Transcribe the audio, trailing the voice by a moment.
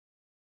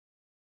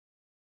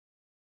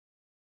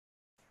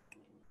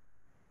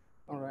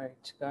All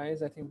right,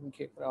 guys, I think we can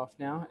kick it off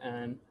now,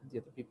 and the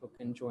other people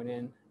can join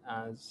in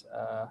as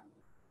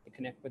they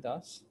connect with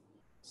us.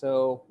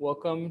 So,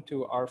 welcome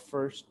to our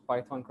first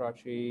Python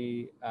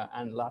Karachi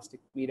and Elastic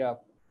meetup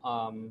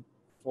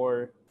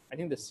for, I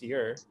think, this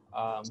year.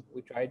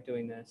 We tried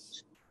doing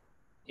this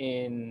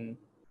in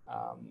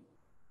um,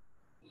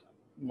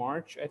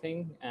 March, I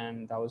think,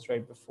 and that was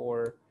right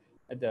before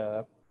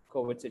the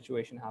COVID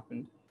situation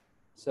happened.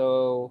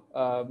 So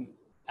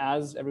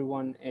as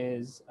everyone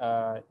is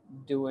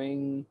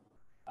doing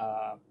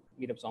uh,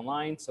 meetups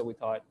online, so we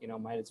thought,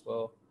 might as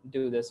well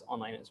do this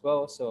online as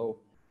well. So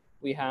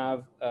we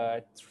have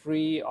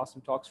three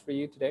awesome talks for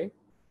you today.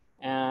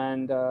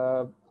 And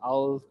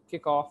I'll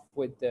kick off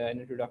with an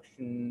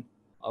introduction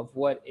of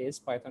what is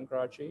Python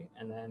Karachi,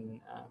 and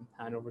then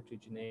hand over to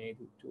Junaid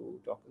to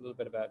talk a little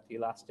bit about the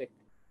Elastic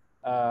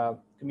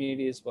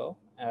community as well.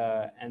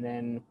 And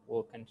then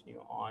we'll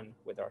continue on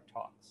with our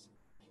talks.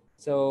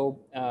 So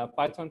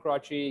Python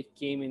Karachi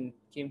came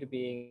to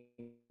being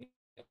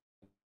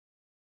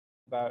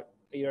about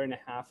a year and a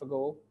half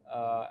ago,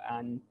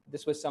 and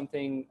this was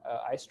something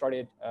I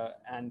started,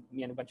 and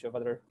me and a bunch of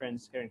other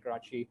friends here in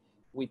Karachi.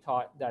 We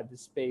thought that the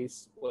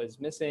space was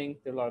missing.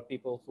 There are a lot of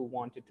people who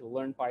wanted to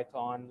learn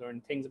Python,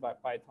 learn things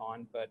about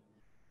Python, but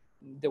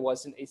there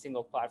wasn't a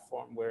single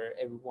platform where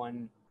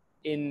everyone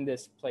in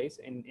this place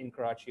in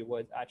Karachi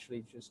was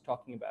actually just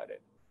talking about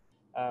it.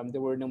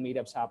 There were no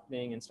meetups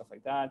happening and stuff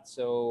like that.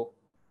 So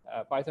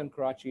Python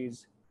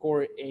Karachi's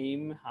core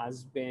aim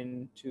has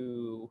been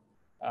to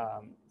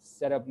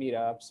set up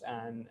meetups,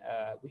 and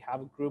we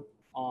have a group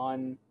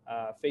on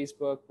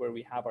Facebook where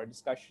we have our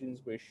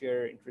discussions, we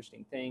share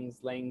interesting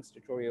things, links,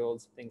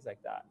 tutorials, things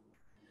like that.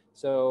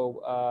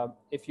 So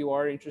if you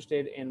are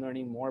interested in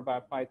learning more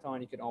about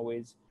Python, you can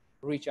always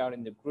reach out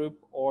in the group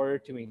or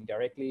to me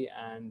directly,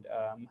 and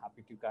I'm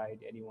happy to guide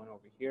anyone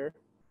over here.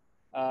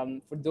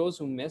 For those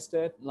who missed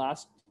it,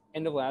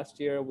 end of last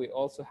year, we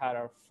also had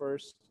our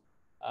first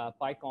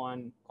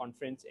PyCon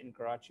conference in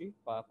Karachi,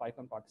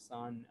 PyCon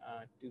Pakistan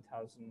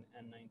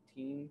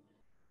 2019.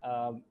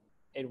 Um,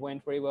 it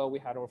went very well. We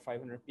had over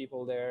 500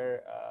 people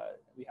there.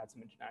 We had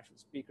some international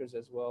speakers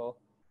as well.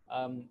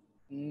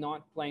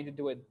 Not planning to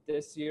do it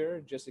this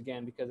year, just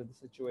again because of the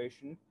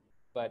situation.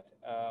 But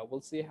we'll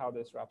see how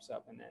this wraps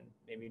up, and then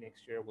maybe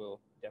next year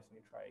we'll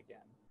definitely try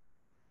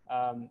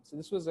again. So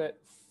this was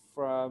it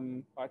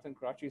from Python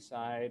Karachi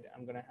side.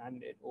 I'm going to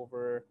hand it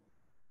over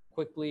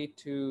quickly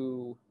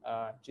to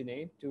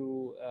Junaid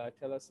to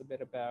tell us a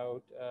bit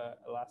about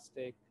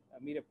Elastic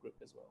Meetup Group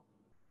as well.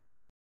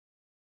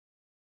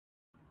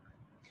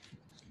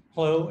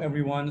 Hello,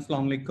 everyone.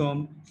 Assalamu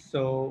alaikum.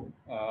 So,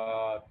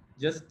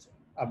 just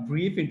a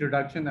brief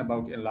introduction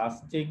about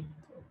Elastic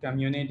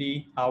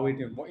community, how it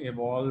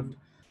evolved.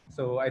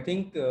 So, I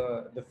think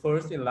the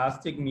first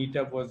Elastic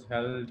meetup was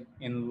held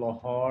in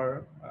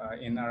Lahore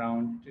in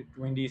around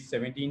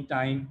 2017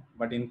 time,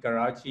 but in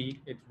Karachi,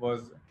 it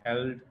was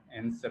held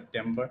in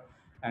September.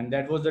 And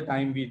that was the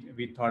time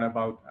we thought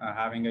about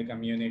having a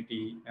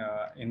community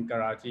in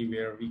Karachi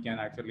where we can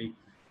actually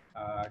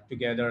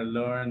together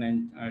learn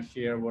and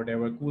share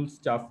whatever cool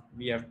stuff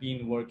we have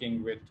been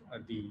working with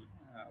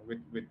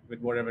with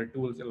whatever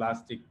tools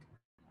Elastic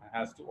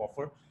has to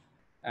offer.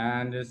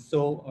 And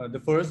so the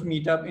first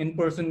meetup,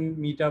 in-person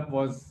meetup,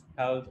 was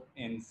held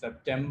in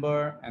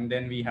September, and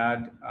then we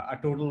had a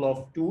total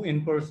of two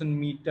in-person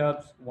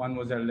meetups. One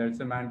was at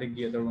Semantic,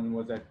 the other one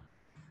was at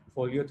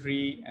Folio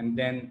 3, and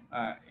then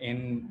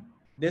in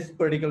this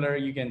particular,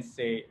 you can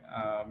say,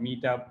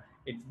 meetup,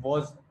 it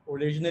was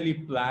originally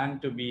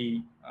planned to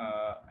be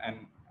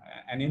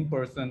an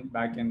in-person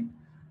back in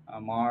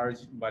March,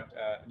 but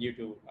due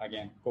to,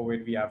 again,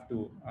 COVID, we have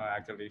to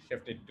actually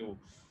shift it to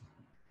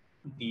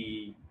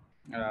the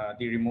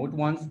the remote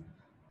ones.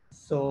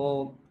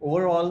 So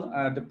overall,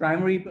 the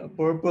primary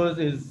purpose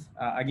is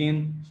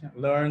again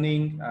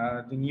learning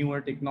the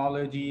newer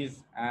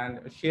technologies and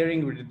sharing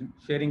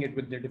it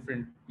with the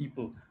different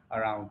people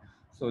around,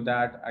 so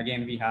that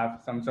again we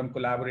have some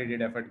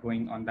collaborated effort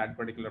going on that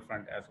particular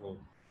front as well.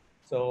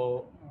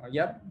 So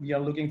yep, we are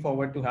looking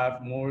forward to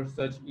have more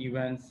such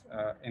events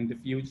in the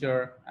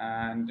future.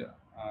 And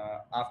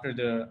after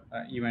the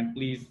event,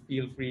 please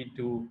feel free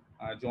to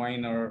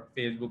join our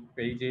Facebook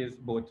pages,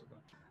 both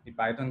the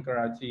Python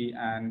Karachi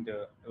and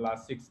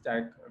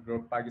Elasticstack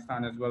Group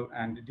Pakistan as well,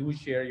 and do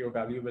share your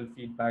valuable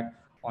feedback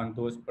on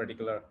those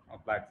particular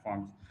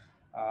platforms.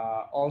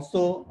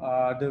 Also,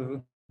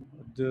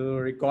 the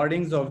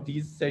recordings of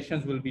these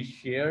sessions will be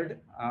shared,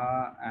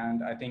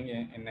 and I think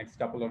in next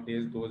couple of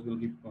days those will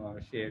be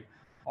shared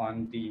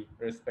on the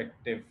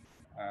respective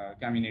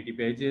community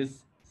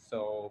pages.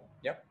 So,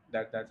 yep,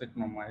 that's it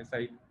from my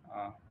side.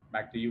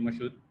 Back to you,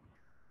 Mashhood.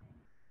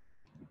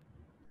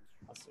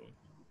 Awesome.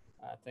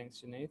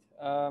 Thanks, Junaid.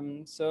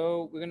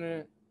 So we're going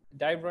to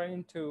dive right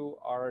into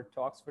our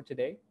talks for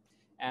today.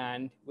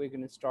 And we're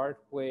going to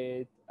start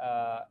with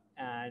a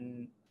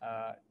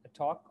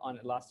talk on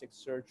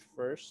Elasticsearch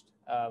first.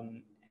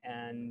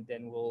 And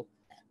then we'll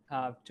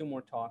have two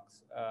more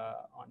talks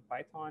on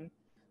Python.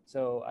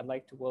 So I'd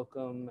like to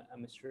welcome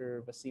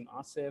Mr. Waseem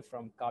Asif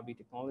from Kabi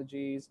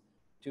Technologies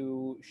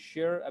to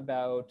share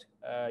about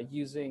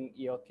using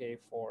ELK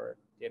for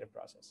data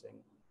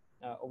processing.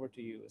 Over to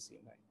you,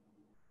 Waseem.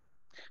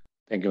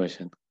 Thank you,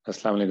 Mashan.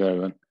 Assalamu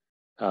alaikum,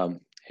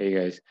 everyone. Hey,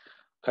 guys.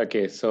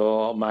 Okay,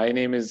 so my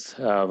name is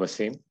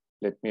Waseem.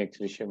 Let me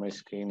actually share my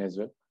screen as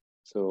well.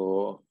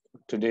 So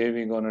today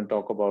we're going to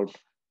talk about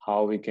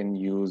how we can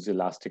use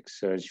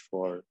Elasticsearch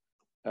for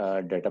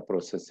data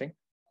processing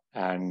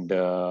and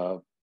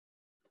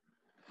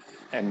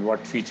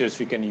what features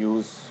we can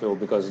use. So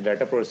because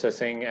data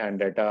processing and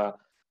data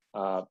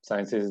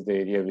science is the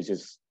area which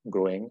is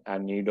growing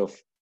and need of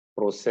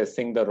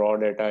processing the raw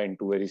data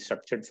into very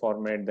structured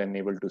format, then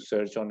able to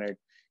search on it,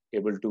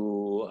 able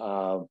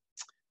to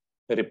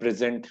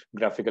represent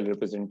graphical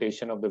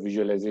representation of the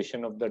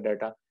visualization of the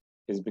data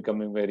is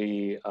becoming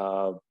very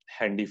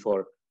handy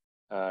for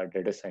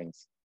data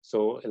science.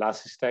 So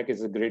Elasticstack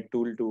is a great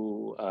tool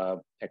to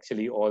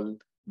actually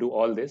do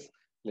all this.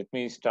 Let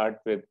me start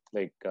with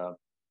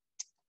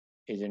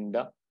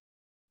agenda.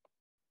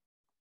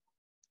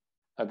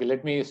 Okay,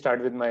 let me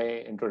start with my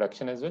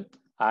introduction as well.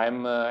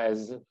 I'm,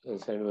 as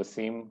said,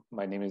 Waseem.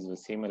 My name is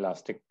Waseem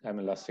I'm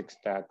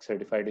Elasticstack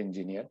certified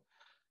engineer.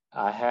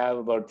 I have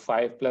about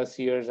 5+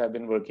 years I've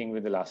been working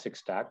with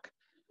Elasticstack,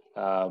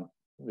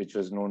 which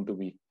was known to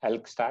be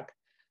Elk Stack.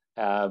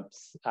 I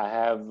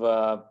have,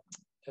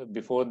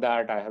 before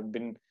that, I have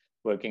been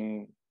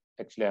working,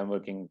 actually I'm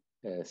working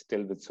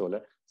still with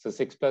Solar. So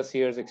 6+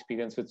 years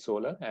experience with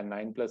Solar and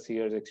 9+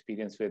 years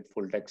experience with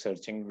full text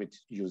searching, which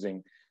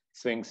using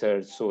Swing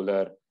Search,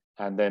 Solar,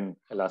 and then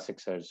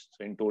Elasticsearch.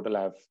 So in total,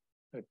 I have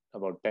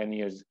about 10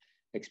 years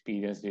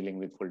experience dealing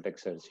with full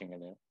text searching.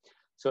 And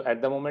so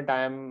at the moment,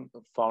 I am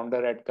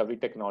founder at Kavi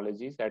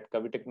Technologies. At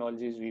Kavi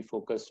Technologies, we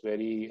focus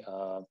very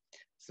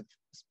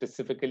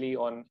specifically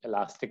on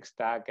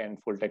Elasticstack and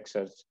full text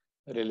search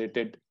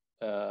related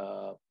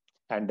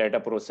and data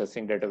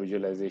processing, data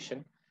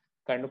visualization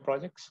kind of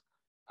projects.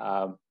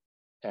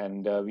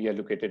 And we are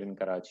located in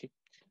Karachi.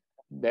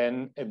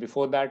 Then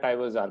before that, I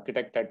was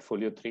architect at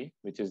Folio 3,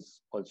 which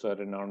is also a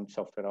renowned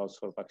software house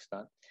for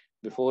Pakistan.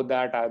 Before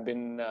that, I've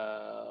been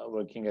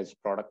working as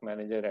product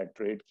manager at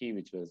TradeKey,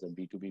 which was a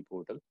B2B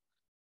portal.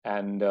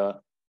 And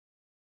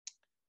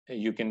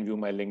you can view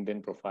my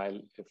LinkedIn profile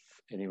if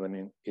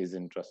anyone is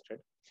interested.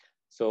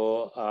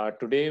 So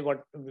today,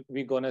 what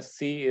we're going to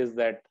see is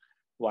that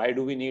why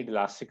do we need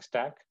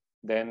Elasticstack?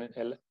 Then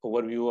an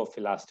overview of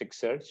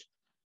Elasticsearch,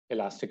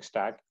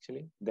 Elasticstack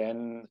actually.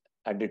 Then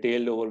a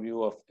detailed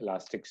overview of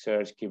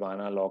Elasticsearch,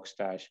 Kibana,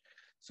 Logstash.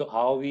 So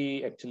how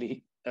we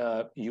actually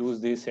use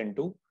this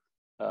into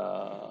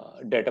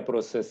data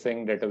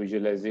processing, data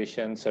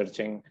visualization,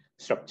 searching,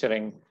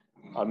 structuring,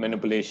 or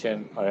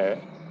manipulation, or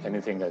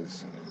anything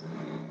else.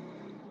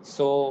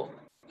 So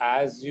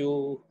as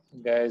you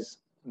guys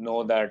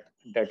know that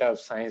data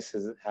science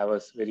have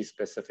a very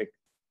specific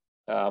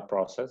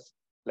process.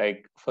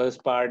 Like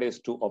first part is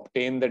to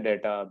obtain the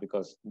data,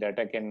 because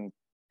data can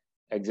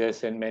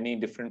exist in many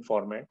different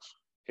formats.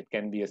 It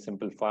can be a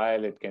simple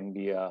file, it can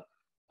be a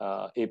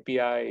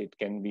API, it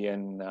can be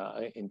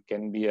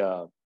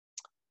a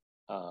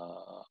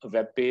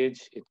web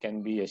page, it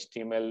can be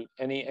HTML,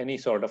 any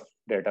sort of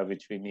data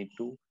which we need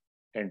to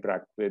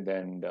interact with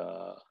and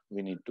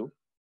we need to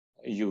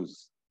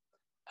use.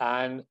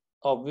 And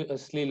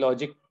obviously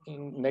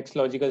next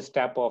logical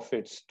step of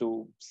it's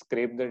to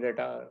scrape the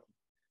data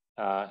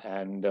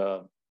and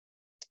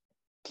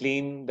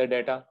clean the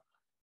data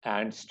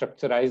and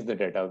structurize the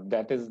data.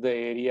 That is the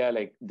area,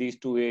 like these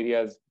two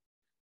areas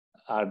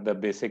are the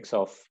basics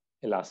of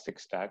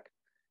Elasticstack.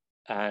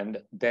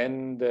 And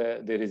then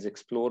there is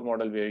explore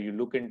model, where you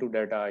look into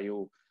data,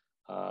 you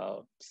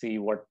see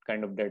what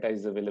kind of data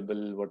is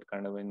available, what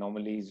kind of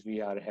anomalies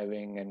we are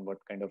having, and what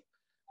kind of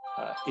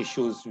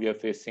issues we are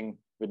facing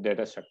with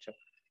data structure.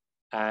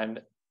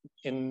 And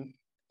in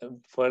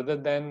further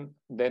then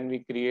we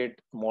create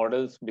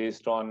models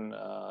based on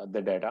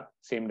the data,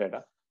 same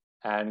data,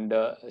 and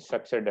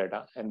structured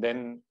data. And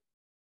then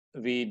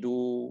we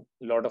do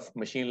a lot of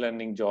machine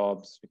learning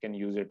jobs. We can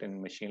use it in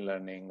machine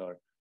learning, or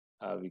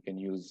we can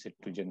use it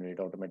to generate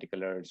automatic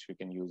alerts. We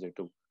can use it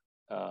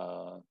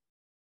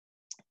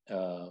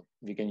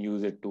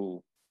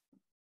to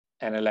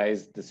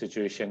analyze the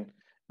situation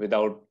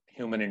without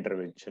human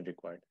intervention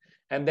required.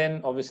 And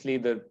then obviously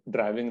the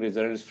driving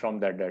results from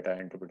that data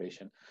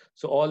interpretation.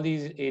 So all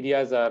these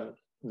areas are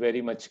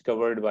very much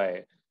covered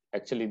by,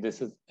 actually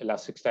this is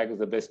Elasticstack is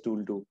the best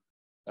tool to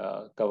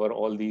cover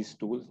all these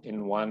tools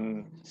in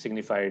one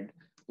signified,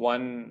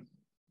 what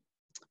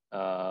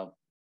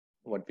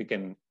we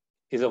can,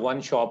 is a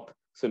one-shop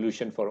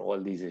solution for all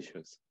these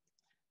issues.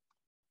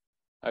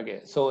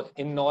 Okay, so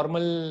in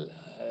normal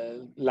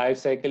life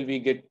cycle, we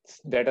get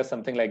data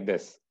something like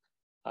this,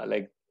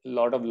 like a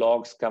lot of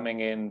logs coming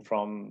in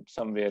from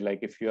somewhere. Like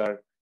if you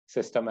are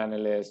system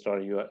analyst,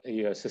 or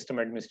you're system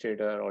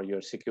administrator, or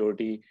your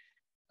security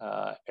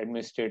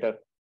administrator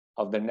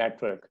of the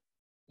network,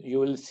 you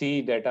will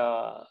see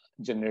data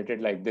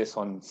generated like this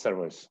on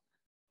servers.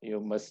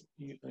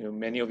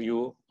 many of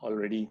you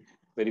already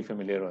very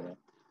familiar with them.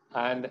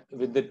 And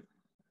with the,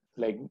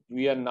 like,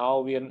 we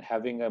are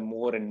having a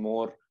more and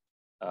more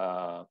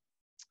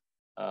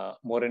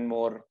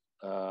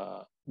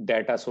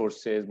data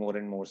sources, more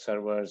and more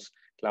servers,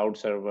 cloud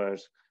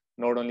servers.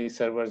 Not only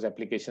servers,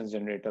 applications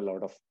generate a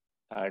lot of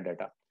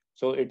data.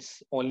 So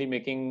it's only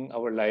making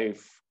our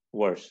life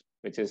worse,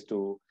 which is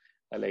to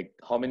like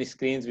how many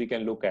screens we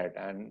can look at,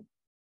 and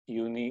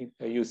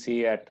you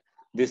see at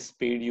this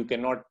speed you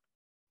cannot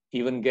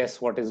even guess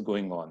what is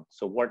going on.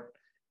 So what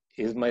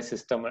is my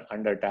system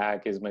under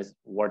attack?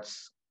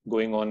 What's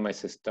going on my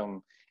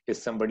system?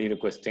 Is somebody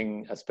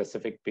requesting a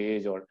specific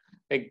page? Or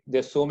like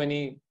there's so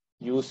many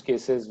use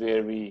cases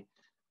where we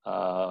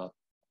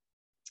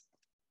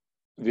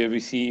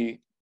see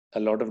a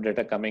lot of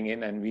data coming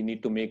in, and we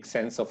need to make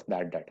sense of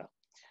that data.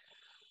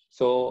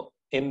 So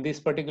in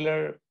this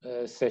particular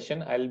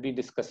session, I'll be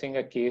discussing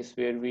a case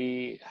where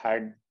we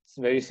had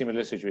very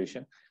similar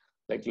situation.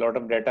 Like a lot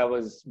of data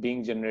was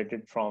being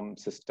generated from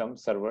system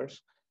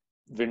servers,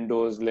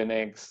 Windows,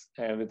 Linux,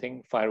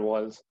 everything,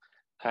 firewalls,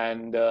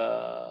 and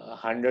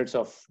hundreds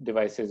of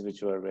devices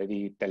which were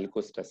very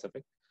telco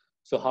specific.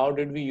 So how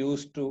did we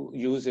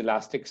use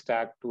Elastic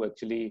Stack to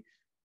actually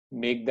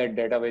make that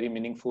data very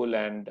meaningful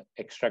and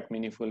extract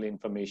meaningful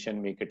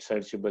information, make it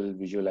searchable,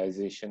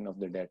 visualization of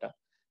the data,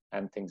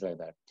 and things like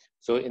that.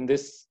 So in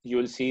this, you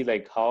will see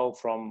like how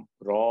from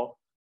raw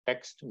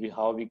text,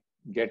 how we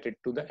get it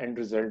to the end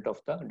result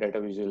of the data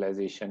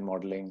visualization,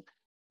 modeling,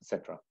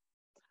 etc.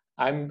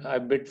 I'm a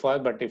bit far,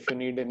 but if you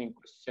need any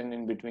question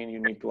in between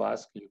you need to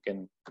ask, you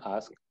can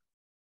ask.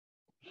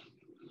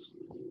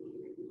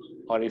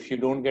 Or if you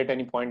don't get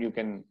any point, you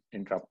can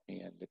interrupt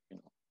me and let me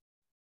know.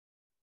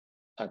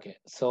 Okay,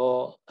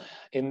 so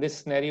in this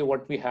scenario,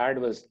 what we had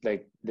was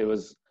like there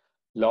was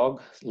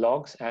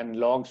logs, and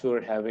logs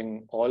were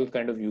having all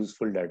kind of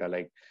useful data,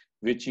 like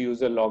which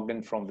user logged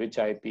in from which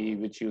IP,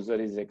 which user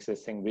is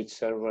accessing which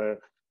server,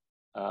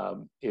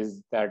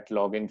 is that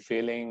login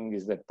failing,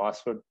 is that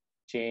password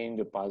changed,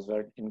 or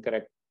password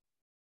incorrect,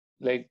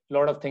 like a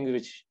lot of things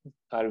which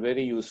are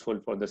very useful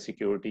for the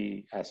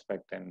security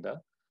aspect and the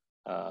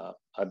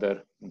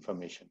other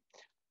information.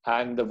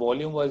 And the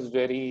volume was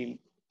very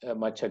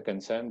much a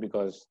concern,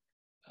 because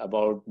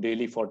about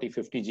daily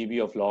 40-50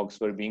 GB of logs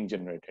were being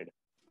generated.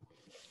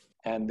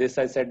 And this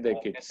I said the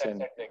kids.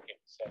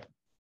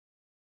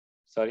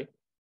 Sorry.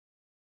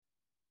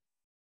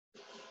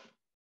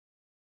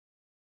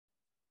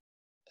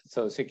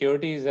 So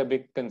security is a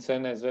big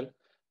concern as well,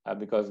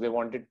 because they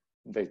wanted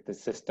the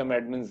system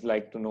admins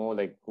like to know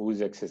like who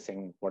is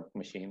accessing what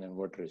machine and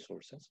what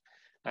resources.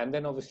 And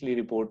then obviously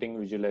reporting,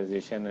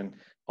 visualization, and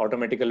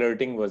automatic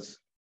alerting was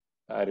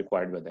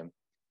required by them.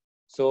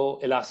 So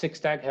Elastic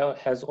Stack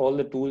has all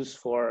the tools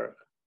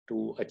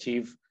to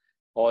achieve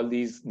all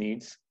these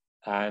needs.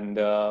 And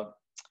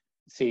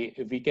see,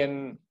 we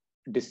can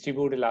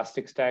distribute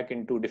Elastic Stack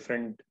into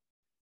different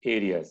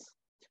areas.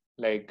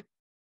 Like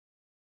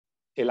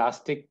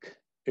Elastic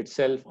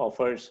itself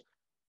offers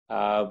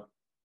a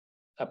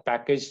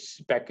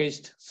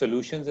packaged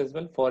solutions as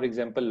well. For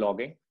example,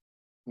 logging,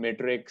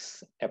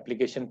 metrics,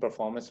 application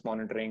performance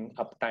monitoring,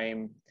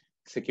 uptime,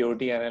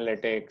 security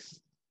analytics,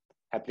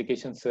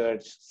 application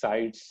search,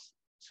 sites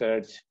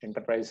search,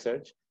 enterprise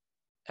search,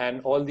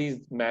 and all these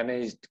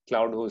managed,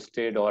 cloud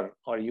hosted,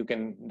 or you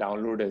can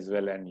download as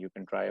well, and you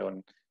can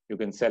you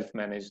can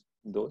self-manage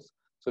those.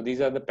 So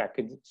these are the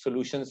package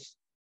solutions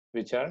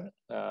which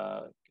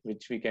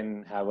we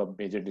can have a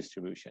major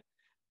distribution.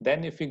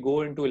 Then if we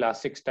go into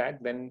Elastic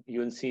Stack, then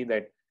you'll see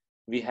that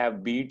we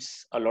have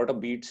beats, a lot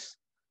of beats.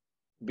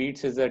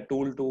 Beats is a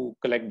tool to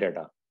collect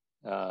data.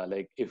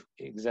 Like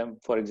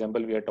for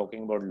example, we are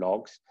talking about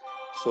logs.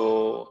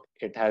 So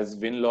it has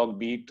WinLog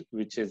Beat,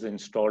 which is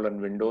installed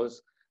on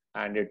Windows,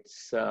 and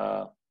it's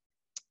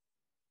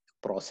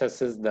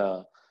processes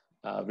the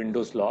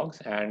Windows logs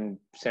and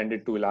send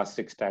it to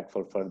Elastic Stack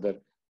for further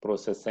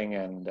processing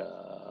and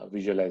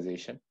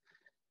visualization.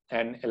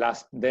 And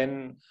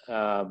then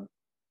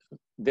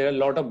there are a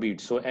lot of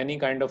beats. So any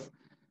kind of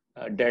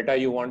data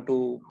you want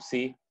to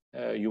see,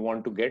 you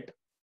want to get,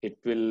 it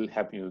will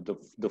help you.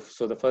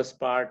 So the first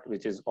part,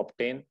 which is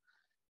obtain,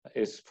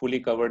 is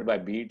fully covered by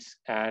beats,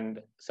 and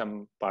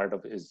some part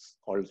of is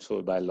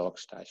also by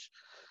Logstash.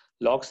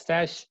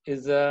 Logstash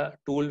is a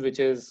tool which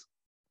is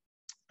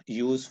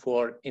used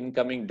for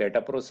incoming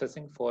data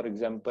processing. For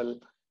example,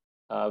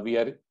 we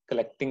are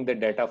collecting the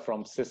data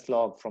from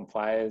syslog, from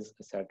files,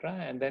 etc.,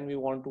 and then we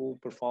want to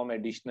perform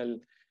additional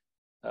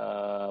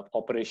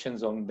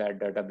operations on that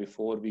data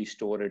before we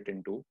store it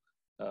into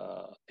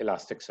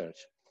Elasticsearch.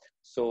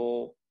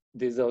 So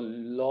there's a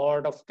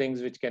lot of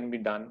things which can be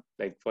done.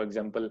 Like for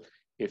example,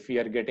 if we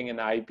are getting an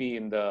IP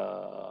in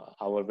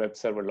our web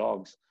server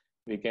logs,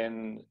 we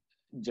can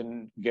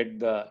get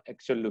the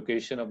actual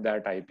location of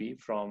that IP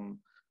from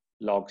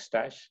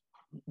Logstash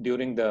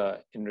during the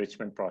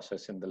enrichment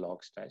process in the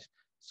Logstash.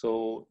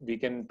 So we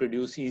can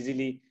produce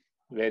easily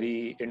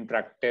very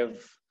interactive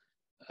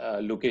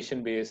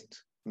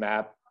location-based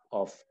map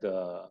of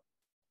the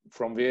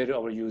from where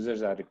our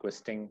users are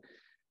requesting.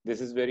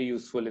 This is very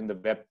useful in the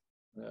web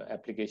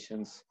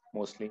applications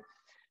mostly,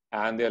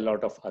 and there are a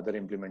lot of other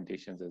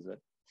implementations as well.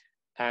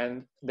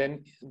 And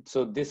then,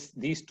 so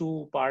these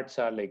two parts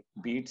are like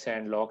beats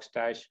and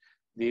logstash.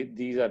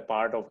 These are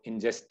part of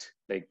ingest,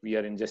 like we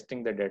are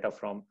ingesting the data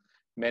from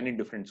many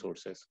different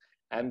sources.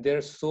 And there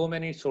are so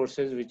many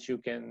sources which you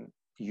can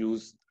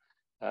use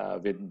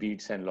with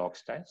beats and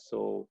logstash.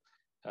 So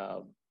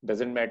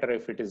doesn't matter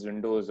if it is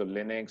Windows or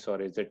Linux,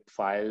 or is it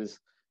files,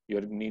 you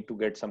need to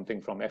get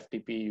something from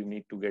FTP, you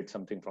need to get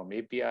something from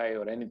API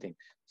or anything.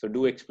 So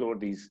do explore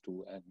these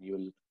two, and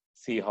you'll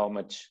see how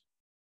much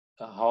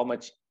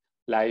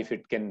life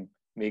it can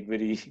make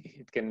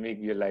it can make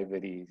your life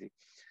very easy.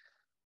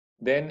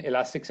 Then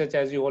Elasticsearch,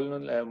 as you all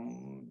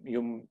know,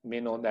 you may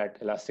know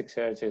that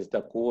Elasticsearch is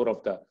the core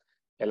of the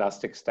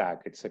Elastic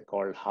Stack. It's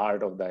called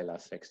heart of the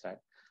Elastic Stack.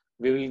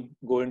 We will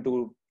go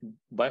into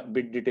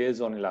bit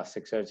details on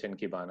Elasticsearch and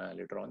Kibana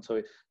later on.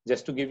 So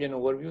just to give you an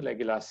overview, like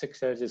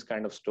Elasticsearch is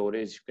kind of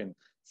storage. You can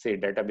say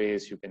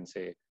database, you can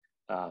say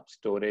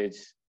storage,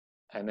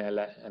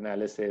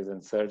 analysis,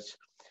 and search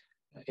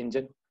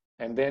engine.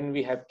 And then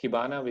we have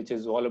Kibana, which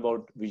is all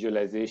about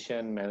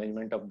visualization,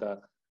 management of the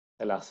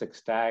Elastic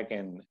Stack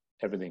and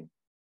everything.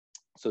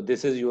 So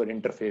this is your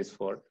interface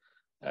for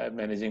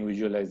managing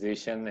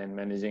visualization and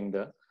managing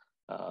the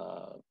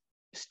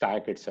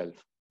stack itself.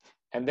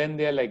 And then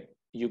they're like,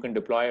 you can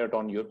deploy it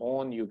on your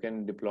own, you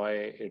can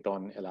deploy it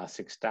on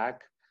Elastic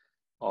Stack,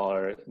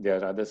 or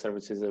there are other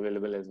services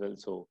available as well.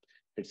 So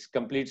it's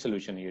complete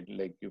solution here.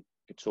 Like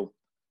it's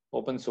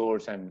open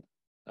source and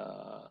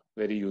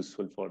very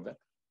useful for the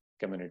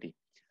community.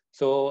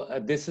 So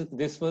this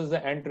was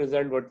the end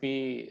result. What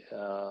we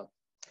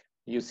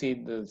you see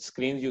the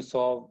screens you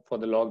saw for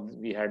the logs,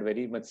 we had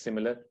very much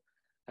similar,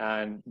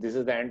 and this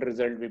is the end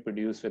result we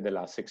produced with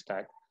Elastic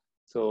Stack.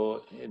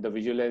 So the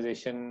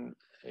visualization,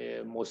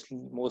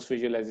 most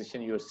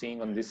visualization you're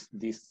seeing on this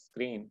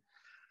screen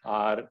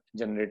are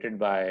generated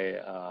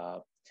by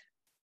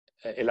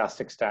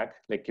Elastic Stack,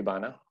 like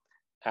Kibana,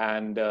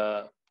 and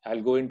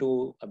I'll go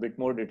into a bit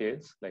more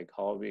details like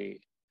how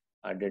we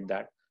did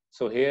that.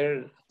 So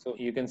here, so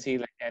you can see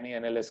like any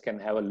analyst can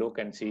have a look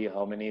and see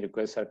how many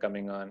requests are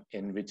coming on,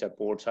 in which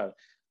ports are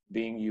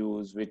being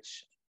used,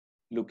 which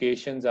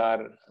locations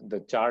are. The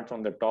chart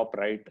on the top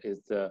right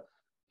is the,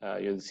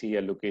 you'll see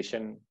a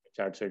location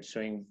chart. So it's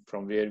showing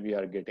from where we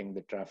are getting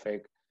the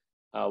traffic,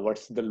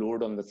 what's the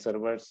load on the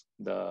servers.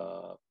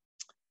 The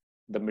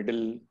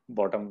middle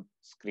bottom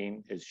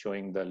screen is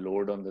showing the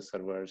load on the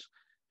servers,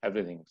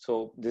 everything.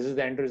 So this is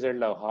the end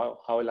result of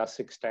how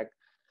Elastic Stack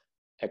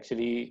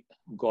actually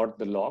got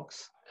the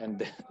logs,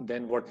 and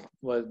then what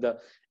was the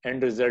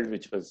end result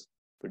which was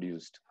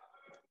produced.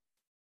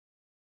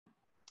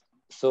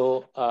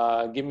 So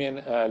give me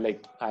an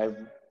like I've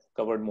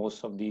covered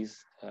most of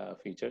these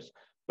features,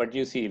 but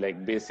you see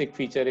like basic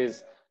feature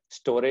is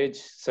storage,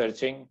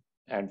 searching,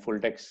 and full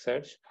text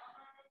search.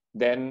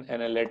 Then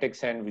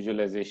analytics and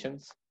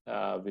visualizations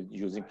with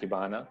using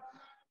Kibana.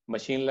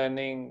 Machine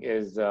learning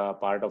is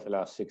part of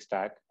Elastic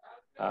Stack.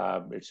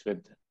 It's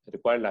with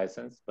required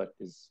license, but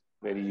is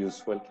very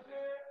useful.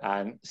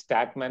 And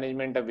stack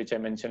management, of which I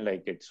mentioned,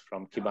 like it's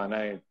from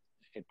Kibana.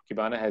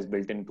 Kibana has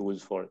built-in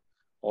tools for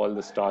all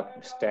the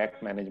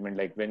stack management.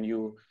 Like when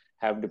you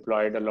have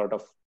deployed a lot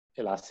of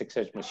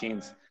Elasticsearch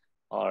machines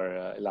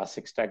or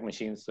Elastic Stack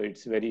machines, so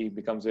it's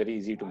becomes very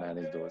easy to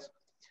manage those.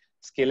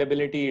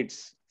 Scalability,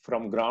 it's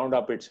from ground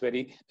up, it's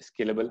very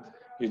scalable.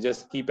 You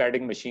just keep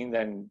adding machines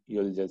and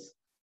you'll just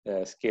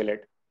scale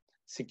it.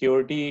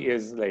 Security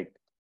is like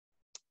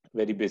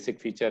very basic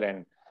feature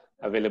and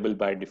available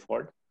by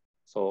default.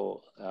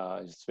 So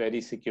it's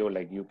very secure.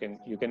 Like you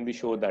can be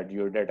sure that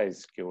your data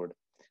is secured.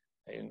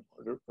 In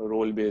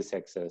role-based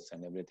access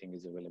and everything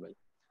is available.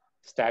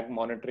 Stack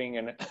monitoring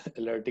and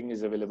alerting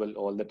is available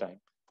all the time.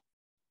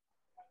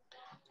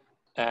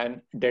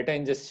 And data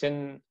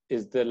ingestion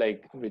is the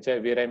like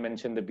where I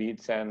mentioned the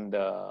beats and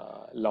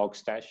the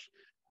logstash.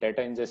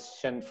 Data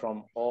ingestion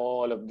from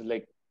all of the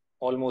like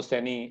almost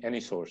any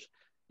source.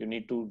 You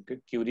need to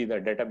query the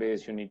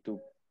database. You need to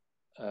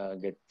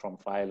get from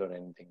file or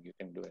anything. You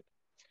can do it.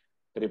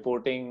 The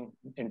reporting,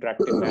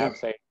 interactive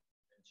maps I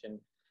mentioned,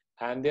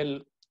 and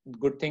the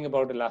good thing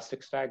about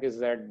Elastic Stack is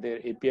that their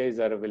APIs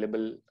are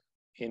available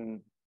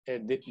in.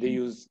 They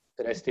use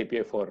REST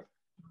API for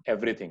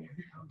everything.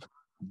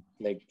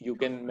 Like you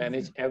can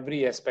manage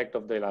every aspect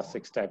of the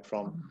Elastic Stack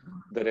from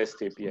the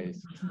REST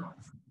APIs,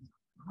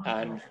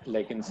 and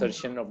like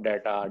insertion of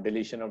data,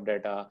 deletion of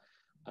data,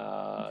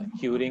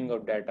 queuing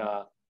of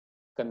data,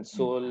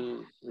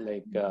 console,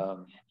 like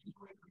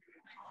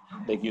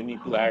you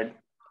need to add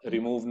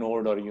remove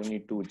node or you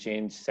need to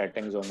change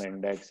settings on the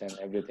index and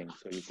everything.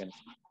 So you can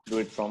do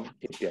it from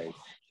API.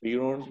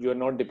 You're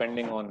not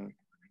depending on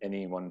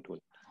any one tool.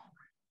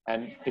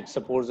 And it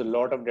supports a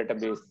lot of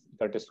database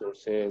data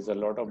sources, a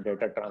lot of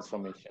data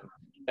transformation.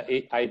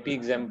 The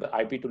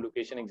IP to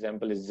location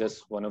example is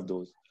just one of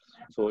those.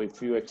 So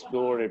if you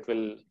explore, it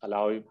will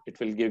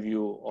give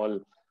you all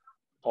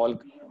all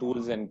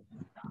tools and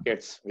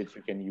kits which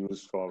you can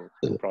use for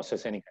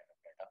process any kind of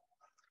data.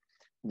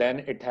 Then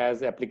it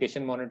has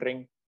application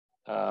monitoring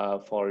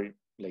for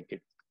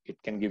like it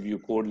can give you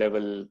code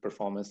level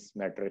performance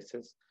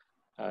matrices,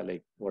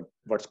 like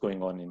what's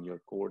going on in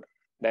your code.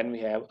 Then we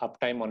have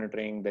uptime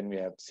monitoring. Then we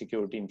have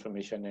security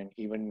information and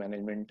event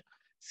management,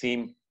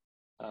 SIEM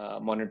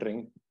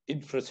monitoring,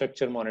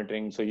 infrastructure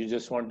monitoring. So you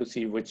just want to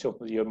see which of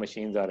your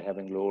machines are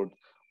having load,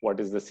 what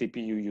is the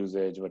CPU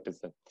usage, what is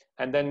the,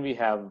 and then we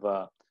have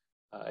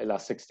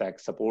Elastic Stack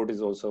support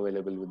is also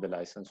available with the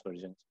license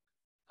versions.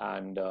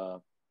 And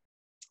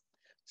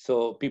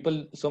so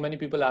many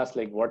people ask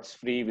like what's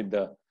free with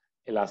the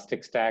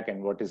Elastic Stack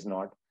and what is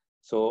not.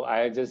 So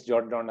I just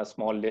jotted down a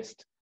small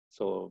list.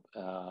 So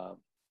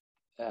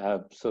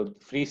so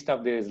free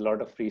stuff, there is a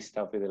lot of free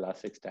stuff with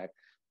Elastic Stack.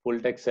 Full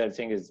text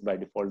searching is by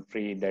default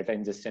free. Data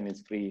ingestion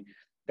is free.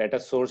 Data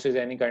sources,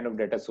 any kind of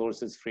data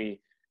source is free,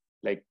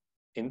 like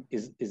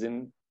is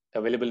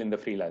available in the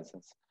free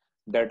license.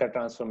 Data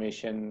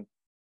transformation,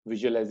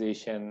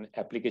 visualization,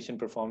 application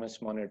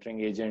performance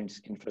monitoring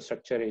agents,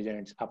 infrastructure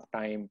agents,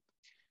 uptime,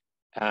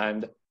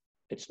 and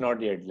it's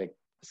not yet like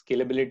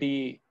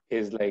scalability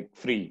is like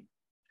free.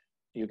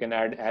 You can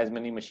add as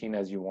many machines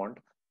as you want.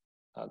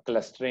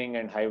 Clustering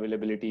and high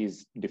availability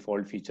is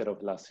default feature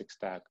of Elastic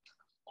Stack.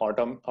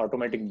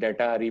 Automatic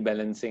data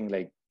rebalancing,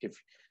 like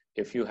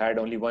if you had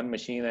only one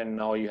machine and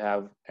now you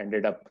have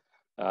ended up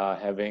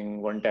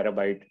having 1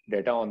 terabyte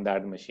data on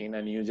that machine,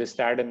 and you just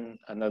add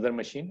another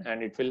machine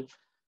and it will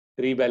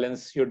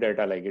rebalance your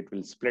data, like it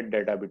will split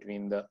data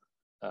between the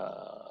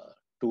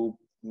two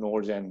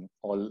nodes and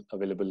all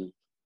available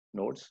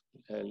nodes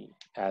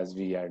as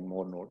we add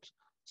more nodes.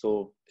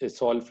 So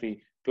it's all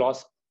free.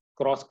 Cross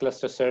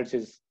cluster search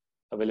is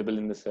available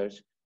in the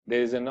search.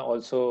 There is an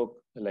also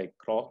like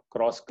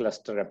cross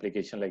cluster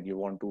application, like you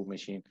want to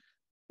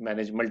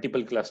manage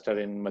multiple cluster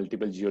in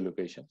multiple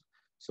geolocations.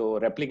 So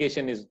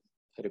replication is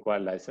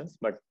required license,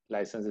 but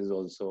license is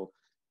also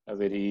a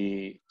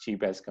very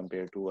cheap as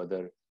compared to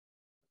other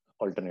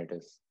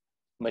alternatives.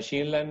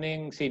 Machine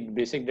learning, see,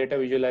 basic data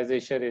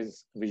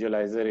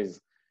visualizer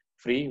is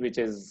free, which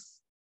is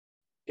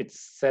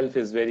itself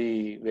is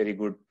very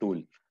good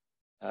tool.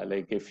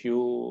 Like if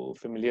you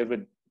familiar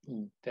with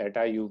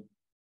data, you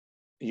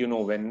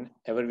know,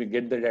 whenever we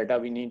get the data,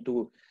 we need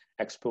to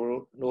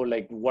explore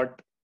like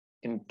what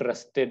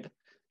interesting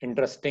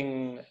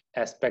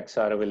aspects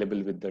are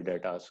available with the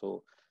data.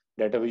 So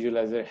data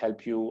visualizer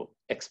help you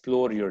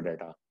explore your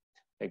data,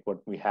 like what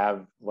we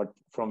have,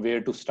 from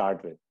where to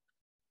start with.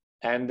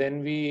 And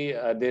then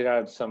there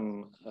are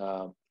some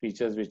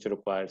features which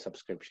require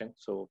subscription.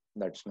 So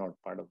that's not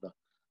part of the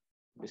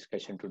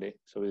discussion today.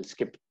 So we'll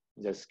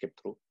just skip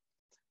through.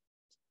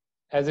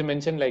 As I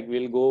mentioned, like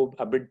we'll go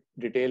a bit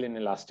detail in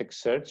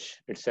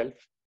Elasticsearch itself.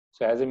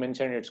 So as I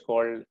mentioned, it's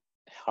called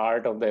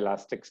heart of the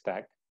Elastic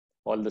Stack.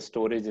 All the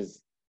storage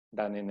is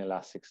done in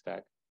Elastic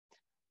Stack.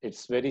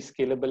 It's very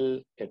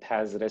scalable. It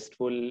has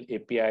RESTful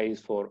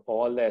APIs for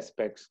all the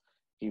aspects,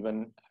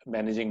 even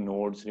managing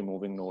nodes,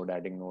 removing node,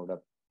 adding node,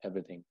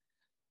 everything.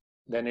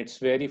 Then it's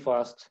very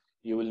fast.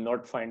 You will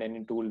not find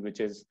any tool which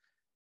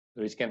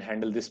can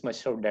handle this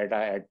much of data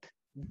at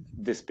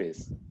this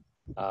pace.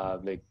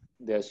 Like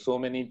there's so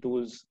many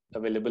tools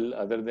available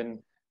other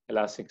than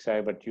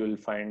Elasticsearch, but you'll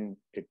find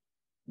it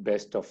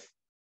best of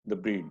the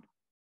breed.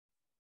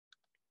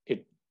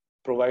 It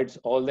provides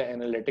all the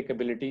analytic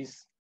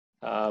abilities.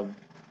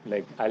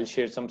 Like I'll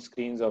share some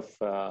screens of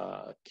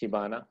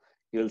Kibana.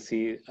 You'll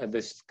see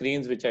the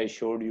screens which I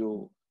showed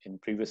you in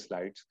previous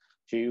slides.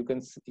 So you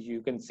can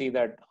see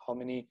that how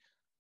many,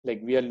 like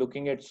we are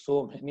looking at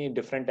so many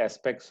different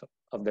aspects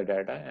of the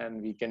data,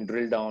 and we can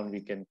drill down,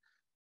 we can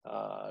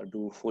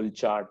do full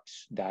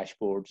charts,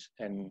 dashboards,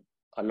 and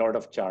a lot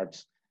of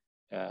charts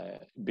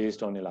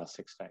based on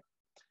Elasticsearch.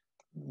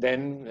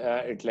 Then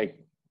it like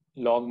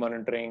log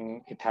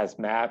monitoring, it has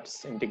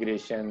maps,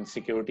 integration,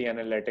 security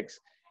analytics,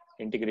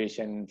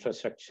 integration,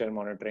 infrastructure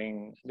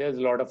monitoring. There's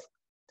a lot of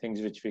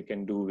things which we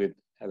can do with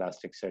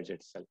Elasticsearch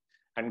itself.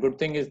 And good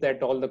thing is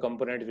that all the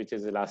components, which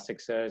is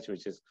Elasticsearch,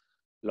 which is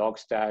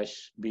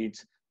Logstash,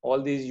 Beats,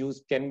 all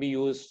these can be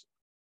used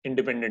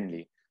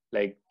independently.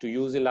 Like to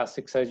use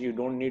Elasticsearch, you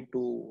don't need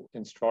to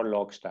install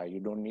Logstash.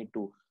 You don't need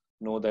to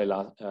know the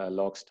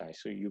Logstash.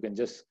 So you can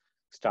just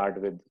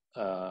start with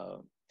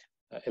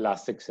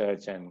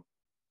Elasticsearch and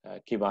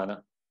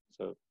Kibana.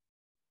 So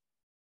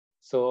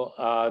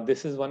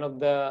this is one of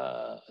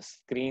the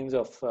screens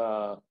of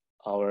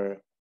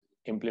our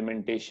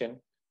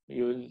implementation.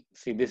 You will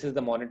see this is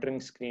the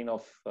monitoring screen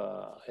of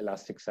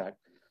Elasticsearch.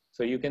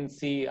 So you can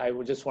see, I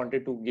just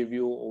wanted to give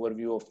you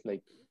overview of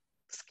like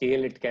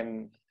scale it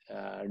can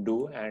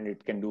do, and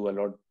it can do a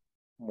lot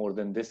more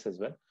than this as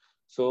well.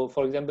 So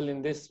for example,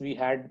 in this, we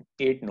had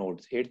 8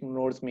 nodes. 8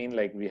 nodes mean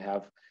like we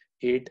have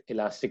 8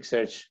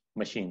 Elasticsearch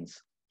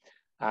machines.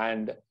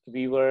 And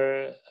we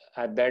were,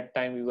 at that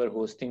time, we were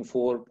hosting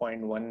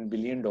 4.1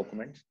 billion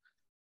documents,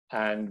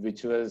 and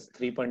which was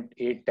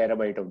 3.8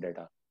 terabyte of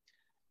data.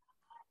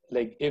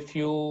 Like if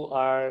you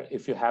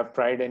have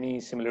tried any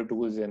similar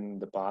tools in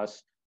the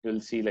past,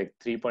 you'll see like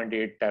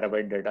 3.8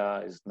 terabyte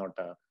data is not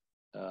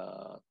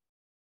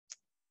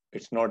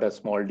it's not a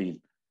small deal.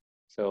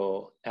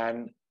 So,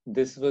 and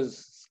this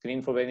was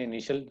screened for very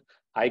initial.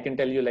 I can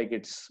tell you like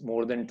it's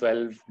more than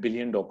 12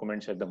 billion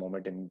documents at the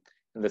moment in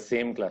the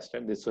same cluster.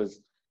 This was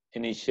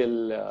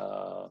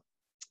initial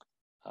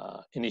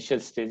initial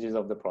stages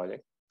of the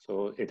project.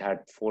 So it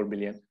had 4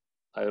 billion.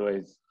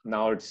 Otherwise,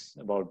 now it's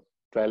about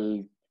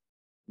 12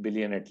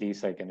 billion at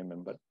least, I can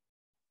remember.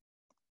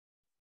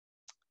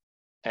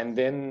 And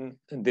then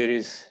there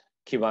is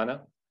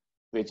Kibana,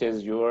 which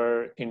is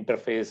your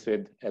interface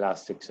with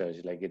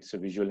Elasticsearch. Like it's a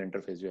visual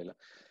interface.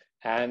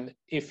 And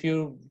if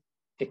you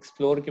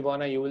explore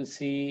Kibana, you will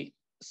see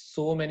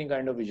so many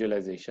kind of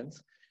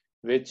visualizations,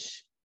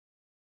 which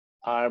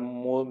are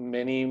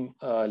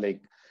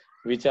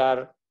which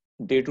are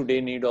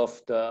day-to-day need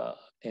of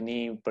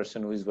any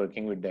person who is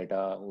working with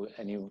data,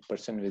 any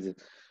person who is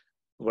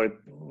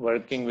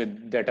working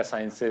with data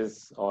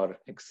sciences or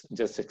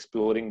just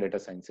exploring data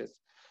sciences.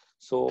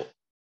 So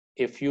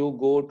if you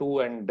go to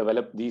and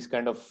develop these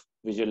kind of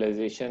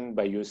visualization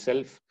by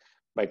yourself,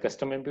 by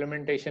custom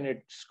implementation,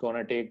 it's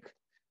gonna take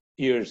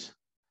years.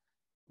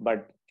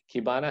 But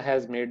Kibana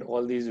has made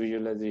all these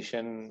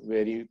visualization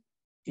very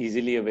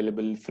easily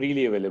available,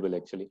 freely available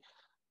actually.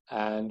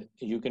 And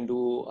you can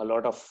do a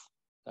lot of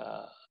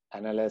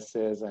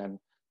analysis and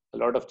a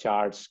lot of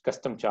charts,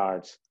 custom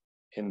charts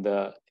in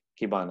the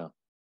Kibana.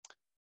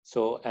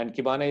 So, and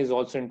Kibana is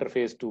also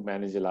interface to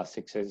manage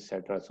Elasticsearch,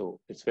 etc. So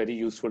it's very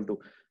useful to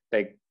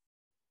like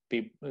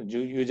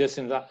you just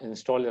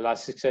install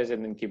Elasticsearch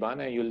and then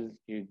Kibana,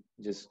 you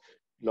just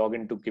log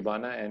into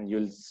Kibana and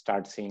you'll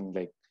start seeing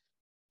like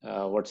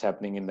what's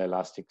happening in the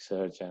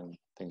Elasticsearch and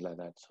things like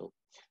that. So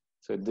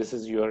this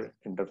is your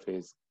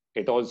interface.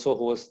 It also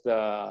hosts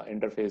the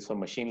interface for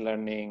machine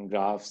learning,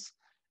 graphs,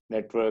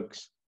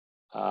 networks,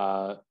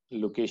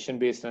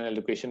 location-based and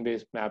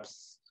location-based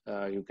maps.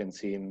 You can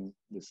see in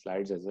the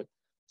slides as well.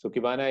 So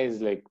Kibana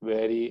is like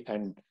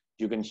and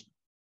you can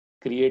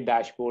create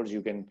dashboards,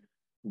 you can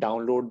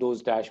download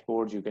those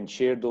dashboards, you can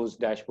share those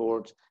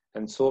dashboards,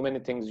 and so many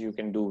things you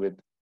can do with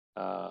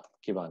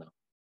Kibana.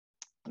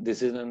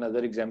 This is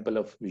another example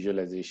of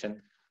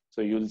visualization.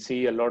 So you'll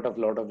see a lot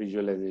of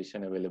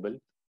visualization available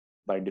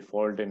by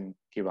default in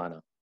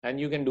Kibana, and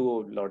you can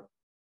do a lot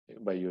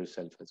by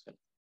yourself as well.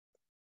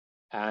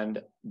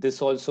 And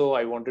this also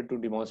I wanted to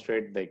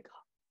demonstrate, like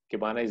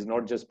Kibana is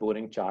not just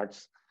boring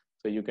charts.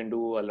 So you can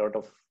do a lot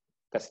of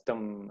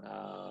custom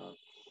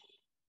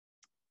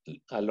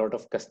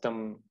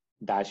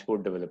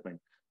dashboard development.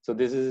 So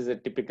this is a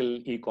typical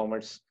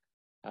e-commerce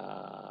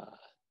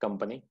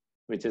company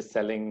which is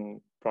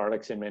selling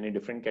products in many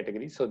different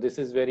categories. So this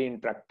is very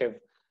interactive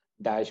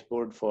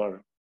dashboard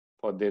for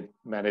the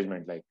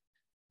management. Like,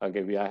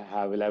 okay, we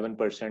have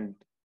 11%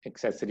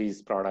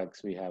 accessories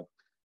products, we have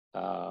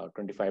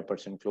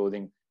 25%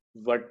 clothing,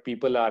 what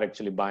people are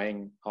actually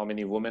buying, how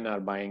many women are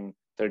buying,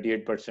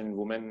 38%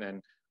 women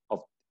and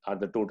are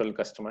the total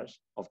customers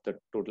of the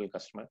total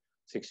customer,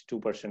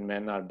 62%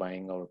 men are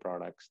buying our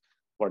products,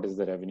 what is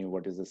the revenue,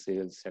 what is the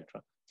sales,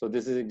 etc. So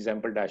this is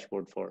example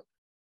dashboard for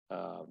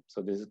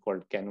so this is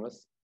called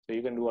Canvas. So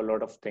you can do a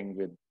lot of things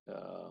with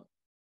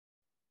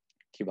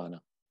Kibana.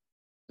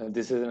 And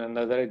this is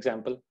another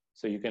example.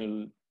 So you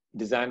can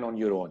design on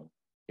your own.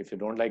 If you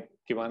don't like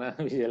Kibana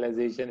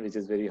visualization, which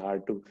is very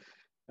hard to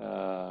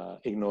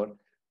ignore,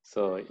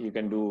 so you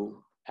can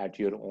do at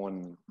your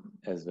own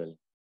as well.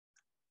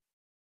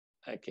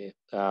 Okay.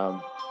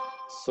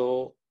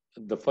 So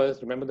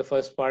remember the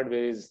first part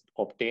where is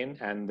obtain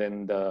and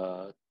then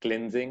the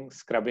cleansing,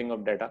 scrubbing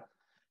of data.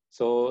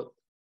 So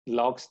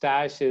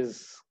Logstash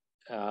is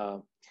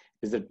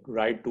the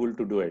right tool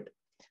to do it.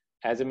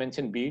 As I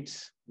mentioned,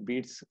 Beats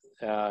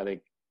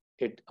like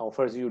it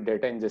offers you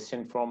data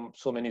ingestion from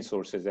so many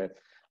sources. That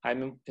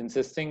I'm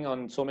insisting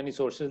on so many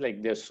sources.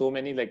 Like there's so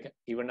many, like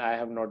even I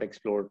have not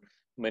explored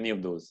many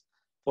of those.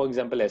 For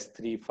example,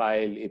 S3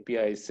 file,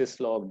 API,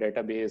 syslog,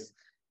 database,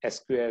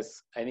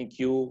 SQS, any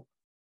queue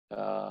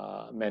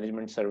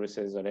management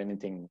services or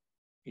anything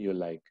you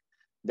like.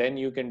 Then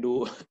you can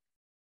do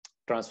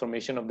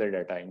transformation of the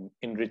data,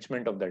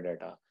 enrichment of the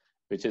data,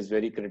 which is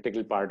very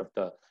critical part of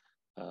the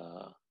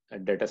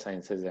data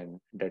sciences and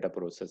data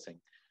processing.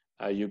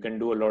 You can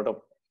do a lot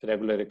of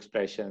regular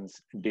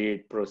expressions,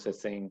 date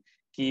processing,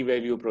 key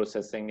value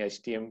processing,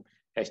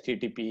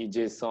 HTTP,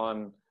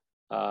 JSON,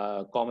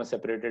 comma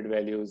separated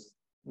values.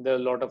 There are a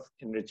lot of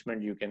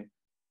enrichment. You can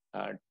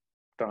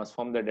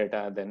transform the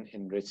data, then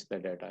enrich the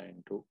data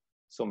into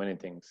so many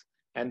things.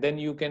 And then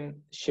you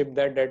can ship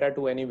that data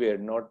to anywhere.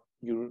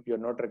 You're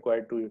not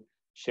required to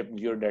ship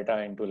your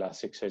data into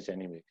Elasticsearch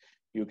anyway.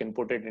 You can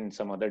put it in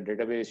some other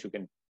database. You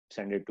can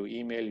send it to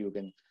email. You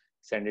can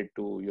send it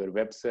to your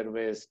web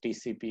service,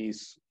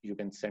 TCPs. You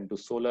can send to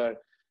Solar.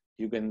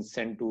 You can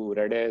send to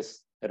Redis,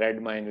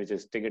 Redmine, which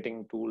is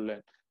ticketing tool.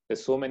 And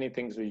there's so many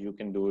things where you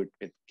can do it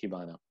with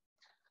Kibana.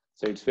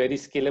 So it's very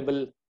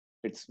scalable.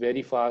 It's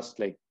very fast.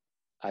 Like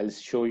I'll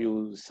show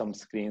you some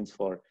screens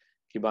for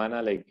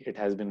Kibana. Like it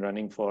has been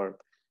running for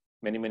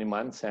many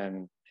months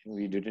and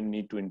we didn't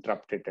need to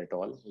interrupt it at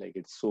all. Like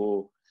it's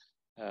so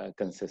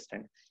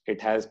consistent.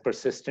 It has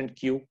persistent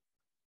queue,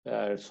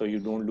 so you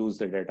don't lose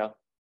the data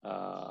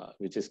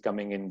which is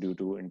coming in due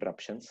to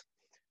interruptions.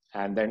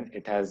 And then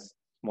it has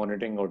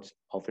monitoring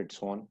of its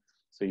own,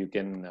 so you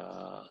can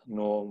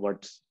know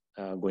what's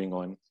going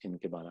on in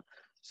Kibana.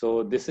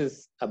 So this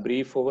is a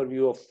brief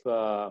overview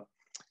of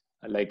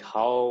like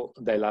how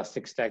the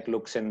Elastic Stack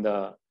looks in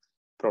the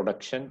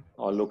production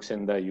or looks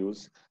in the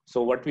use.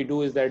 So what we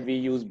do is that we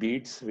use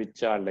beats,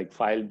 which are like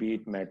file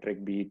beat,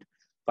 metric beat.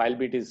 File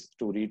beat is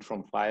to read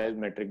from file,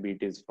 metric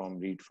beat is from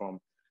read from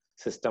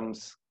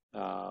systems.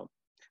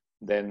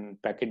 Then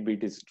packet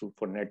beat is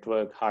for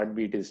network,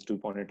 heartbeat is to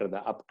monitor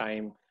the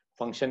uptime,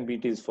 function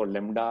beat is for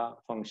Lambda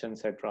function,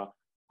 etc.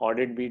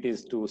 Audit beat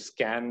is to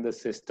scan the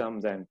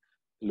systems and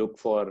look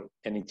for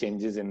any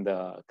changes in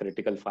the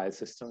critical file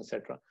system,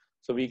 etc.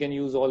 So we can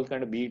use all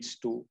kind of beats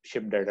to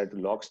ship data to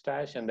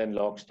Logstash, and then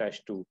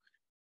Logstash to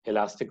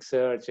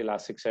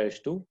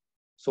Elasticsearch to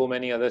so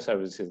many other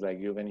services. Like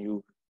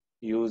you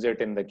use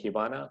it in the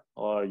Kibana,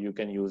 or you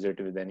can use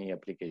it with any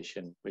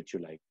application which you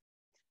like.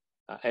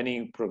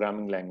 Any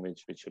programming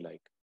language which you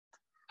like.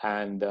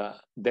 And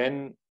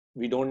then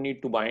we don't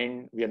need to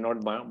bind, we are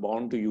not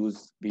bound to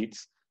use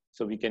beats.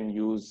 So we can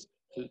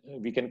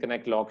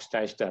connect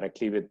Logstash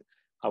directly with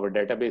our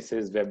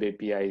databases, web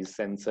APIs,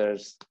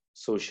 sensors,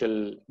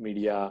 social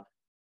media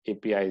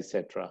APIs,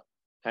 etc.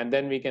 And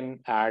then we can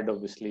add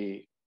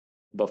obviously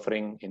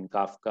buffering in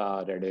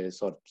Kafka,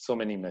 Redis, or so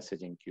many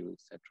messaging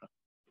queues, etc.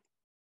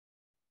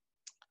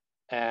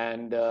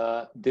 And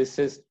this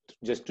is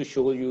just to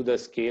show you the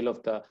scale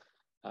of the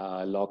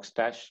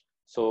Logstash.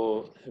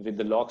 So with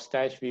the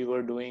Logstash, we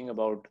were doing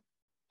about,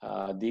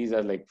 these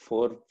are like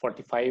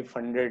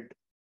 4,500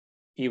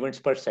 events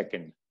per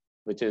second,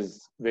 which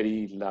is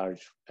very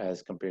large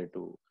as compared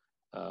to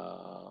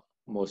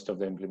most of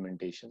the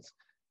implementations.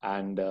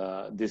 And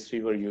this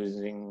we were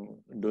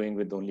doing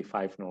with only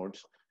 5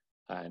 nodes,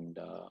 and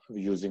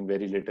using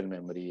very little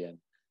memory and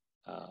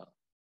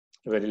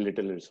very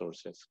little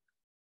resources.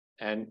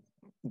 And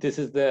this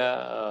is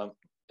the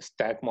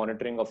stack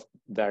monitoring of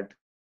that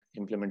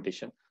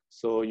implementation.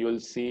 So you'll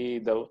see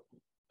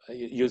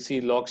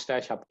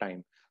Logstash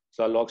uptime.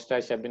 So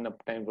Logstash have been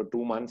uptime for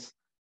 2 months,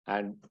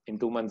 and in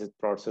 2 months it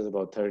processed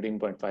about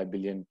 13.5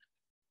 billion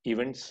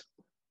events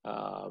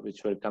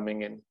which were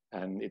coming in,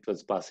 and it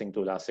was passing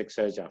to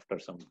Elasticsearch after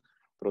some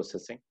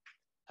processing.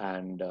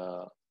 And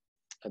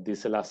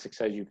this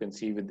Elasticsearch, you can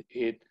see with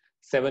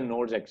 7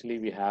 nodes, actually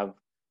we have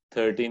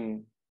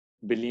 13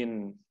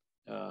 billion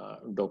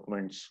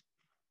documents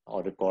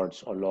or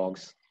records or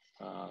logs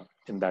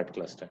in that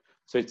cluster.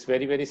 So it's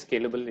very, very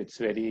scalable. It's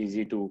very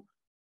easy to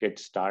get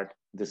started.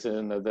 This is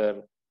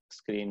another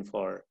screen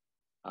for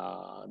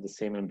the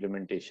same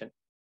implementation.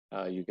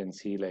 You can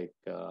see like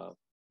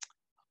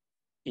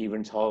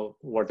events,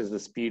 what is the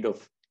speed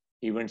of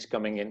events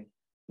coming in.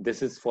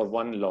 This is for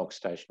one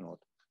Logstash node.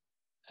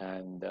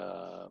 And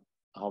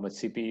how much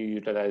CPU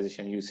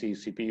utilization. You see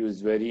CPU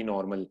is very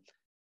normal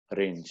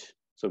range.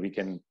 So we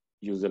can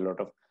use a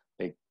lot of,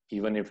 like,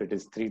 even if it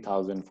is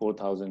 3,000,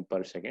 4,000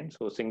 per second.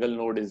 So single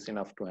node is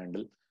enough to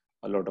handle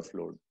a lot of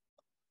load.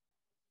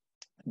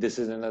 This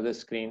is another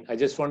screen. I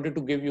just wanted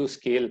to give you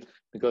scale,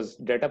 because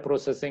data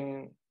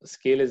processing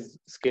scale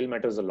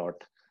matters a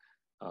lot.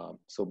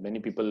 So many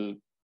people,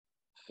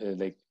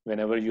 like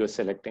whenever you are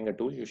selecting a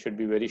tool, you should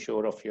be very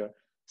sure of your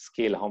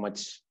scale, how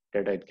much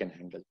data it can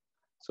handle.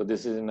 So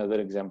this is another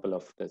example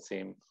of the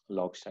same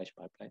Logstash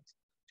pipelines.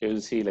 So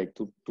you'll see like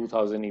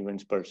 2,000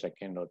 events per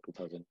second, or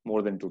 2,000,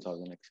 more than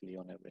 2,000 actually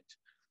on average.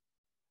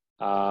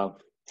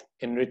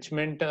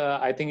 Enrichment,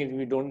 I think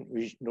we don't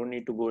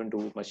need to go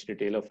into much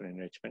detail of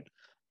enrichment.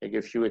 Like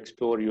if you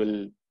explore,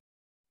 you'll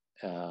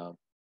there are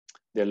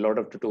a lot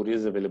of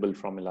tutorials available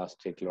from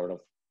Elastic, a lot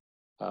of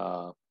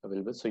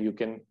available, so you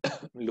can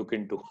look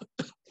into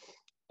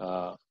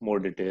more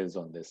details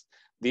on this.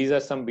 These are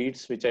some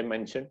beats which I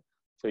mentioned,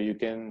 so you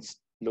can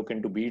look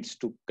into beats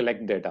to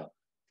collect data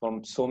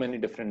from so many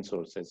different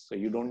sources. So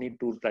you don't need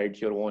to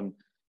write your own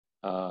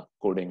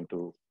coding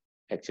to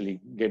actually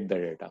get the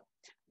data.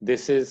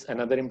 This is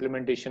another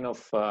implementation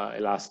of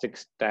Elastic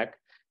Stack,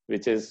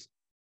 which is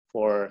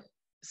for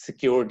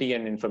security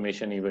and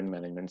information event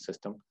management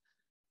system.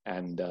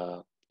 And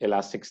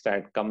Elastic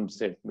Stack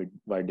comes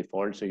by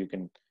default, so you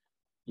can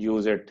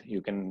use it.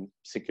 You can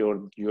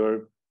secure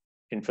your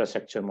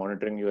infrastructure,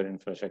 monitoring your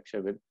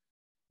infrastructure with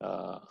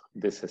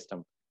this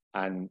system,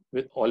 and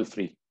with all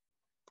free.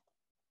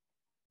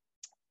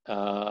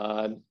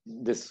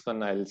 This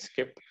one I'll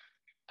skip.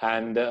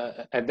 And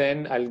at the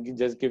end, I'll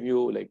just give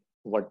you like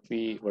what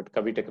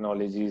Kavi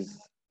Technologies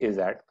is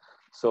at.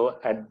 So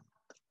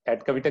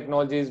at Kavi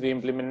Technologies, we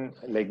implement,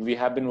 like we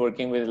have been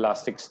working with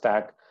Elastic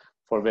Stack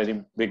for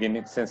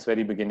since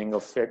very beginning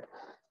of it,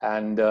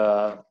 and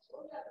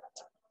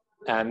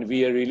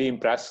we are really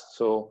impressed.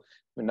 So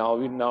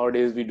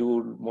nowadays we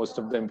do most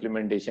of the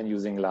implementation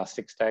using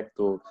Elastic Stack.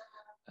 So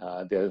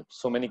there are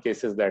so many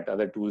cases that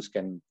other tools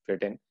can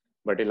fit in,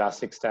 but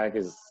Elastic Stack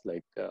is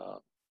like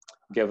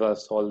give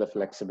us all the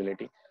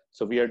flexibility.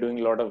 So we are doing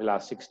a lot of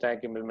Elastic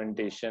Stack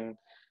implementation,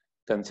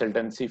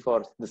 consultancy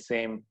for the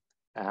same,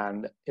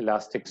 and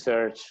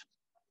Elasticsearch,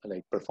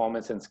 like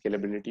performance and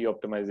scalability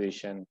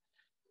optimization.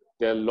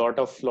 There are a lot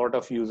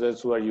of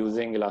users who are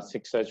using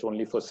Elasticsearch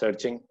only for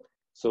searching.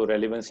 So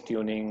relevance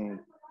tuning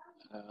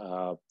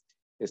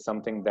is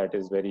something that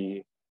is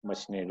very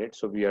much needed.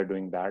 So we are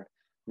doing that.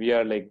 We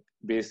are like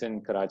based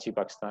in Karachi,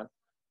 Pakistan,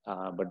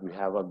 but we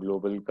have a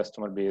global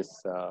customer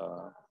base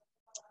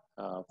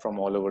from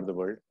all over the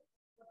world.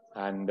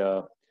 And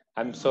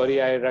I'm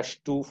sorry I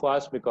rushed too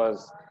fast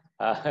because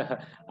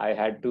I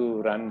had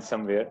to run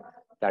somewhere.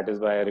 That is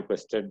why I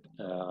requested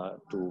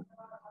to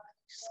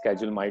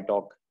schedule my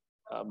talk.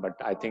 But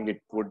I think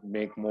it would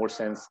make more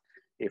sense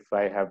if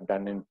I have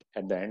done it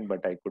at the end,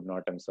 but I could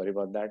not. I'm sorry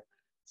about that.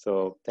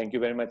 So thank you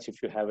very much.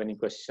 If you have any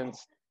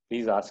questions,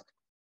 please ask.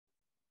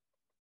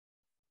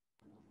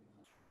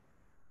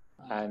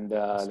 And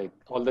like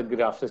all the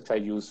graphics I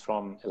use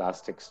from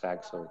Elastic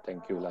Stack. So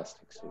thank you,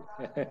 Elastic. So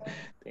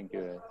thank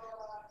you.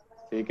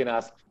 So you can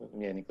ask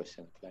me any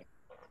question. Like.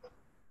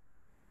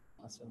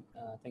 Awesome.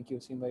 Thank you,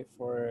 Waseem bhai,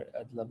 for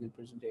a lovely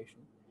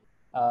presentation.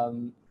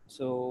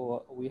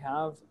 So we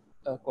have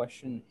a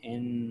question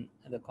in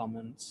the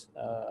comments,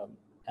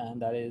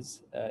 and that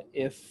is,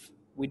 if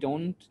we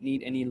don't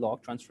need any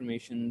log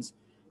transformations,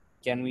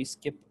 can we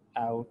skip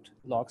out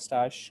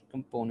Logstash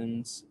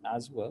components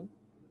as well?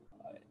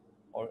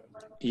 Or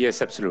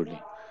Yes, absolutely.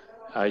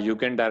 You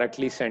can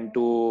directly send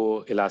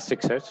to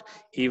Elasticsearch.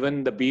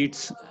 Even the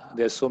beats,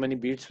 there's so many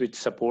beats which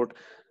support.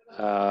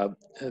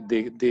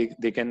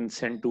 They can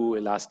send to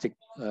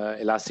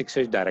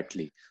Elasticsearch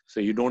directly. So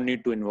you don't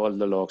need to involve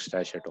the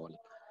Logstash at all.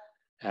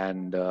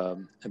 And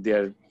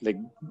there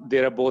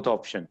are both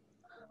options,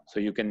 so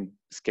you can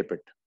skip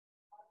it.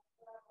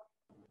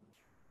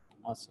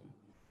 awesome.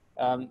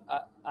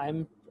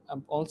 I'm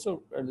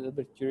also a little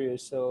bit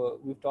curious. So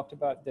we've talked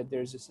about that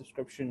there's a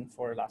subscription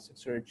for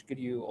Elasticsearch. Could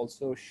you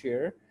also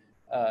share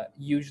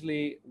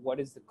usually what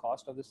is the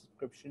cost of the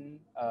subscription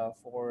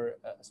for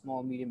a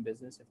small medium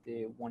business if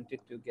they wanted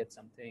to get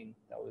something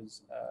that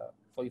was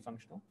fully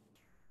functional?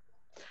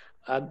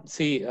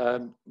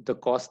 The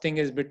costing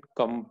is a bit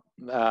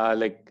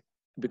like,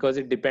 because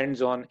it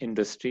depends on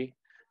industry,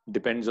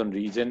 depends on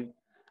region,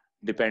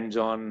 depends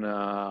on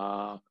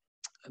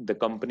the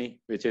company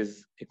which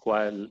is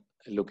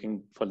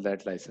looking for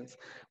that license.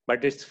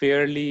 But it's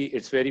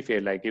very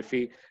fair. Like if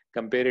we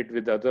compare it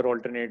with other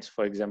alternates,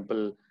 for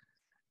example,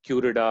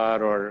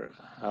 QRadar or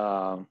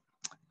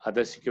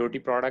other security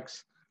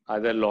products,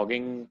 other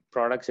logging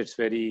products, it's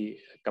very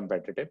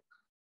competitive.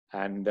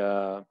 And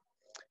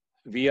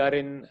we are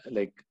in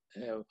like,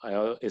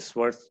 it's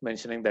worth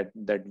mentioning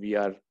that we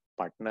are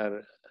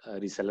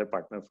reseller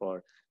partner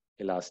for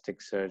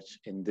Elasticsearch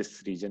in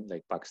this region,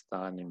 like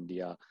Pakistan,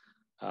 India,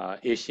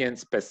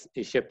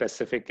 Asia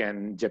Pacific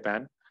and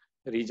Japan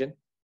region,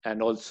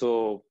 and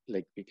also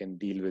like we can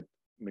deal with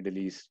Middle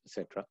East,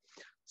 etc.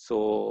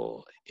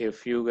 So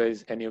if you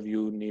guys, any of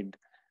you need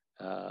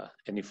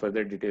any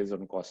further details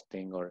on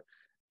costing, or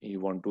you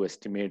want to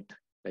estimate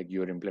like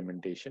your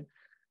implementation,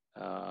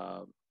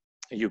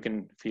 you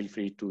can feel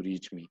free to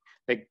reach me.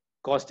 Like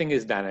costing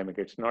is dynamic;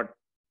 it's not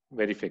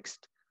very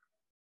fixed,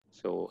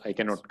 so I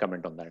cannot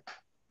comment on that.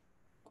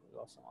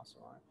 Awesome.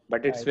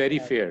 But it's very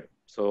fair,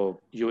 so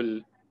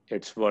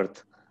it's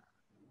worth.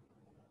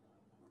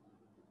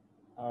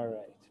 All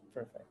right,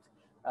 perfect.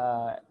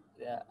 I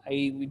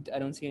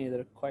don't see any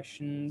other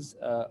questions,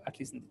 at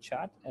least in the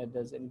chat.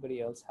 Does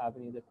anybody else have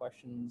any other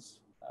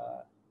questions?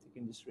 They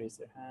can just raise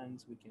their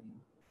hands. We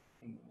can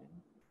ping them in.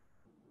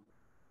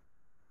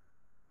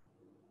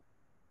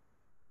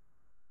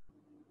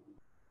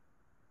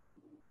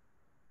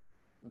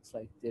 Looks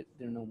like there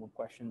are no more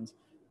questions.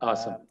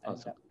 Awesome.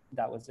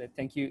 That was it.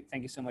 Thank you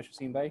so much,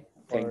 Waseem bhai.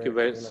 Thank you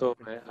very so.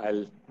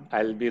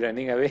 I'll be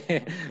running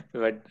away,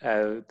 but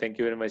thank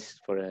you very much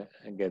for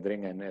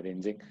gathering and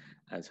arranging.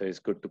 And so it's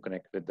good to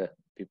connect with the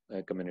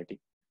community.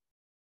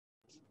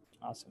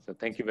 Awesome. So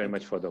thank you very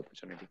much for the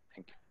opportunity.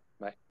 Thank you.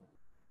 Bye.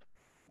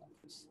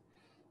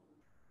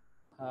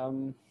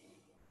 All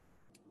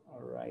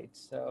right.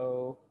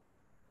 So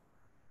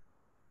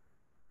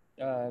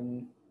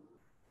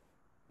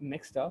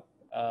next up,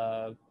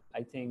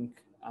 I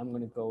think I'm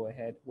going to go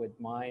ahead with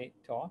my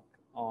talk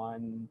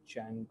on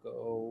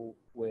Django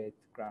with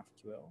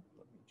GraphQL.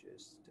 Let me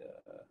just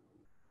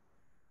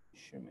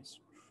share my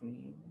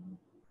screen.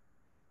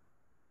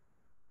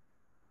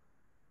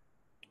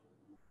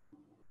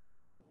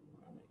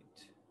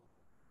 Right.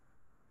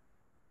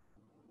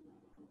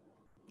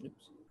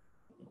 Oops.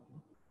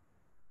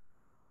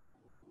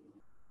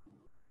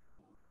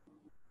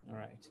 All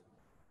right.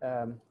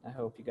 I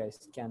hope you guys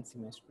can see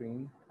my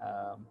screen.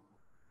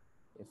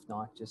 If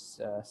not,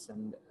 just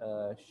send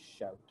a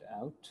shout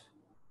out.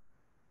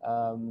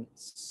 I'm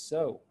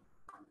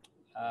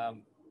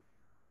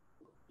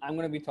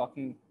going to be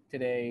talking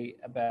today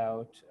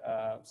about,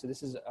 so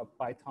this is a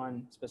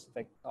Python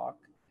specific talk,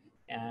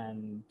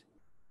 and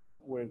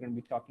we're going to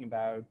be talking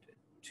about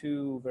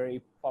two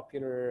very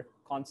popular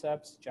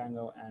concepts,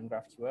 Django and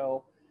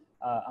GraphQL.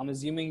 I'm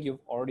assuming you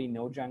already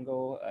know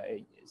Django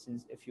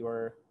since if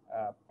you're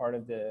part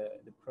of the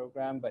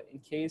program, but in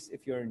case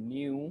if you're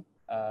new,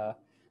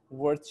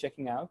 worth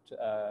checking out.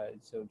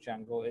 So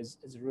Django is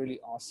a really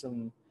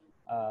awesome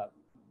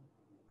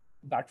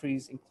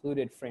batteries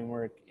included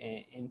framework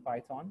in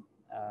Python,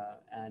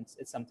 and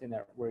it's something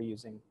that we're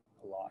using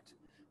a lot.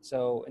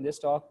 So in this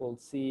talk, we'll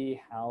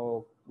see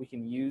how we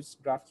can use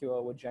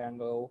GraphQL with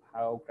Django,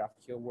 how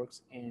GraphQL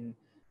works in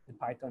the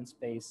Python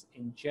space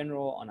in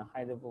general on a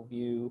high level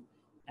view,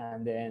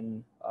 and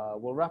then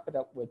we'll wrap it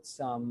up with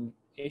some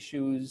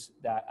issues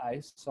that I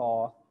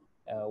saw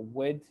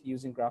with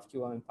using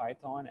GraphQL in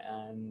Python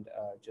and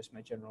just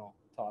my general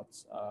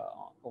thoughts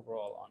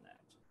overall on that.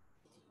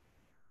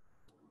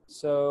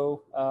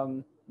 So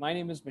my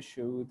name is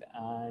Mashhood,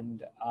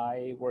 and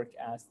I work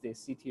as the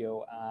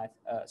CTO at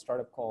a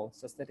startup called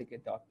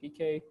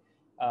Sustatica.pk.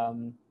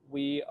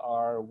 We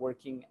are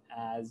working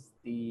as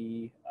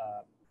the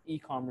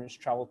e-commerce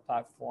travel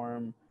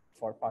platform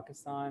for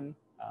Pakistan.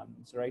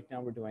 So right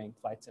now we're doing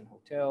flights and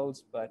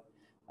hotels, but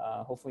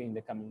hopefully in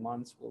the coming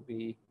months we'll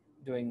be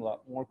doing a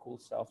lot more cool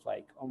stuff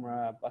like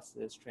Umrah,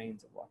 buses,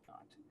 trains, and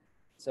whatnot.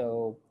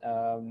 So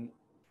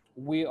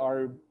we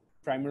are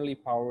primarily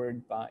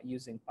powered by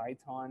using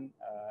Python.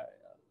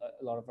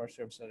 A lot of our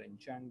services are in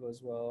Django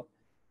as well,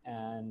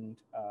 and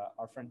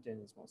our front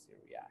end is mostly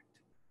React.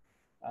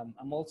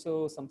 I'm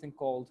also something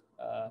called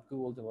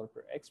Google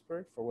Developer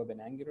Expert for Web and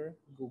Angular.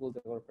 Google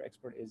Developer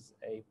Expert is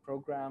a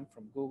program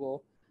from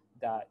Google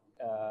that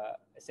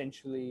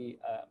essentially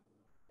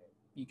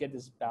you get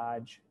this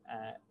badge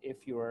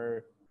if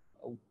you're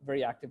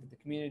very active in the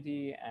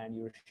community and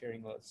you're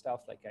sharing a lot of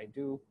stuff like I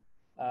do.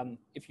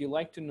 If you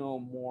like to know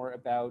more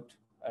about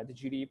the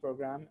GDE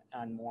program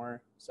and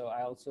more, so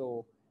I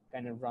also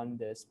kind of run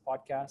this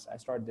podcast. I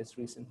started this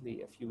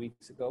recently a few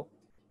weeks ago,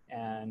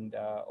 and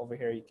over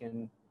here you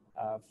can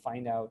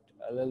find out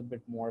a little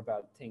bit more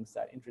about things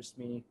that interest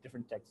me,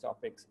 different tech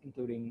topics,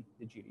 including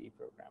the GDE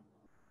program.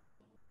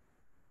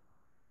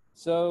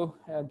 So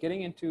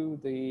getting into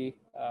the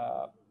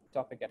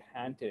topic at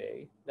hand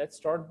today, let's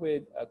start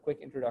with a quick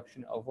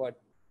introduction of what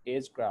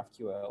is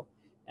GraphQL,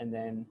 and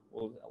then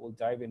we'll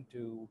dive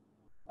into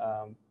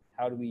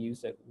how do we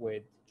use it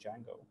with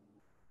Django.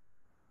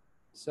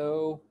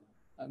 So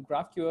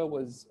GraphQL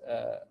was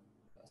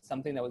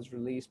something that was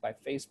released by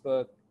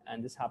Facebook,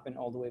 and this happened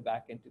all the way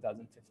back in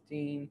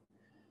 2015.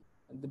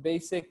 The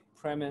basic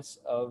premise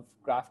of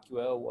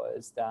GraphQL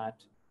was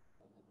that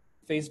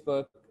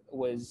Facebook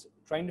was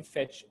trying to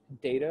fetch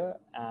data,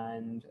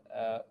 and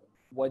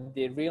what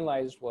they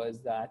realized was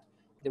that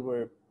they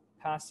were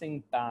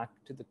passing back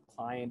to the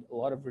client a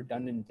lot of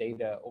redundant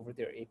data over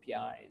their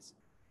APIs.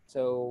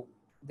 So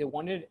they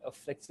wanted a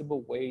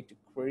flexible way to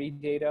query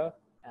data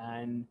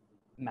and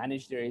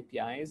manage their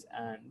APIs,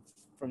 and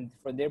from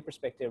their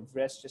perspective,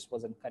 REST just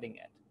wasn't cutting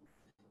it.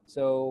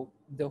 So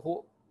the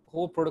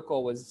whole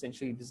protocol was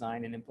essentially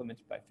designed and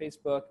implemented by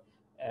Facebook.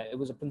 It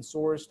was open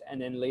sourced and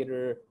then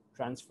later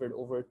transferred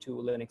over to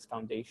Linux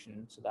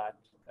Foundation so that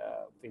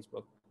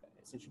Facebook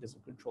essentially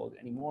doesn't control it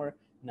anymore.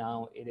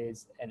 Now it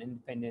is an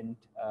independent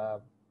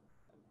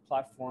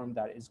platform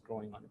that is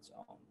growing on its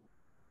own.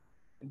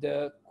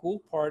 The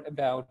cool part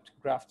about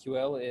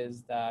GraphQL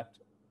is that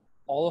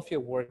all of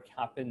your work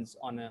happens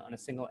on a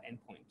single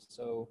endpoint.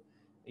 So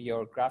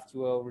your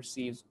GraphQL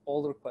receives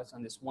all the requests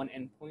on this one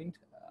endpoint,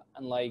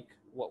 unlike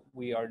what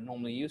we are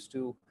normally used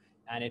to,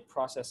 and it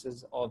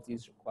processes all of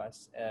these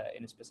requests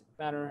in a specific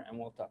manner, and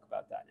we'll talk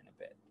about that in a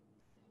bit.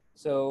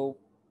 So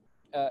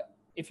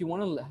if you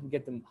want to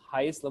get the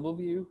highest level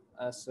view,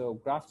 so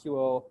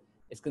GraphQL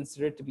is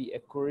considered to be a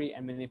query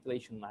and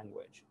manipulation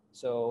language.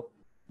 So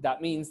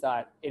that means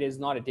that it is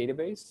not a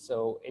database,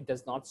 so it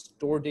does not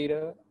store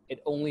data,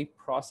 it only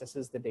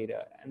processes the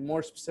data. And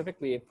more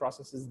specifically, it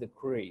processes the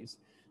queries.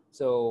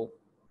 So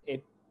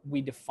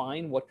we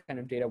define what kind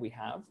of data we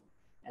have,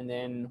 and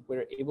then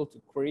we're able to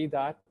query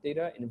that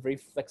data in a very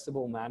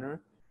flexible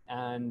manner.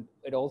 And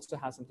it also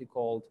has something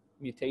called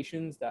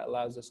mutations that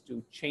allows us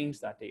to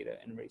change that data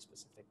in a very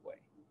specific way.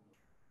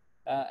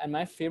 And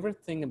my favorite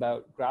thing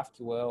about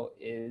GraphQL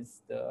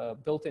is the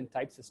built-in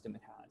type system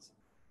it has.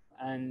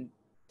 And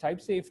type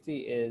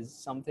safety is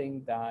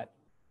something that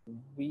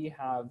we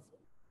have,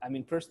 I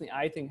mean, personally,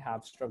 I think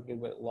have struggled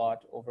with a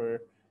lot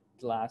over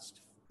the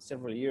last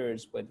several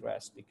years with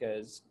REST,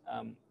 because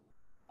on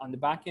the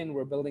back end,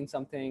 we're building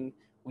something,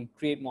 we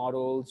create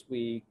models,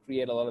 we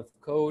create a lot of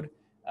code,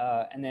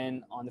 and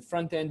then on the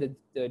front end,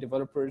 the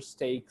developers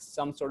take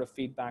some sort of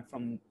feedback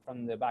from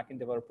the backend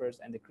developers,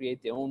 and they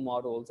create their own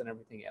models and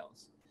everything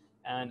else.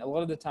 And a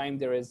lot of the time,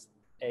 there is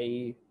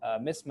a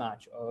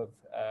mismatch of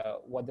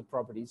what the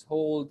properties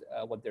hold,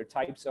 what their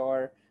types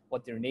are,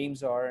 what their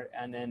names are,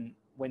 and then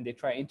when they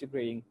try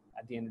integrating,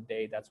 at the end of the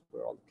day, that's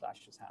where all the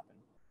clashes happen.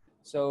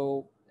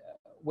 So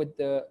with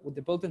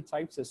the built-in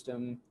type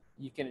system,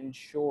 you can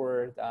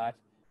ensure that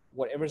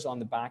whatever's on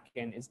the back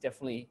end is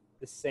definitely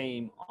the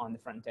same on the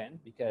front end,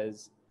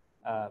 because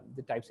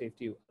the type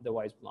safety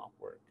otherwise will not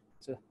work.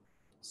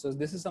 So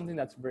this is something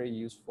that's very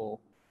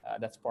useful,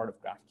 that's part of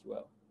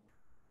GraphQL.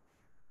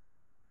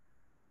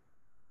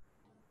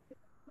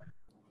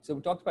 So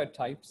we talked about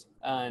types,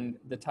 and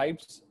the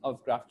types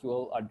of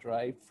GraphQL are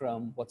derived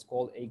from what's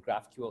called a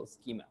GraphQL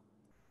schema.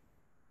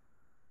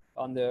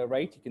 On the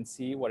right, you can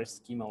see what a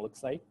schema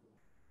looks like.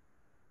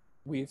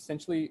 We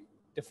essentially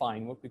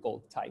define what we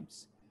call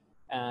types.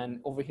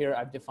 And over here,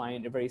 I've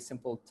defined a very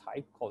simple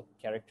type called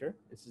character.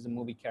 This is a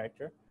movie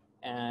character.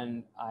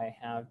 And I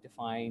have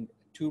defined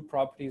two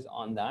properties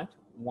on that.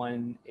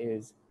 One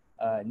is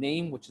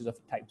name, which is of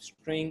type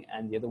string,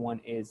 and the other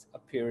one is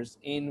appears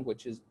in,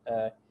 which is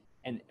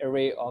an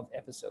array of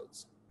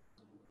episodes.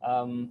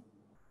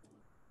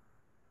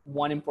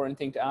 One important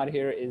thing to add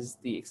here is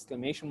the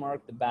exclamation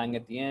mark, the bang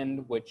at the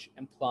end, which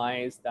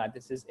implies that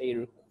this is a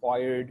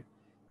required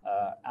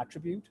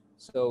attribute.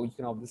 So you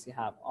can obviously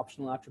have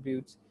optional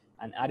attributes,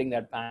 and adding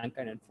that bang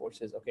kind of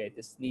enforces, okay,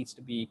 this needs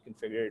to be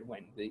configured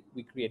when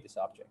we create this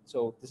object.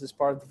 So this is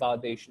part of the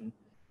validation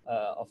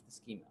of the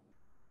schema.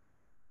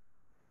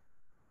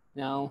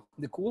 Now,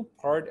 the cool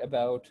part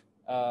about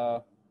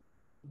the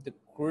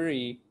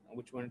query,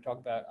 which we're going to talk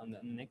about on the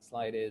next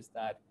slide, is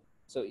that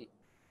so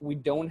we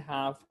don't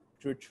have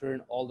to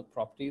return all the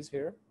properties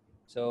here.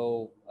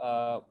 So,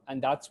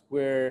 and that's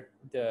where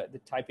the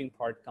typing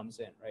part comes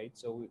in, right?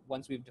 So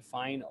once we've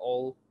defined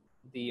all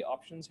the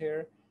options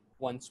here,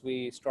 once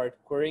we start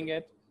querying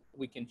it,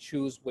 we can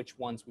choose which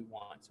ones we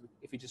want. So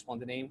if we just want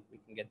the name, we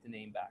can get the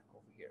name back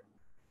over here.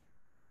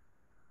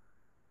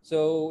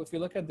 So if you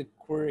look at the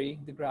query,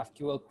 the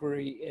GraphQL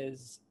query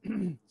is,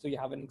 so you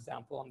have an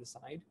example on the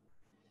side,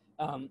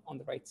 on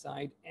the right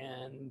side,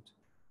 and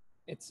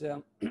it's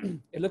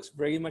it looks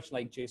very much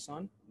like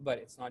JSON, but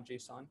it's not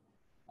JSON.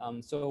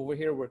 So over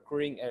here, we're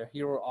querying a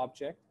hero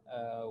object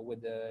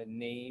with a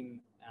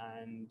name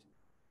and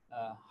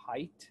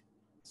height.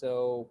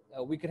 So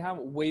we could have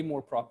way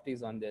more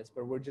properties on this,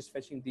 but we're just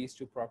fetching these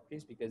two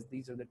properties because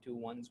these are the two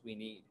ones we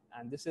need.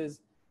 And this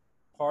is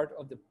part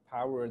of the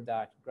power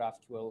that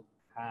GraphQL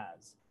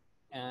has.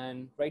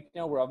 And right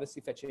now, we're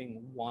obviously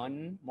fetching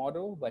one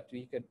model, but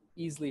we could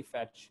easily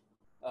fetch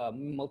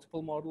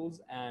multiple models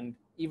and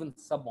even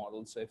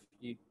submodels. So if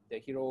the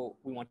hero,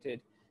 we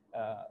wanted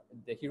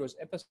the hero's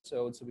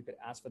episode, so we could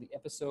ask for the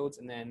episodes,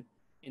 and then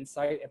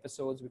inside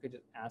episodes, we could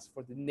just ask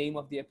for the name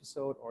of the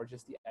episode or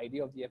just the ID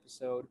of the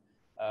episode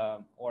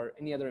or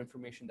any other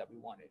information that we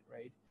wanted,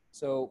 right?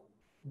 So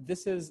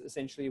this is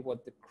essentially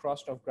what the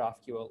crust of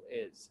GraphQL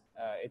is.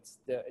 It's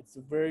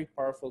a very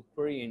powerful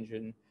query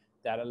engine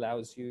that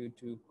allows you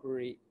to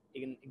query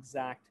in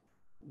exact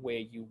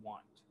way you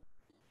want.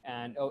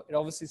 And it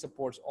obviously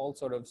supports all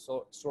sort of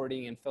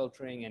sorting and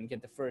filtering and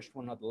get the first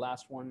one or the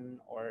last one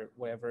or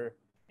whatever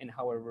in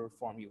however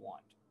form you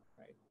want,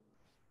 right?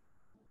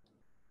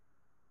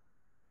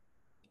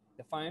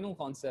 The final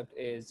concept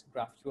is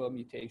GraphQL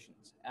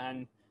mutations.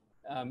 And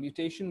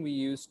mutation we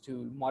use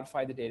to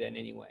modify the data in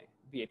any way,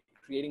 be it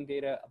creating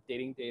data,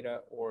 updating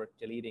data, or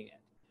deleting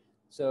it.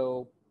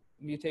 So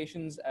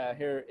mutations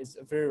here is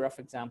a very rough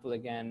example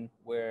again,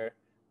 where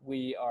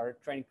we are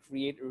trying to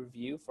create a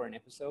review for an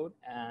episode,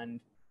 and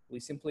we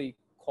simply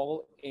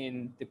call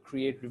in the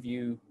create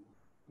review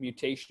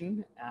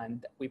mutation,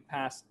 and we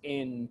pass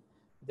in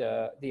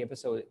the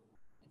episode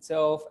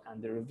itself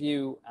and the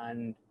review.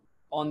 And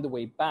on the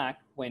way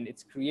back, when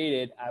it's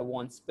created, I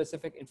want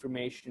specific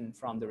information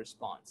from the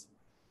response.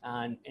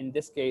 And in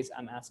this case,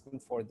 I'm asking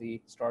for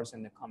the stars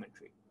in the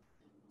commentary.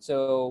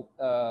 So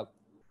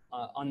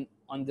on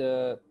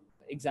the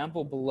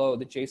example below,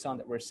 the JSON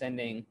that we're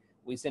sending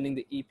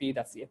the EP,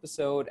 that's the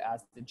episode,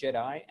 as the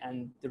Jedi,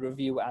 and the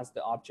review as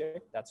the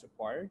object that's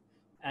required.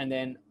 And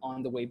then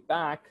on the way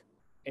back,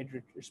 it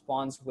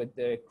responds with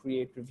the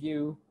create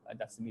review,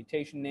 that's the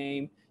mutation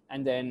name,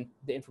 and then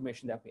the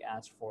information that we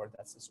asked for,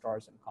 that's the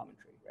stars and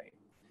commentary, right?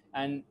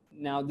 And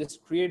now this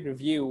create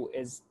review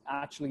is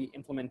actually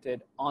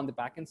implemented on the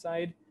backend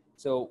side.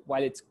 So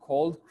while it's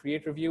called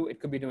create review, it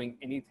could be doing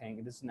anything.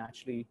 It doesn't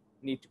actually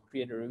need to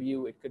create a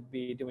review. It could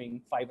be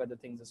doing 5 other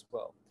things as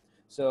well.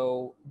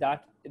 So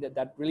that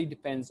really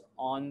depends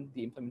on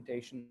the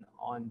implementation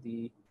on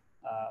the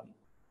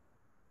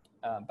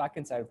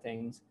backend side of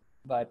things.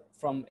 But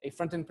from a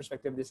front-end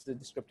perspective, this is a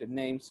descriptive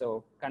name,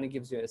 so kind of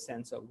gives you a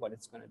sense of what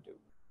it's going to do.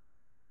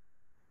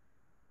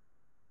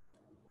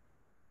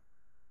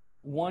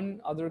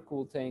 One other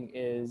cool thing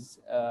is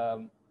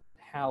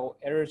how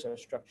errors are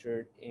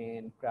structured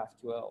in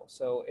GraphQL.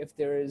 So if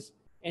there is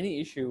any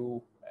issue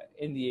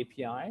in the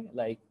API,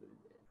 like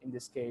in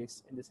this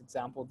case, in this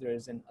example, there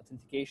is an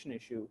authentication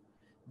issue,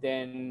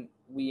 then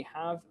we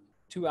have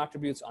 2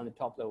 attributes on the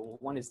top level.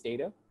 One is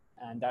data,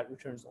 and that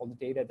returns all the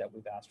data that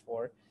we've asked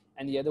for.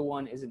 And the other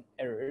one is an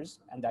errors,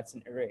 and that's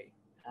an array.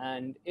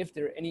 And if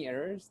there are any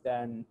errors,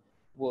 then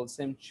we'll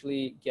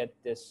essentially get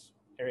this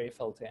array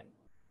filled in.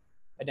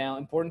 And now,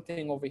 important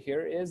thing over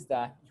here is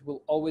that you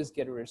will always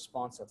get a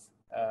response of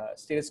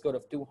status code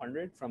of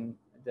 200 from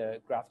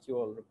the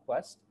GraphQL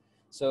request.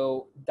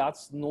 So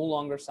that's no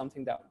longer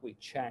something that we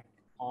check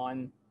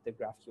on the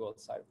GraphQL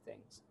side of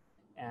things.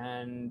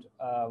 And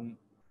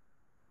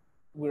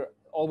we're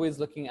always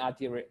looking at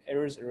the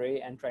errors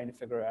array and trying to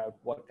figure out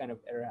what kind of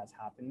error has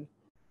happened.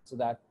 so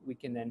that we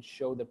can then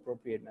show the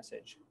appropriate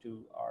message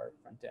to our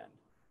front end.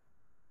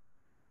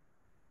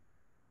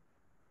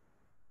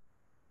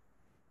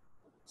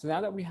 So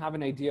now that we have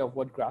an idea of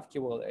what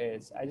GraphQL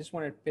is, I just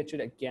want to pitch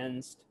it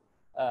against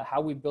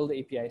how we build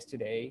APIs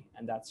today,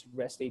 and that's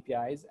REST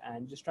APIs,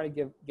 and just try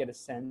to get a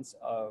sense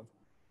of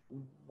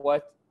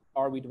what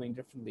are we doing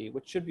differently,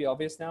 which should be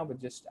obvious now, but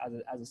just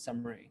as a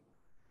summary.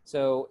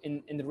 So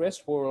in the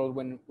REST world,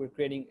 when we're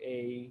creating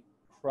a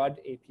CRUD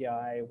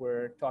API,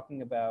 we're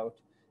talking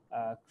about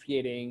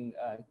creating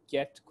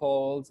get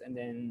calls, and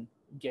then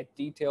get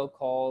detail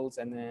calls,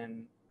 and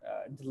then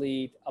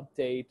delete,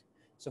 update.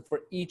 So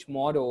for each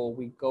model,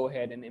 we go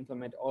ahead and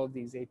implement all of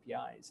these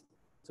APIs.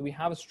 So we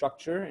have a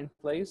structure in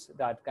place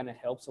that kind of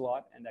helps a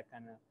lot, and that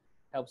kind of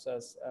helps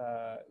us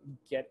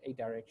get a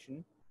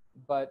direction.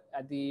 But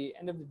at the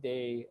end of the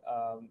day,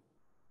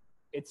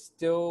 it's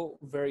still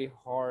very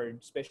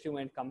hard, especially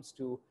when it comes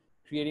to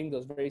creating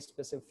those very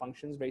specific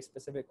functions, very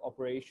specific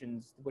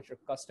operations, which are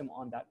custom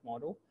on that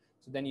model.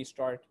 So then you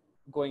start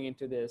going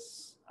into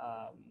this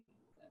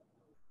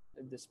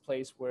this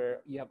place where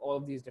you have all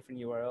of these different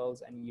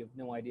URLs and you have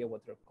no idea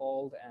what they're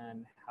called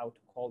and how to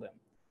call them.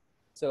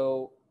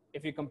 So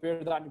if you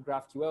compare that to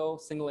GraphQL,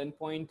 single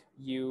endpoint,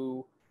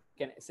 you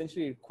can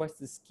essentially request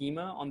the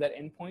schema on that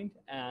endpoint.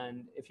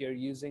 And if you're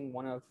using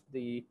one of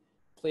the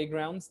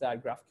playgrounds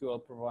that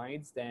GraphQL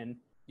provides, then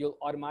you'll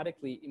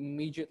automatically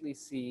immediately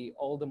see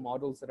all the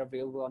models that are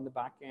available on the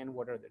back end.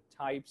 What are the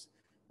types?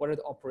 What are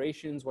the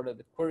operations? What are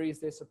the queries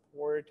they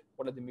support?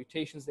 What are the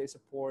mutations they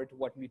support?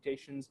 What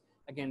mutations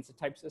against the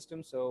type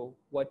system? So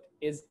what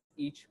is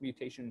each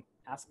mutation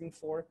asking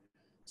for?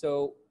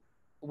 So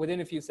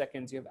within a few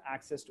seconds, you have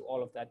access to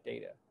all of that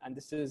data. And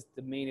this is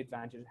the main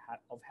advantage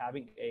of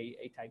having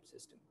a type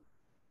system.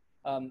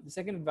 The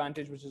second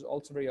advantage, which is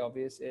also very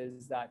obvious,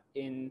 is that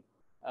when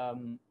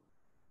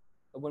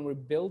we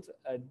build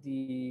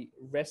the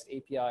REST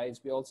APIs,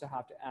 we also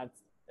have to add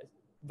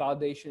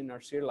validation in our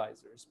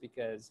serializers,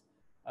 because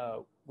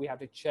we have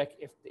to check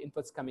if the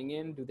inputs coming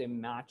in, do they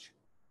match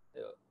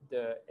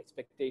the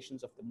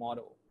expectations of the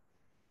model.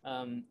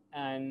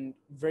 And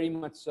very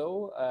much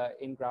so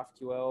in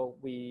GraphQL,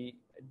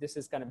 this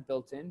is kind of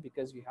built in,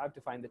 because you have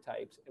to find the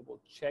types. It will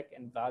check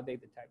and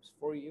validate the types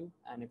for you.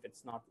 And if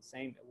it's not the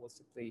same, it will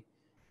simply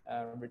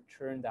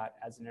return that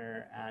as an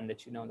error and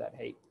let you know that,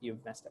 hey,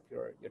 you've messed up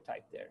your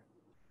type there.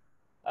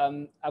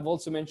 I've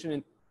also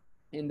mentioned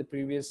in the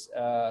previous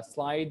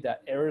slide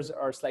that errors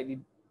are slightly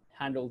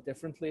handled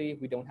differently.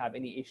 We don't have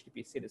any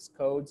HTTP status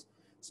codes.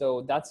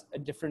 So that's a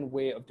different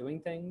way of doing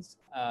things.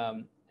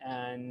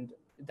 And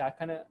that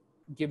kind of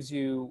gives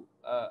you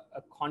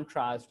a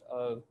contrast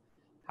of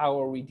how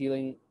are we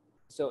dealing.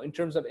 So in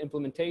terms of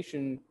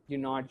implementation, you're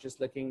not just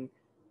looking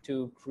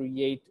to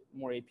create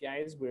more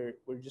APIs. We're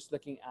just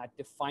looking at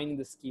defining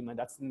the schema.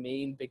 That's the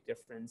main big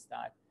difference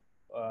that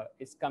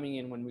is coming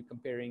in when we're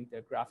comparing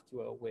the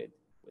GraphQL with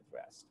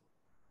REST.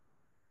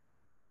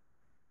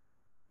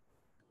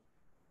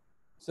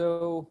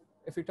 So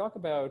if we talk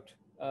about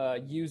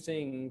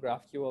using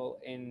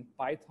GraphQL in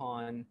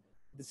Python,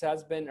 this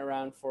has been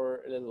around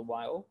for a little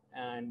while,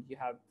 and you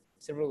have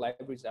several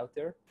libraries out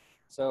there.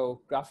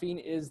 So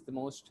Graphene is the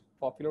most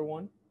popular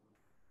one.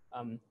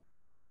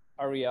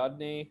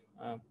 Ariadne,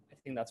 I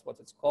think that's what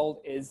it's called,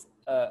 is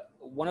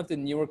one of the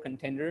newer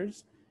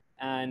contenders,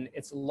 and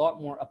it's a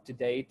lot more up to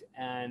date,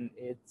 and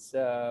it's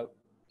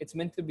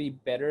meant to be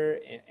better,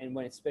 and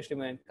especially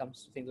when it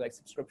comes to things like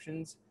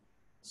subscriptions.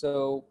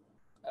 So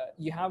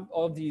you have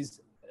all of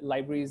these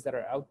libraries that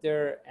are out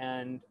there,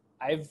 and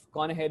I've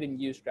gone ahead and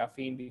used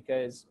Graphene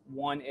because,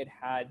 one, it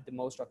had the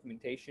most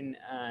documentation,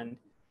 and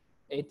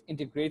it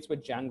integrates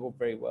with Django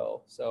very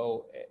well.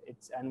 So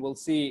and we'll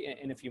see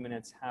in a few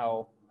minutes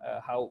how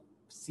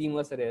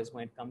seamless it is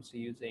when it comes to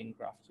using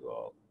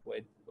GraphQL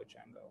with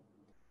Django.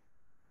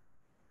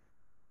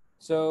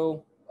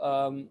 So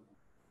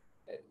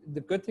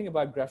the good thing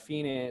about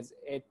Graphene is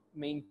it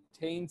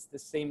maintains the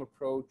same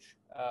approach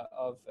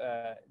of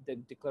the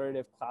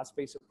declarative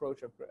class-based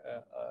approach of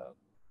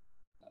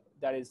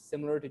that is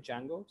similar to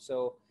Django.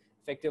 So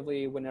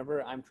effectively,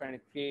 whenever I'm trying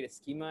to create a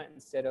schema,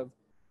 instead of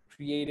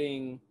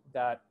creating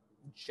that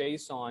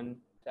JSON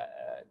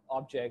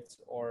objects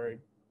or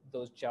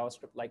those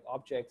JavaScript-like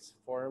objects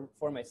for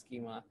my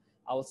schema,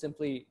 I will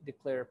simply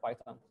declare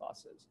Python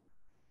classes.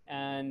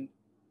 And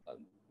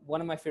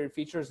one of my favorite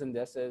features in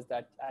this is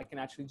that I can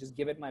actually just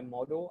give it my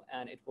model,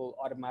 and it will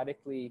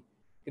automatically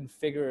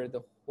configure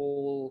the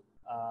whole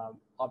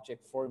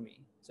object for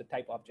me, so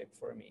type object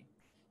for me.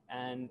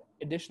 And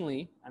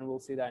additionally, and we'll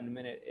see that in a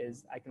minute,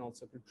 is I can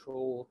also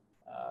control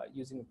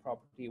using a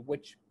property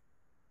which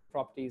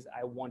properties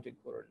I want to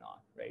include or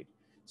not, right?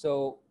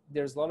 So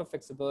there's a lot of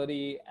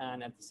flexibility,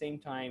 and at the same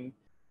time,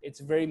 it's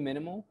very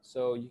minimal.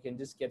 So you can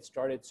just get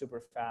started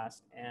super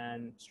fast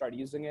and start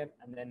using it,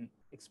 and then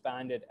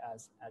expand it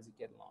as you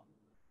get along.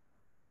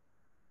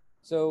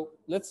 So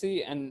let's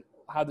see and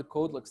how the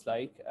code looks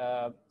like.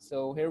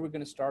 So here we're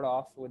going to start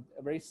off with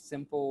a very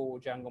simple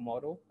Django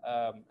model.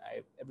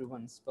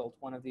 Everyone's built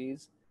one of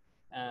these.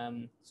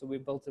 So we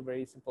built a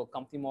very simple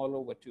company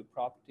model with two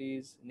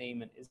properties,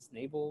 name and is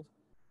enabled.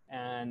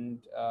 And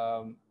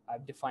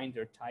I've defined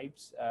their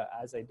types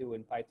as I do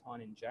in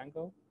Python and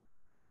Django.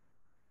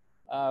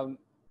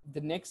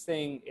 The next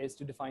thing is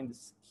to define the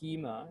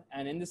schema.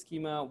 And in the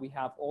schema, we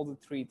have all the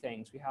three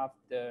things. We have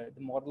the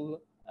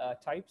model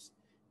types,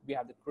 we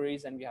have the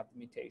queries, and we have the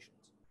mutations.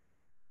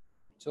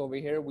 So over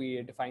here,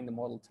 we define the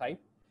model type.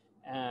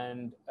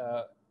 And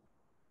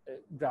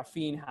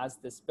Graphene has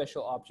this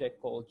special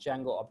object called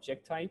Django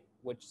object type,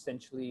 which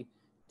essentially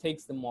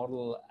takes the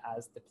model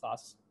as the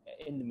class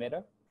in the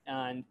meta.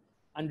 And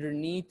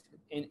underneath,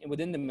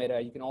 within the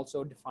meta, you can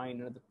also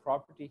define another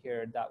property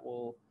here that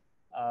will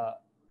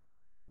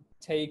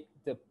take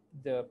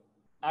the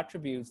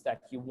attributes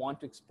that you want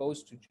to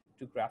expose to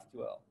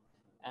GraphQL.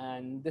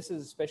 And this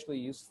is especially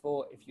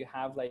useful if you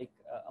have like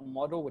a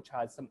model which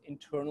has some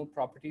internal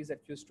properties that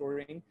you're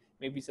storing,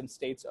 maybe some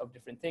states of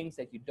different things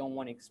that you don't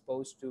want to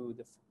expose to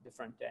the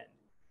front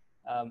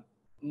end.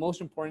 Most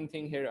important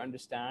thing here to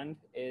understand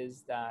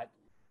is that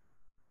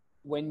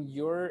when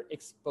you're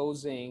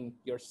exposing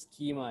your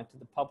schema to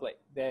the public,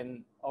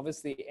 then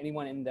obviously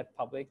anyone in that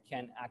public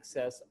can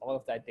access all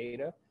of that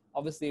data.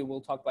 Obviously,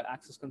 we'll talk about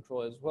access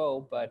control as well,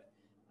 but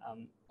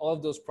all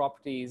of those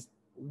properties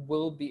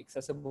will be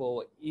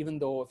accessible even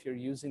though if you're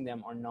using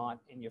them or not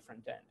in your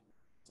front end.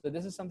 So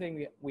this is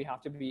something we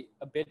have to be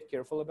a bit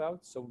careful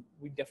about. So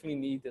we definitely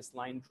need this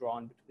line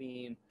drawn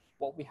between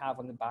what we have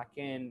on the back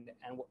end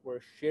and what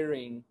we're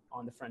sharing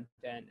on the front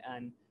end.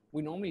 And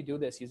we normally do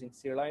this using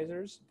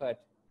serializers,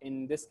 but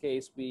in this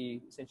case,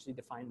 we essentially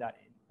define that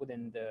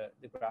within the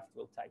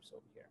GraphQL types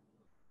over here.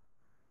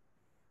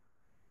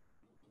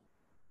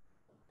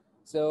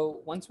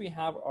 So once we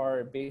have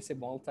our basic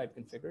model type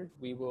configured,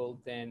 we will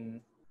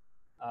then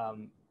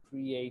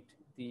create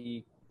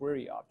the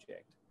query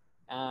object.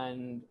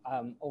 And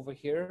over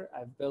here,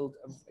 I've built,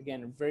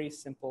 again, a very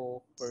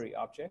simple query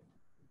object.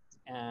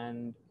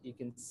 And you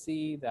can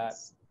see that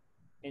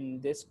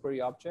in this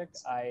query object,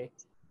 I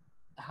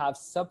have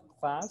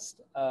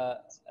subclassed a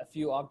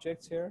few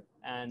objects here.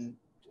 And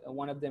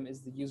one of them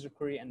is the user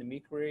query and the me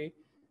query.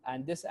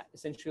 And this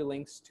essentially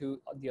links to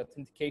the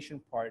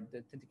authentication part, the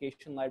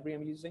authentication library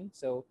I'm using.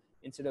 So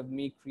instead of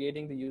me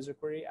creating the user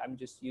query, I'm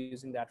just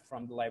using that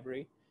from the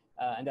library.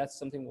 And that's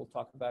something we'll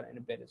talk about in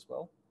a bit as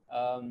well.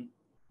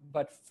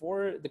 But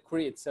for the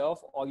query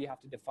itself, all you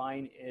have to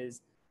define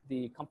is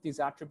the company's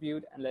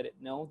attribute and let it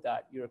know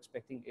that you're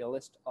expecting a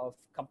list of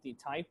company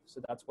type.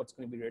 So that's what's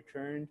going to be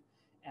returned.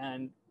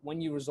 And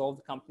when you resolve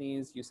the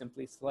companies, you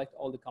simply select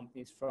all the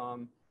companies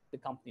from the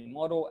company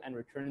model and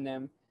return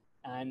them.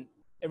 And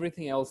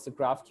everything else, the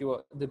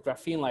GraphQL, the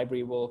Graphene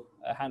library will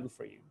handle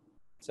for you.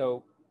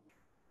 So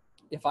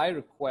if I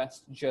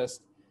request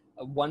just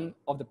one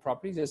of the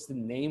properties, just the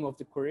name of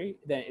the query,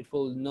 then it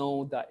will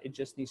know that it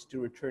just needs to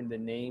return the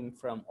name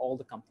from all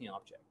the company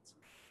objects.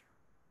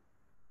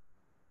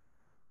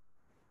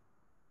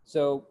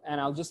 So, and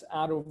I'll just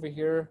add over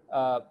here,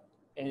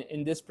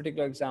 in this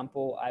particular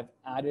example, I've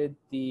added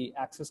the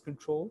access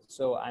control.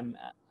 So I'm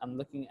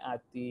looking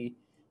at the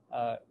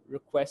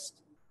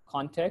request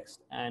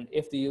context, and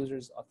if the user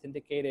is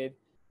authenticated,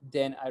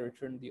 then I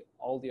return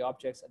all the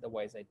objects,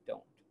 otherwise I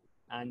don't.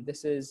 And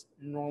this is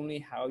normally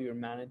how you're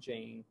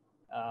managing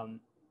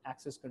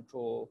access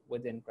control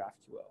within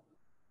GraphQL.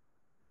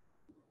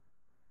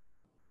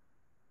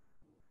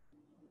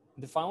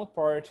 The final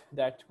part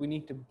that we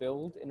need to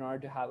build in order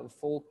to have a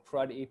full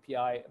CRUD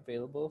API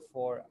available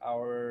for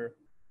our,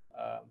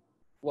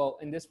 well,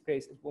 in this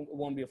case, it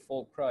won't be a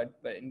full CRUD,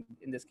 but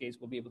in this case,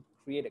 we'll be able to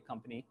create a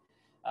company.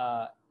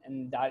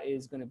 And that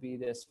is going to be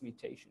this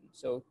mutation.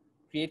 So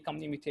create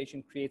company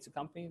mutation creates a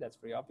company. That's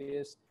very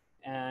obvious.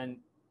 And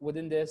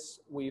within this,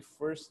 we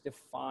first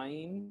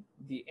define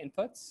the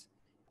inputs.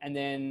 And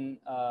then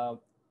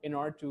in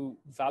order to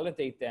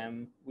validate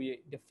them,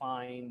 we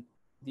define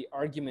the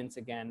arguments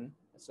again,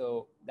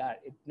 so that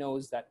it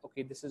knows that,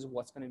 okay, this is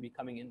what's going to be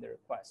coming in the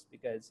request,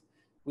 because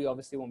we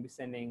obviously won't be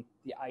sending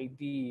the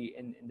ID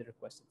in the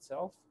request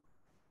itself.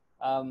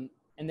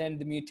 And then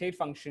the mutate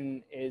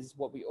function is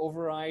what we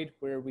override,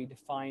 where we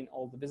define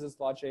all the business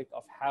logic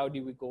of how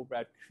do we go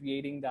about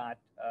creating that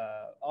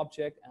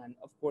object. And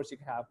of course, you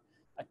can have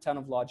a ton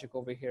of logic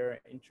over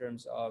here in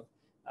terms of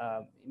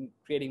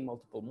creating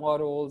multiple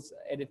models,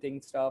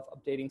 editing stuff,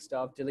 updating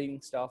stuff,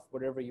 deleting stuff,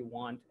 whatever you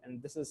want.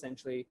 And this is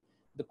essentially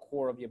the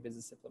core of your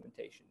business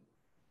implementation.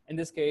 In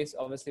this case,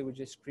 obviously, we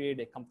just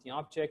created a company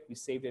object, we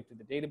saved it to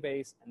the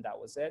database, and that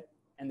was it.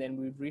 And then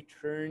we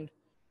returned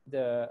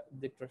the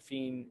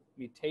Graphene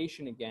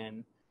mutation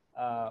again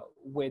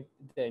with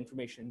the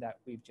information that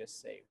we've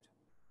just saved.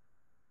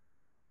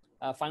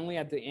 Finally,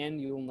 at the end,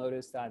 you'll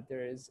notice that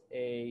there is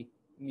a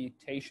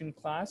mutation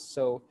class.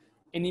 So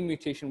any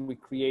mutation we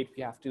create,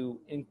 we have to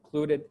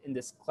include it in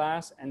this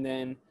class, and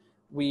then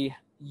we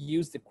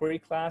use the query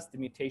class, the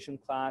mutation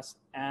class,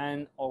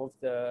 and all of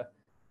the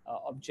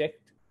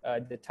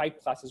the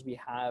type classes we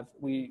have,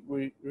 we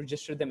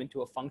register them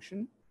into a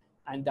function,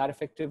 and that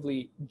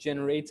effectively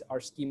generates our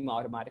schema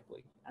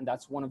automatically. And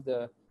that's one of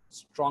the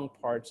strong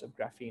parts of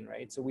Graphene,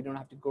 right? So we don't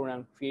have to go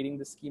around creating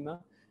the schema.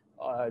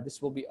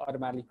 This will be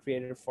automatically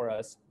created for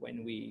us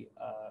when we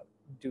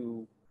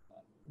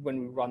when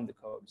we run the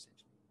code,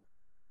 essentially.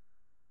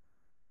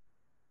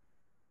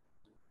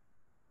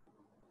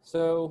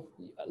 So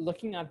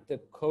looking at the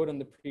code on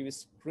the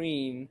previous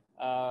screen,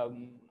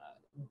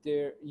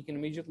 there you can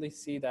immediately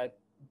see that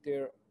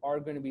there are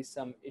going to be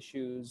some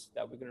issues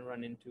that we're going to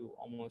run into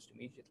almost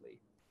immediately.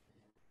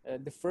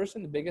 The first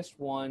and the biggest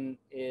one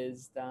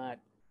is that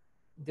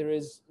there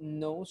is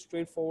no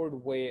straightforward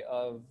way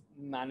of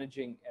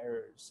managing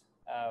errors.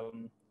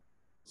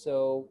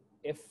 So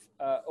if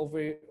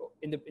over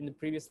in the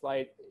previous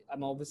slide,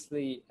 I'm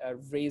obviously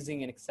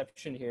raising an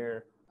exception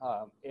here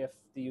if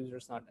the user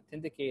is not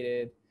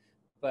authenticated,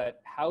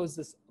 but how is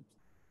this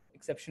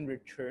exception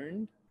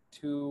returned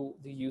to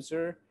the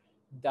user?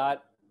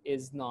 That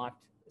is not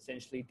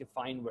essentially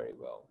defined very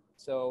well.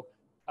 So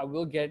I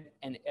will get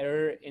an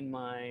error in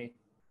my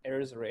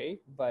errors array,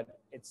 but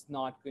it's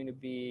not going to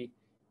be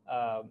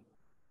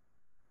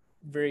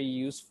very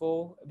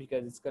useful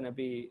because it's going to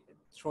be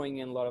throwing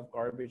in a lot of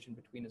garbage in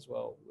between as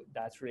well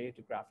that's related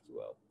to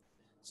GraphQL.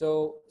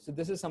 So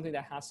this is something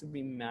that has to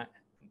be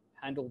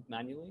handled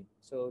manually.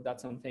 So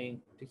that's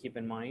something to keep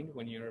in mind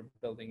when you're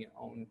building your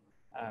own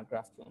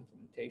GraphQL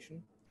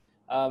implementation.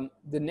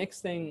 The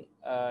next thing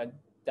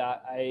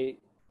that I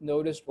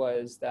noticed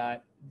was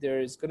that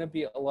there's going to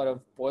be a lot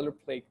of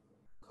boilerplate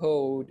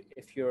code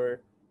if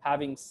you're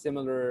having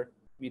similar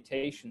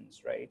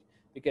mutations, right?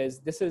 Because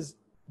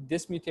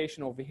this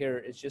mutation over here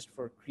is just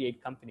for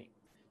create company.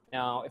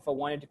 Now, if I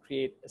wanted to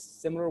create a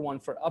similar one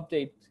for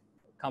update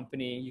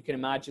company, you can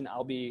imagine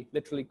I'll be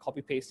literally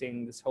copy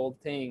pasting this whole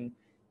thing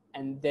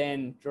and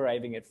then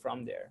deriving it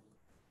from there.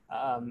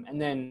 And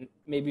then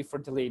maybe for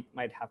delete,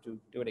 might have to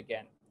do it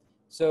again.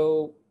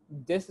 So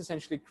this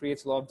essentially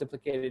creates a lot of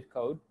duplicated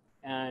code.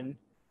 And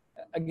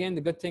again,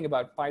 the good thing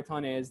about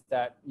Python is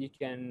that you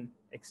can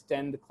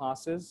extend the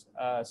classes.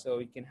 So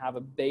you can have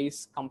a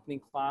base company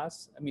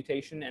class, a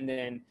mutation, and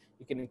then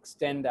you can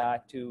extend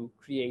that to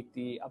create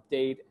the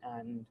update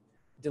and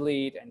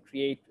delete and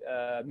create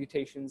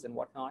mutations and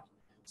whatnot.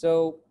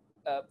 So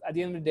at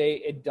the end of the day,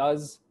 it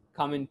does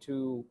come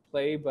into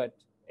play, but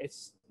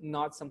it's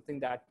not something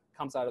that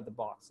comes out of the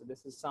box. So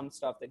this is some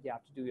stuff that you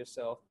have to do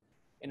yourself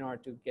in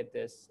order to get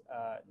this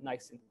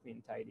nice and clean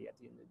and tidy at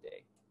the end of the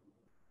day.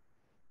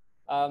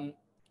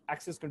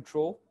 Access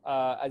control,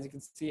 as you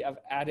can see, I've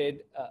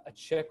added a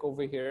check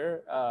over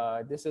here.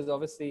 This is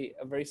obviously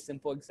a very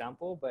simple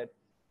example, but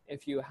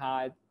if you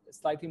had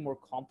slightly more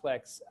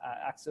complex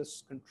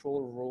access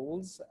control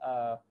rules,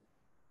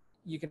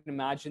 you can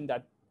imagine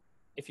that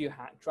if you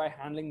try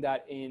handling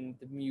that in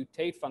the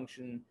mutate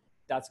function,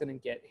 that's going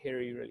to get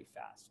hairy really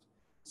fast.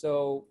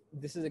 So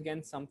this is,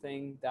 again,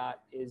 something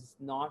that is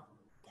not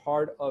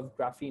part of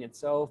Graphene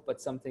itself, but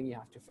something you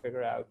have to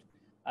figure out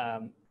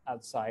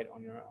outside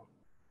on your own.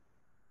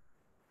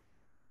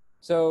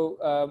 So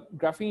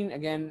Graphene,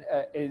 again,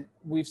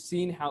 we've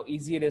seen how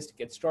easy it is to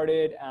get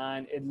started,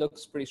 and it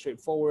looks pretty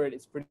straightforward.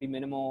 It's pretty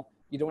minimal.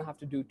 You don't have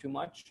to do too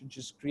much.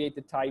 Just create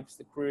the types,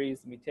 the queries,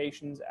 the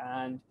mutations,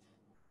 and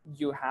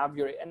you have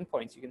your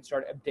endpoints. You can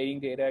start updating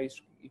data.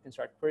 You can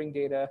start querying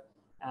data.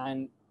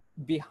 And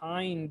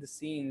behind the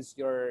scenes,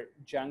 your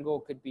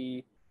Django could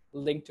be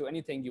linked to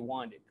anything you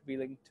want. It could be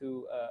linked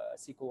to a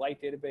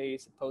SQLite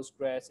database, a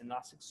Postgres,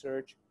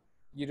 Elasticsearch.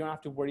 You don't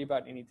have to worry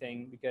about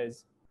anything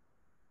because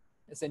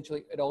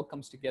essentially it all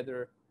comes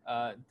together.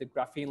 The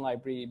Graphene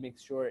library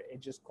makes sure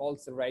it just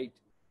calls the right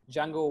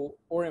Django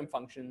ORM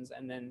functions,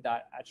 and then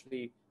that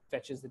actually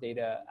fetches the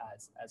data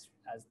as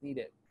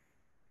needed.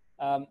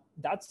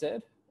 That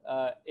said,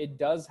 it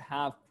does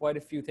have quite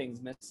a few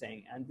things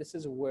missing, and this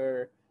is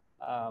where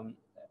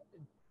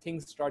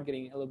things start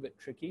getting a little bit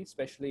tricky,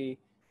 especially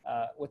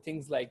with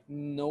things like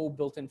no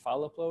built-in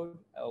file upload.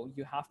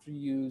 You have to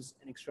use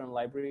an external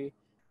library.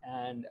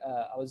 And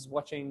I was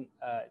watching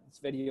this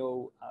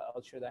video,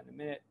 I'll share that in a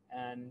minute,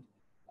 and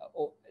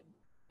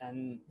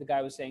the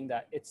guy was saying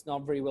that it's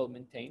not very well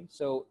maintained.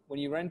 So when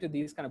you run into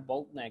these kind of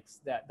bottlenecks,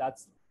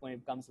 that's when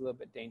it becomes a little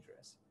bit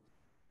dangerous.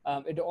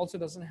 It also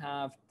doesn't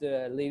have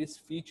the latest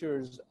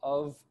features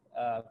of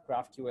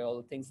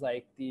GraphQL, things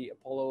like the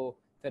Apollo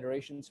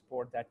Federation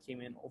support that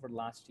came in over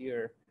last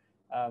year.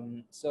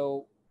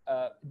 So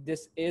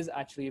this is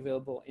actually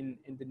available in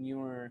the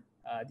newer,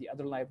 the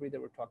other library that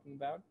we're talking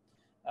about.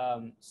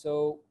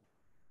 So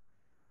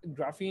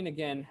Graphene,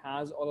 again,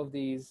 has all of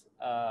these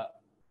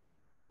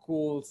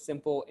cool,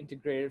 simple,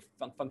 integrated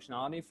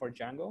functionality for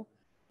Django.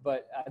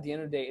 But at the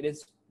end of the day, it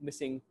is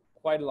missing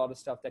quite a lot of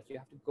stuff that you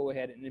have to go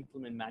ahead and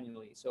implement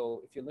manually.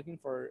 So if you're looking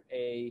for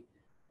a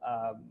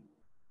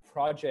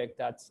project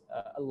that's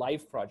a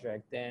live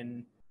project,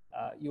 then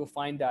you'll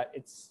find that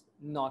it's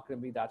not going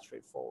to be that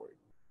straightforward.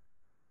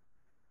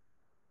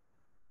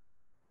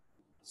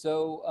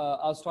 So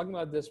I was talking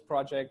about this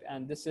project,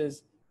 and this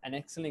is an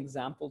excellent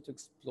example to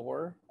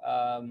explore.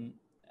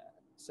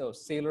 So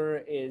Sailor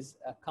is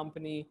a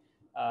company.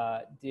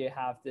 They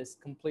have this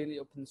completely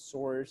open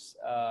source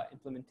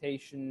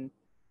implementation.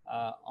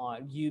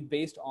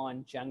 based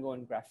on Django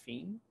and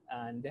Graphene,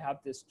 and they have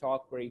this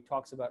talk where he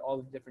talks about all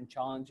the different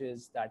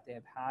challenges that they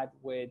have had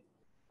with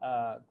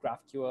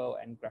GraphQL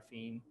and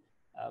Graphene,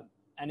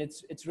 and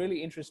it's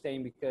really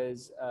interesting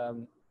because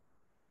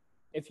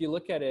if you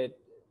look at it,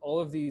 all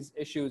of these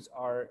issues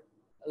are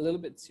a little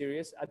bit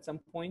serious at some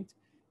point,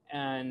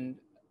 and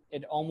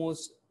it's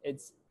almost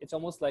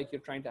like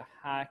you're trying to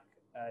hack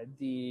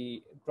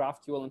the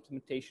GraphQL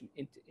implementation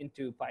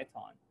into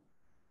Python.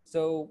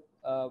 So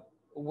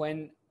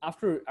when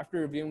after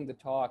reviewing the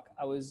talk,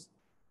 I was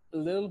a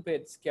little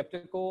bit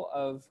skeptical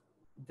of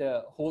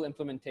the whole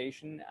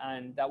implementation,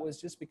 and that was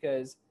just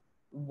because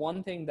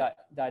one thing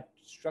that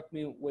struck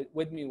me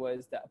with me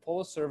was that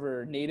Apollo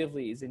server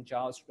natively is in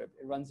JavaScript.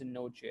 It runs in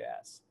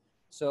Node.js,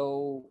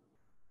 so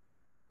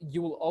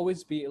you will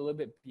always be a little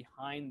bit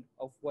behind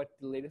of what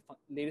the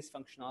latest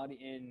functionality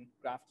in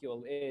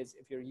GraphQL is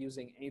if you're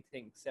using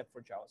anything except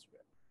for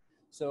JavaScript.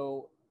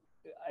 So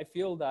I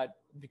feel that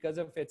because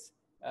of its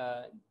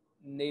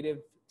native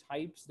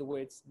types, the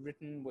way it's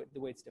written, the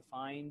way it's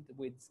defined, the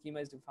way the schema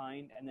is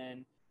defined, and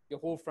then your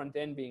whole front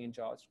end being in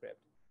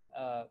JavaScript,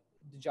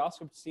 the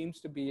JavaScript seems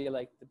to be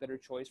like the better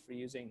choice for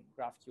using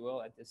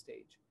GraphQL at this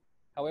stage.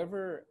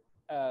 However,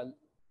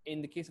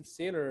 in the case of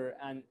Sailor,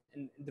 and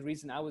the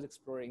reason I was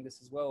exploring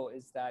this as well,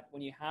 is that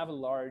when you have a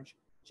large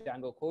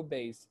Django code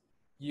base,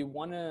 you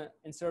want to,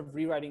 instead of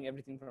rewriting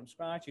everything from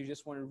scratch, you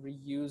just want to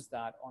reuse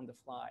that on the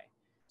fly.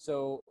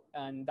 So,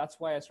 and that's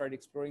why I started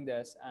exploring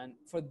this. And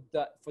for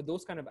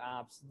those kind of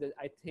apps,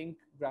 I think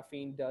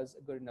Graphene does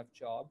a good enough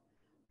job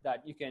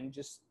that you can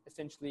just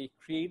essentially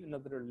create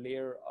another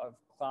layer of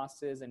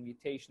classes and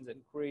mutations and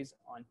queries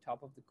on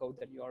top of the code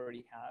that you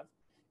already have.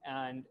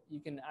 And you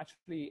can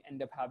actually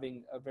end up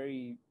having a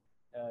very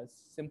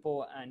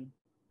simple and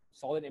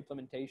solid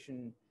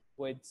implementation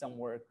with some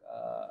work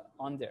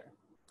on there.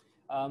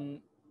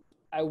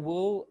 I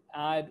will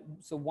add,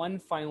 so one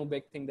final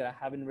big thing that I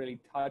haven't really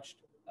touched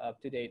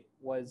to date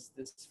was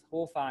this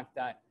whole fact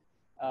that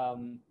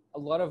a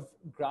lot of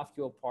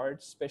GraphQL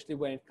parts, especially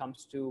when it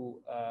comes to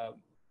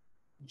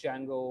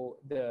Django,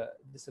 the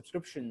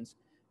subscriptions,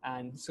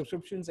 and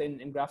subscriptions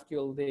in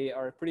GraphQL, they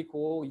are pretty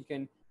cool. You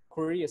can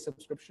query a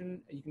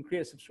subscription, you can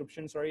create a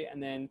subscription, sorry,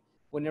 and then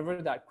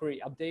whenever that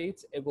query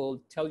updates, it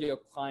will tell your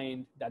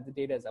client that the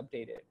data is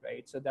updated,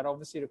 right? So that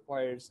obviously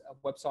requires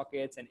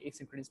WebSockets and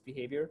asynchronous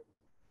behavior.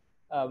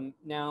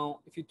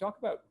 Now, if you talk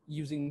about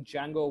using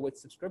Django with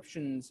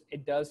subscriptions,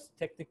 it does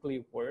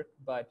technically work,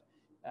 but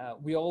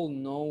we all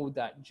know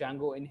that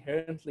Django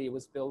inherently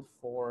was built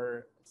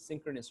for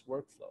synchronous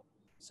workflow.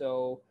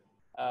 So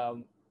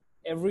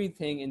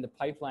everything in the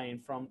pipeline,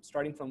 from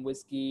starting from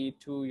Whiskey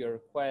to your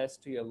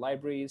request, to your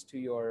libraries, to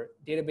your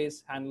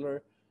database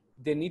handler,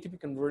 they need to be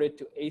converted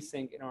to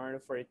async in order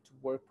for it to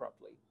work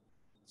properly.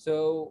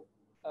 So,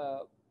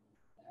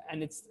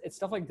 and it's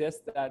stuff like this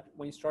that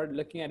when you start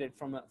looking at it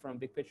from a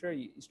big picture,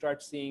 you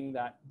start seeing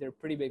that there are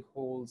pretty big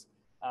holes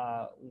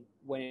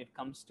when it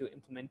comes to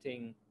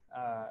implementing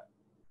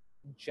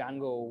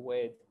Django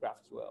with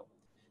GraphQL.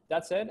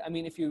 That said, I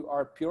mean, if you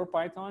are pure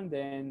Python,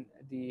 then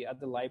the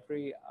other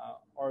library,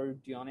 or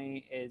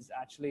Dione, is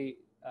actually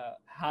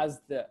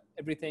has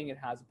everything. It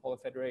has Apollo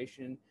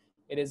Federation.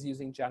 It is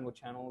using Django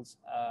channels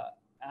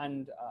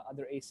and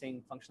other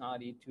async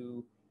functionality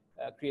to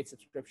create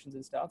subscriptions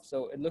and stuff.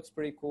 So it looks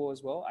pretty cool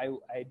as well.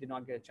 I did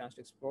not get a chance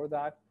to explore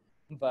that,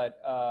 but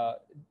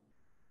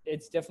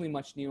it's definitely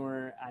much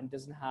newer and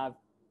doesn't have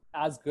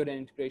as good an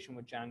integration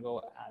with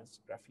Django as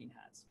Graphene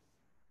has.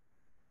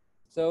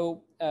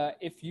 So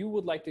if you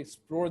would like to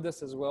explore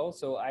this as well,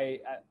 so I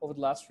over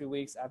the last few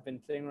weeks, I've been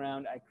playing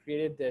around. I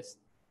created this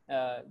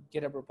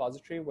GitHub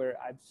repository where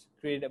I've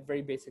created a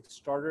very basic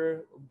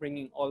starter,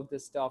 bringing all of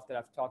this stuff that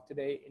I've talked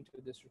today into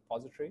this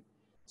repository.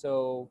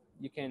 So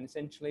you can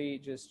essentially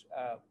just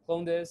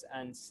clone this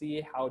and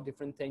see how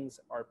different things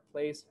are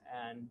placed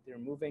and they're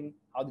moving,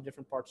 how the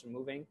different parts are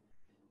moving.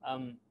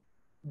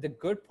 The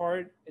good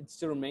part, it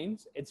still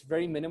remains. It's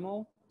very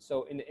minimal.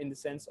 So in the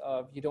sense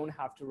of you don't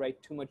have to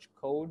write too much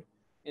code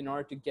in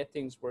order to get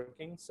things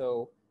working.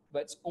 So,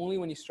 but it's only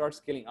when you start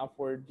scaling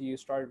upward do you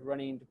start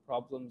running into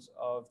problems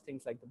of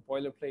things like the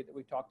boilerplate that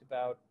we talked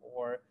about,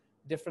 or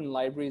different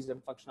libraries and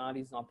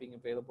functionalities not being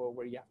available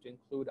where you have to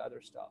include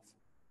other stuff.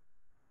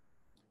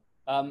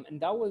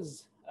 And that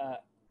was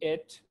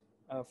it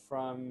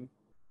from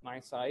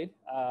my side.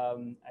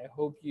 I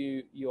hope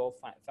you all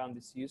found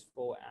this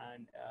useful,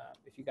 and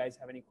if you guys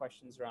have any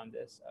questions around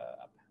this,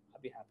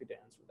 I'll be happy to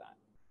answer that.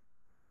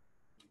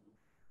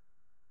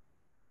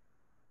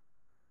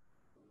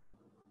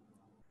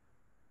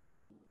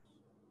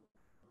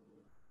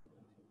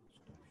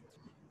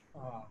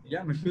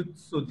 Yeah, Mashhood.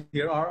 So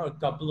there are a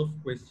couple of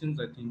questions,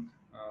 I think,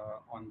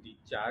 on the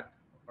chat.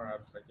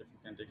 Perhaps, like, if you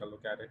can take a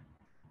look at it.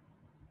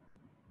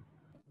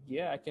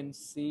 Yeah, I can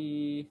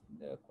see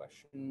the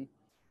question.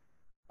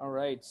 All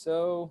right,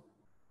 so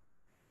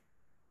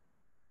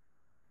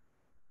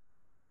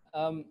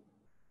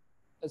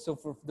so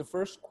for the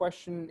first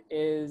question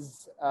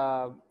is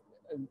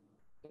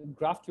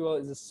GraphQL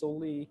is a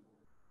solely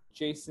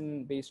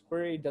JSON-based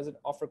query? Does it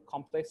offer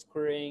complex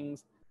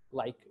queryings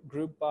like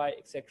group by,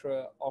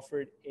 etc.,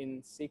 offered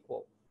in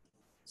SQL?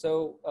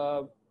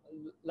 So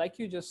like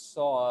you just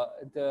saw,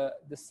 the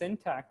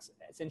syntax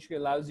essentially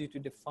allows you to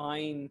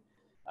define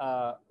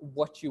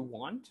what you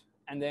want,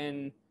 and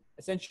then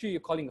essentially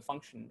you're calling a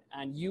function,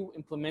 and you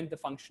implement the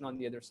function on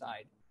the other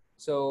side.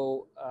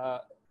 So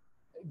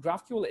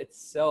GraphQL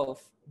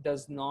itself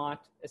does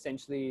not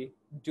essentially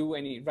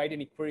write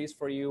any queries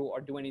for you or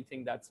do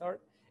anything that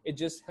sort. It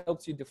just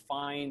helps you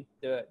define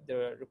the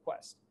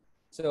request.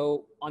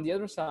 So on the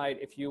other side,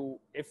 if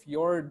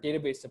your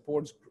database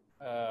supports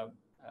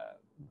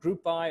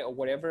group by or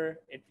whatever,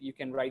 you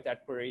can write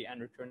that query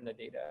and return the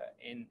data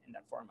in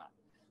that format.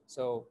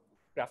 So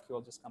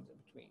GraphQL just comes in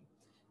between.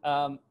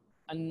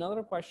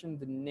 Another question: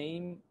 the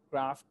name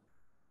graph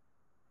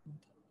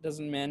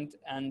doesn't meant,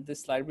 and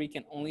this library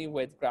can only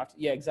with graph.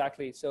 Yeah,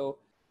 exactly. So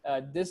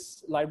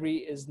this library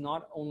is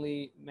not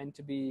only meant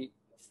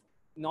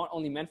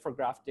for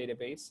graph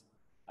database,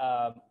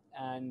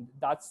 and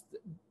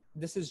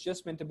this is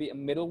just meant to be a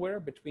middleware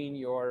between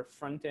your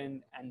front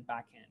end and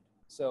back end.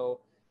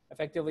 So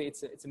effectively,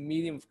 it's a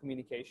medium of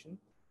communication,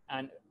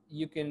 and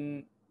you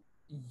can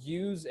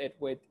use it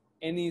with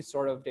any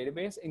sort of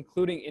database,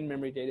 including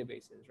in-memory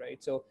databases,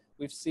 right? So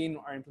we've seen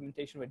our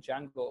implementation with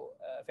Django.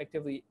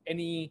 Effectively,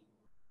 any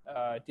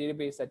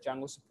database that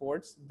Django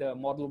supports, the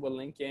model will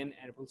link in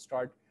and it will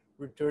start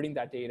returning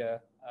that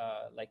data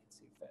like it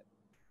sees fit.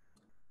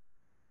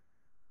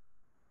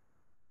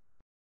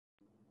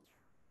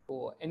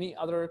 Cool. Any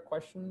other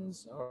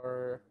questions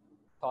or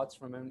thoughts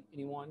from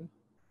anyone?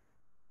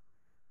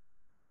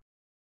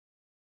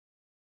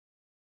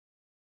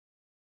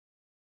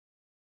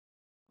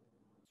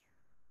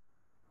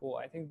 Cool.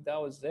 I think that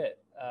was it.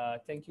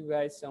 Thank you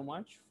guys so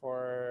much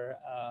for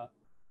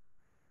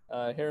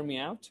hearing me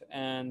out.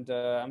 And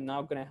I'm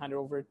now going to hand it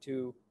over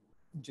to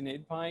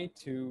Junaid Bhai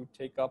to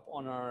take up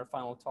on our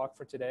final talk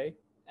for today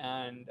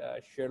and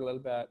share a little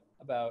bit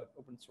about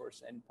open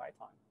source and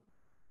Python.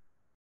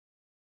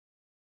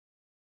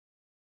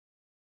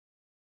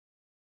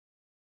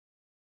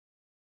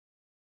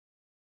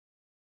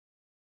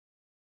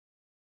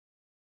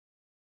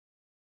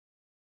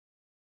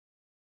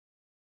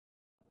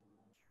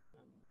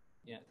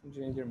 Yeah, I think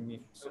Junaid, you're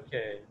mute.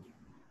 Okay.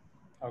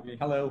 Okay.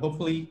 Hello.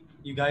 Hopefully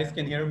you guys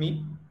can hear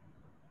me.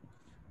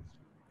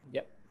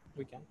 Yep,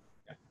 we can.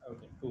 Yeah.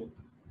 Okay. Cool.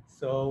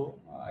 So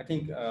I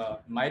think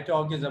my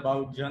talk is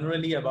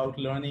generally about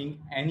learning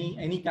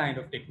any kind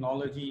of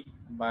technology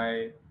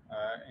by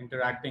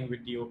interacting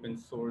with the open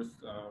source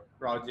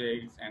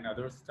projects and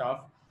other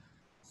stuff.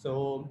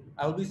 So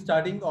I'll be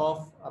starting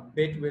off a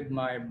bit with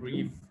my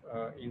brief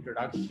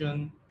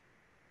introduction.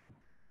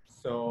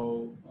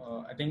 So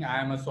I think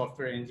I am a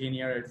software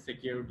engineer at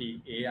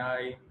Security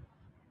AI.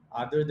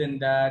 Other than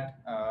that,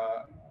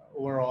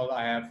 overall,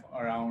 I have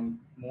around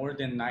more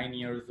than 9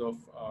 years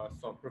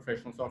of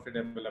professional software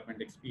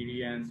development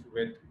experience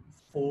with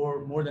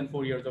more than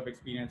 4 years of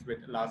experience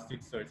with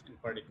Elasticsearch in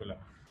particular.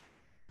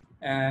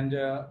 And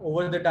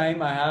over the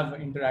time, I have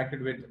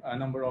interacted with a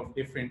number of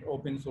different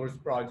open source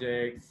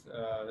projects,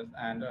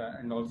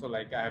 and also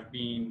like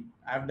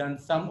I've done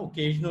some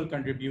occasional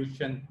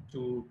contribution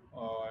to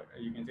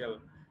you can say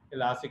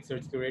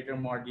Elasticsearch Curator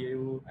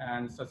module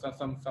and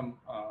some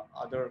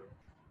other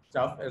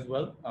stuff as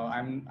well.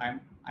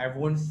 I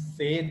won't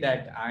say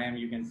that I am,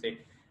 you can say,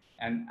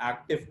 an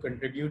active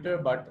contributor,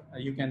 but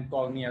you can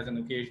call me as an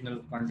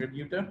occasional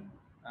contributor.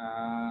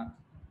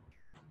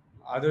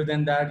 Other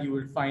than that, you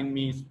will find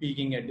me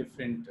speaking at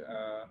different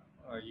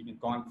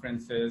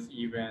conferences,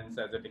 events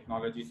as a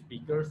technology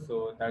speaker.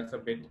 So that's a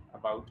bit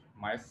about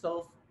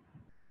myself.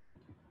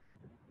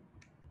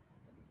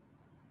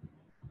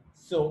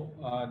 So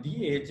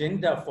the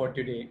agenda for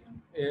today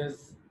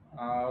is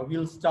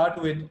we'll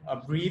start with a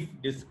brief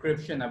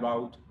description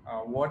about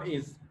what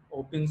is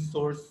open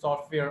source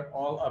software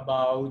all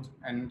about,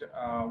 and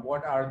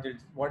what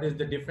is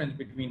the difference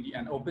between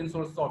an open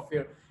source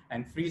software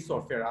and free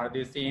software. Are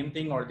they same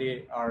thing or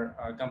they are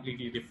a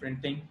completely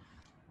different thing?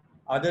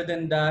 Other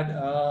than that,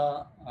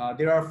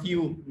 there are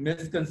few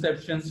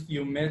misconceptions,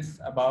 few myths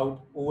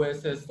about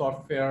OSS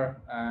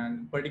software,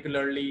 and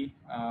particularly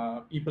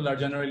people are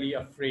generally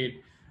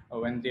afraid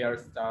when they are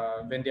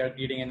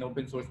creating an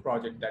open source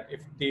project that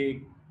if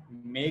they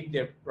make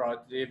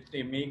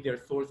their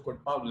source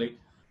code public,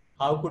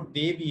 how could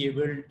they be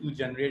able to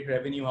generate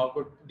revenue? How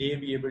could they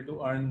be able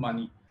to earn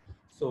money?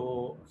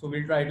 So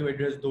we'll try to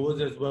address those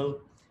as well,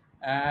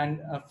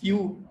 and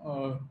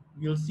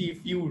you'll see a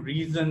few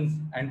reasons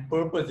and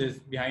purposes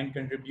behind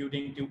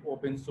contributing to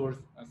open source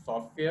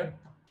software,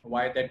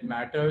 why that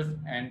matters,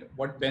 and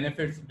what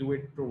benefits do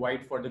it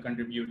provide for the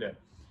contributor,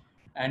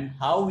 and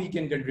how we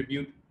can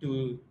contribute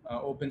to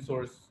open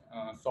source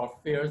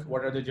softwares,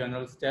 what are the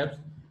general steps.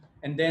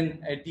 And then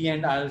at the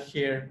end, I'll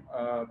share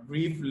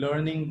brief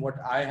learning, what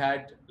I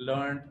had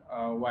learned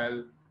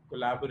while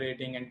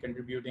collaborating and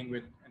contributing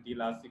with the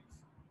Elastic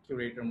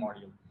Curator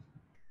module.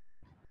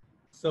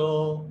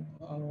 So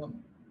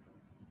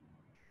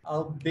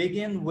I'll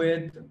begin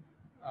with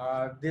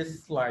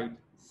this slide.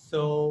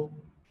 So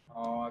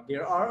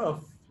there are a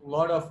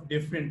lot of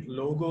different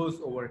logos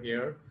over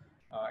here,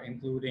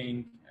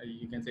 including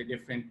you can say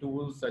different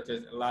tools such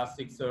as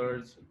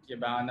Elasticsearch,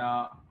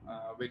 Kibana,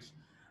 which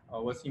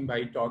Waseem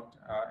Bhai talked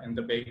in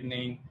the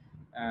beginning,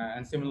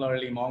 and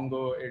similarly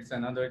Mongo. It's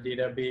another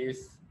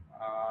database.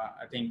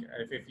 I think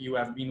if you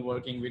have been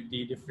working with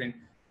the different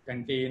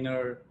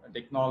container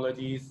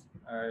technologies,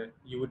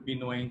 you would be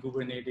knowing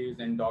Kubernetes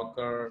and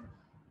Docker,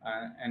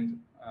 and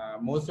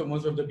most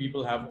of the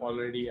people have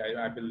already,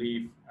 I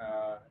believe,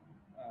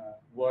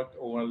 worked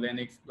over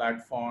Linux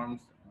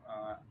platforms,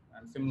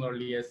 and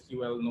similarly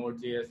SQL,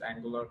 Node.js,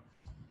 Angular.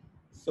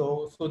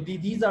 So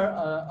these are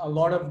a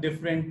lot of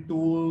different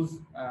tools,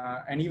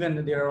 and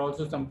even there are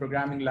also some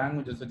programming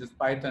languages such as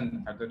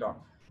Python at the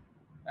top,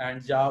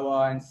 and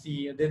Java and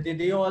C.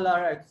 They all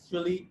are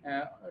actually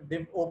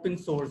they open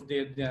source.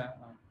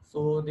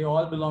 So they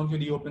all belong to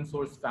the open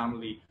source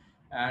family.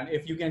 And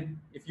if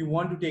you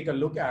want to take a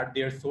look at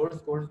their source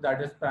code, that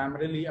is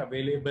primarily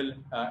available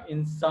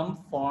in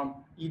some form,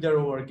 either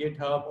over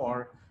GitHub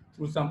or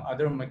through some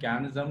other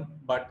mechanism.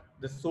 But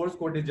the source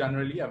code is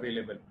generally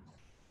available.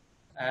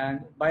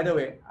 And by the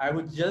way, I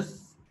would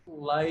just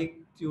like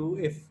to,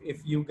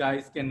 if you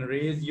guys can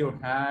raise your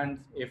hands,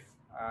 if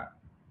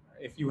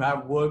you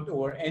have worked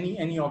over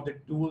any of the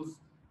tools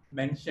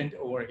mentioned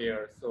over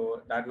here,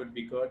 so that would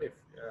be good. If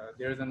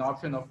there is an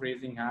option of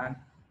raising hand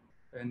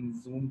in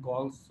Zoom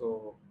calls,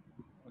 so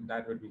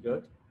that would be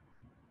good.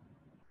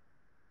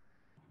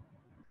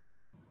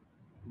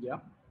 Yeah,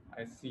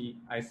 I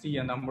see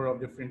a number of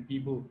different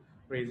people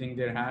raising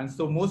their hands.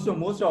 So most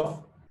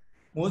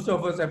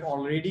of us have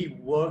already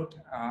worked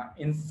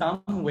in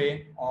some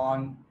way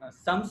on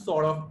some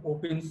sort of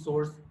open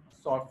source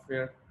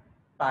software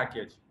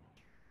package.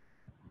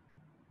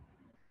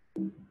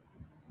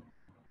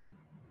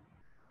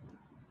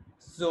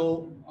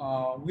 So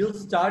we'll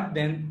start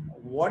then.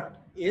 What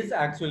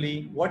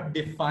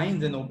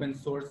defines an open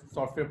source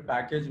software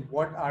package?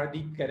 What are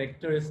the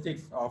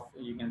characteristics of,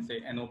 you can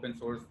say, an open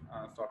source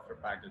software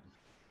package?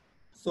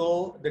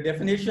 So the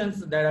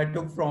definitions that I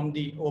took from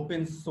the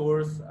open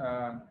source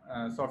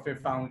software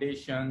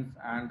foundations,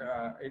 and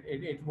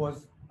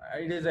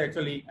it is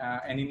actually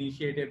an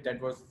initiative that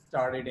was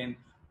started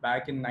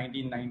back in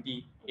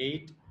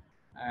 1998,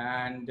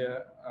 and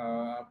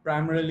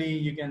primarily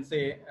you can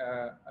say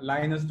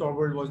Linus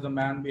Torvald was the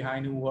man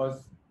behind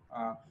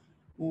uh,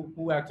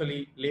 who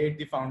actually laid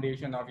the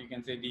foundation of, you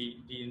can say,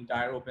 the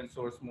entire open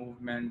source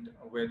movement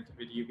with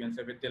you can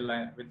say with the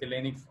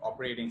Linux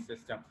operating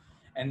system.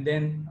 And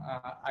then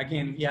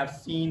again, we have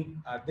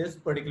seen this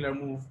particular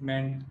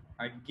movement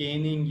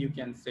gaining, you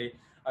can say,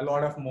 a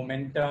lot of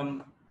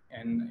momentum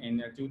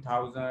in the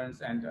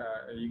 2000s, and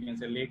you can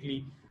say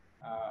lately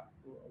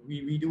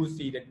we do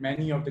see that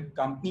many of the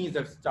companies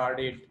have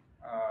started,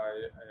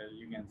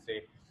 you can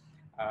say,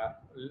 uh,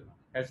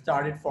 have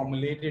started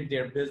formulated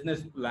their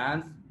business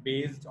plans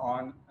based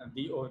on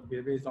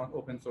based on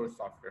open source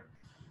software.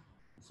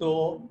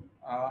 So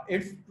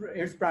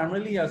it's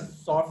primarily a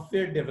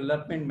software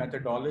development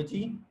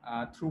methodology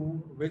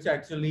through which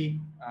actually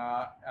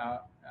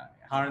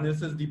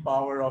harnesses the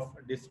power of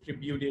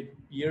distributed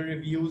peer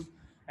reviews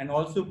and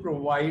also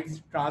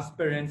provides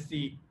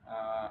transparency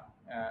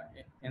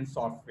in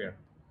software.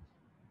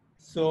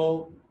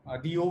 So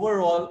the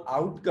overall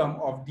outcome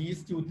of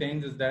these two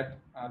things is that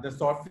the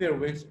software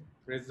which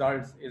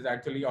results is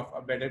actually of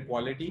a better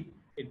quality.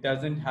 It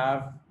doesn't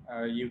have,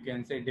 you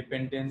can say,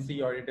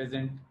 dependency, or it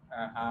doesn't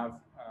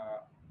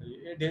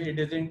it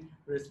isn't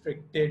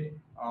restricted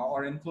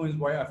or influenced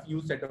by a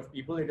few set of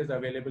people. It is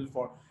available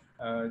for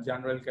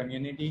general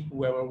community.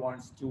 Whoever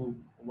wants to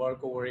work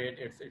over it,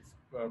 it's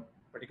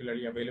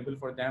particularly available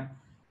for them.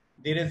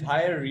 There is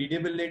higher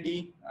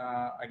readability.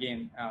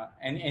 Again,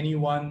 and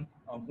anyone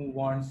who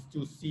wants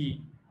to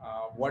see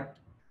what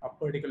a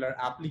particular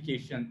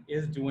application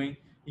is doing,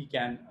 he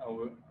can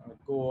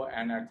go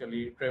and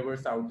actually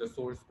traverse out the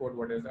source code,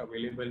 what is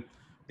available.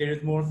 There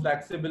is more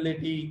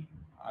flexibility.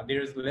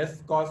 There is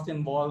less cost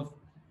involved.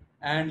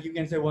 And you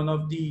can say one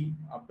of the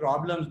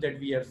problems that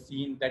we have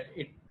seen, that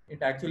it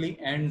actually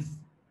ends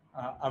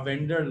a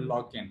vendor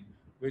lock-in,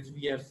 which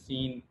we have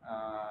seen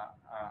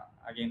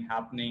again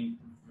happening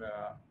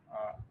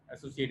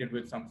associated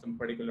with some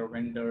particular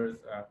vendors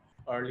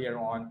earlier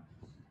on.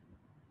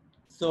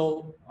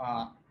 So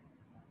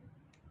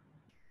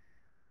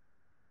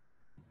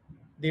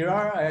there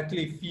are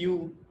actually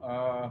few,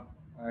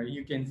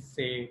 you can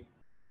say,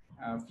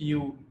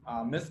 few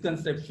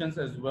misconceptions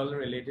as well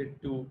related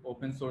to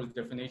open source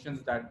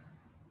definitions, that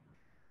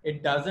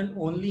it doesn't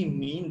only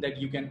mean that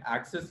you can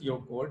access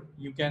your code,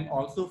 you can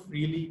also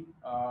freely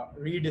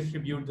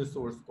redistribute the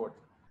source code.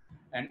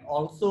 And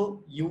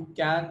also you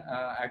can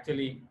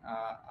actually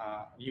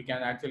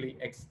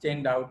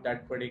extend out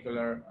that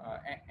particular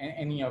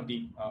any of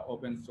the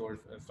open source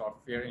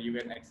software. You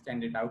can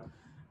extend it out,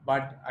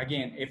 but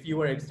again, if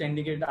you are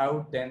extending it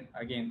out, then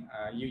again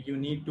you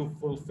need to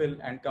fulfill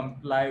and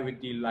comply with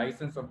the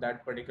license of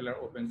that particular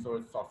open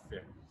source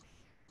software.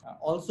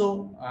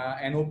 Also,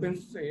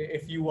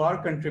 if you are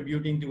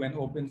contributing to an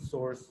open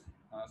source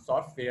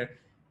software,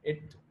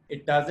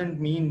 it doesn't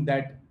mean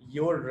that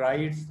your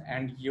rights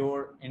and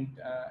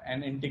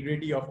and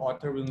integrity of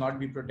author will not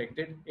be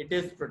protected. It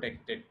is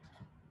protected,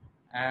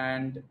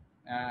 and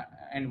uh,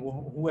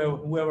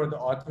 whoever the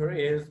author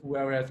is,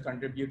 whoever has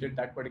contributed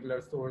that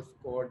particular source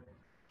code,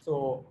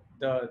 so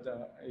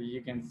the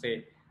you can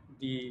say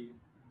the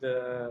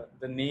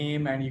the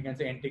name and you can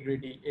say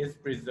integrity is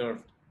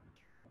preserved.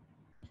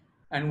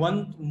 And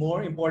one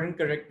more important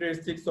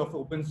characteristics of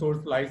open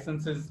source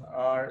licenses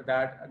are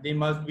that they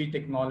must be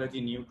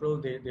technology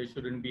neutral. They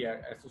shouldn't be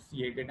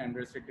associated and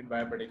restricted by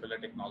a particular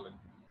technology.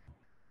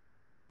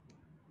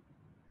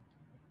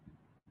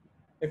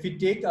 If we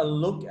take a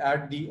look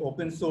at the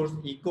open source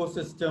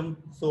ecosystem,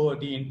 so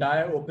the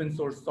entire open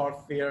source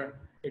software,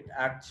 it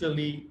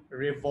actually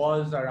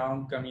revolves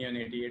around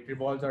community. It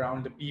revolves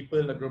around the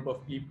people, a group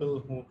of people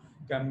who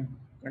can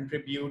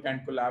contribute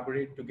and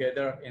collaborate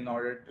together in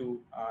order to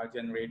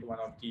generate one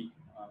of the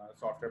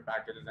software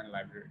packages and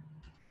library.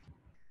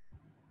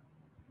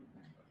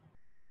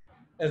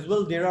 As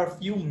well, there are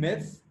few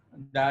myths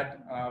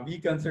that we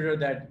consider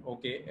that,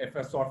 okay, if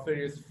a software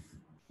is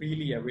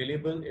freely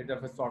available, if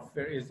a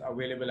software is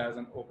available as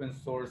an open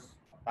source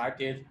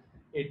package,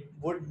 it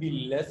would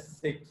be less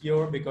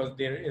secure because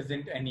there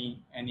isn't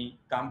any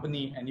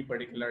company, any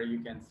particular, you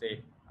can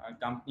say,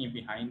 company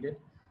behind it.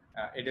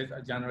 It is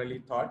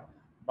generally thought,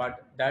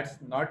 but that's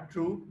not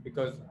true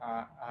because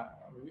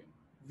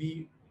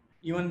we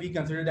even we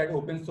consider that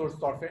open source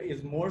software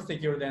is more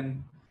secure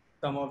than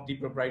some of the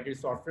proprietary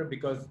software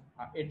because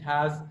it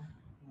has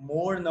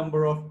more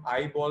number of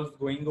eyeballs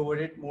going over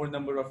it, more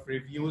number of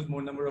reviews,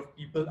 more number of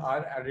people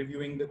are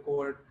reviewing the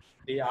code.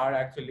 They are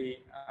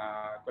actually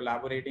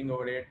collaborating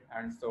over it,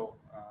 and so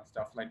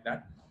stuff like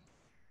that.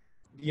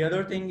 The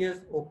other thing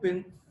is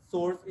open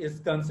source is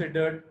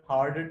considered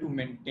harder to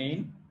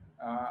maintain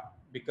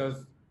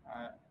because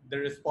the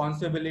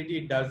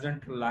responsibility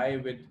doesn't lie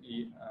with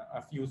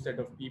a few set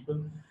of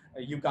people.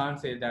 You can't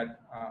say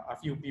that a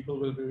few people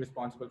will be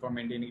responsible for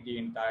maintaining the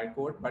entire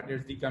code, but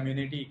it's the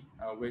community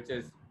which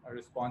is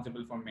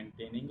responsible for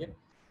maintaining it.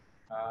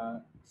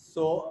 The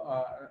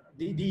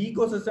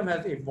ecosystem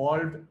has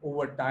evolved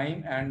over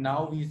time, and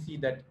now we see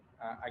that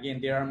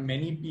again there are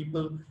many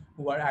people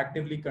who are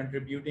actively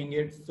contributing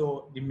it.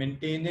 So the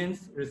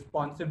maintenance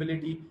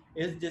responsibility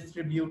is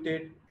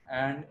distributed,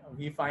 and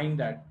we find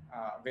that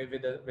with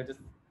a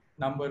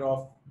number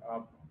of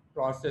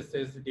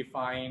processes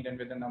defined and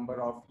with a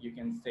number of, you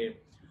can say,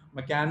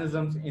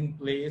 mechanisms in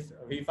place,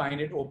 we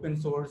find it open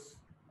source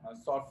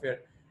software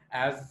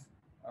as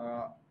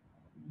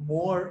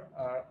more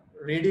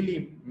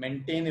readily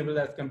maintainable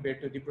as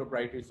compared to the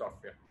proprietary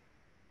software.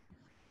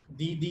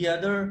 The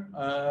other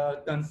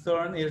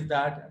concern is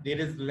that there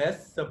is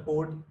less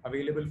support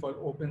available for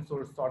open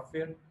source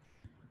software.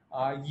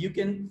 You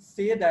can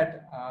say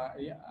that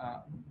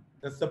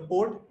the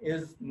support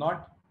is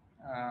not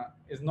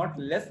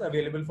less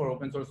available for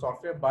open source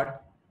software,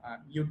 but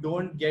you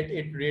don't get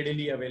it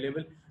readily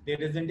available.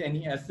 There isn't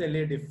any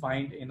SLA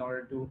defined in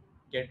order to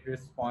get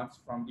response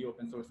from the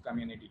open source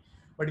community.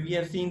 But we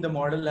have seen the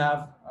model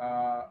have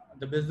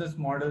the business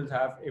models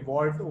have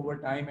evolved over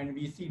time, and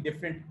we see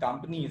different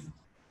companies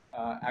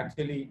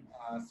actually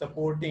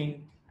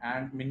supporting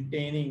and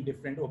maintaining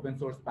different open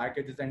source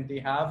packages, and they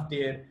have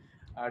their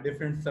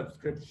different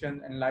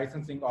subscription and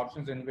licensing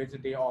options in which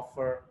they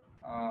offer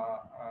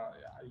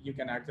you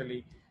can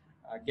actually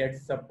get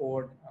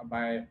support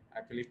by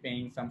actually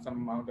paying some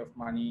amount of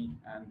money,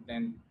 and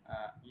then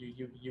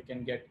you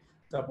can get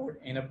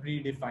support in a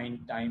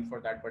predefined time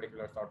for that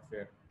particular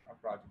software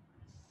project.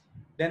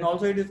 Then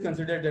also it is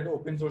considered that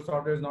open source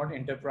software is not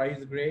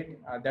enterprise grade.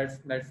 That's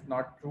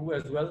not true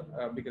as well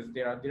because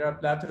there are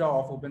plethora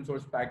of open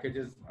source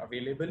packages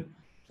available.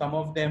 Some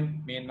of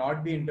them may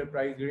not be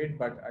enterprise grade,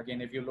 but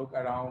again, if you look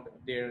around,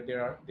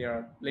 there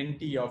are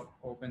plenty of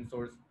open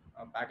source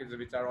packages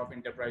which are of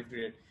enterprise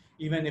grade.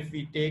 Even if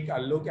we take a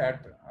look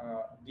at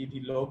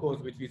the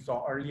logos which we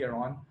saw earlier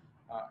on,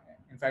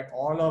 in fact,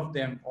 all of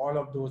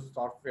those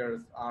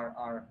softwares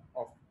are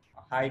of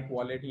high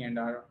quality and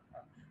are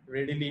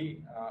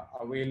readily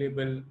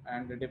available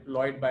and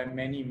deployed by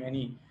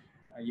many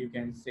you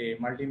can say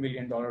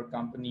multi-million-dollar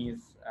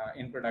companies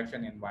in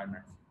production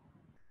environments.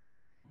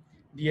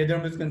 The other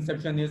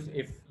misconception is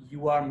if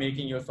you are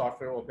making your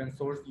software open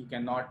source, you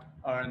cannot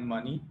earn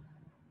money.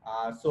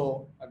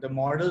 So the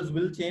models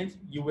will change.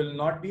 You will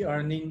not be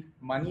earning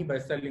money by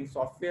selling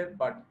software,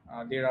 but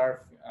there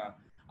are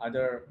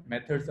other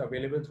methods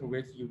available through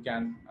which you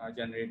can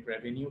generate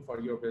revenue for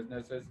your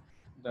businesses.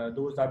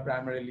 Those are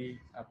primarily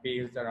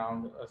based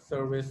around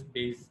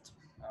service-based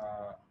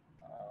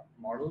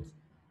models.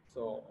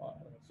 So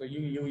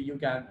you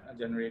can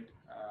generate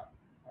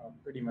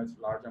pretty much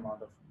large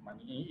amount of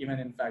money. Even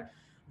in fact,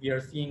 we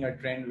are seeing a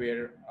trend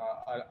where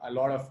a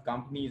lot of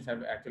companies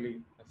have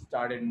actually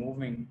started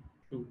moving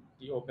to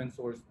the open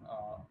source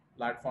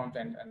platforms,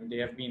 and they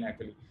have been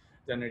actually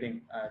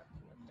generating.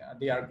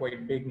 They are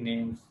quite big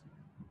names.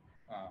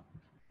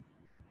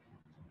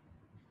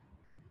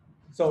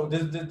 So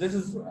this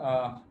is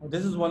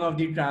one of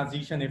the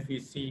transition if we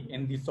see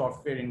in the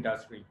software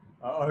industry.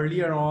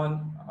 Earlier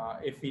on,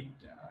 if we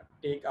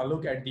take a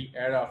look at the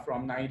era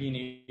from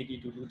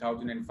 1980 to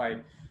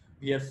 2005,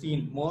 we have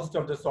seen most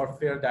of the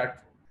software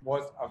that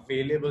was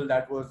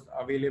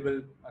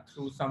available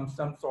through some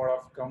sort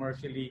of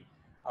commercially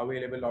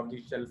available off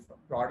the shelf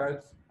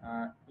products.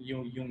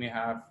 You may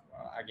have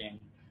again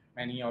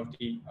many of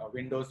the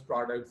Windows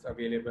products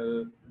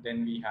available.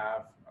 Then we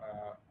have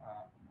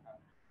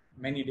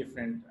many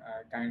different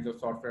kinds of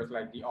softwares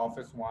like the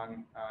Office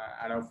one,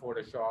 Adobe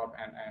Photoshop,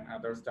 and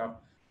other stuff.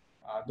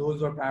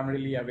 Those are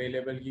primarily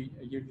available.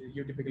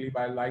 You typically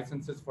buy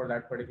licenses for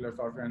that particular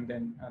software, and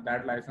then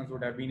that license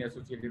would have been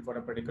associated for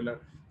a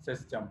particular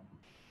system.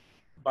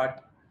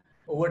 But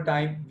over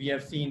time, we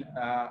have seen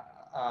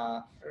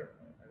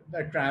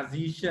the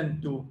transition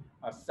to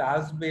a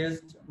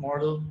SaaS-based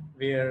model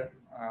where,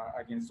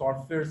 again,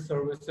 software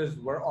services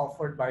were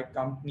offered by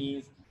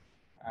companies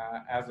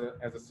as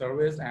a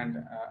service.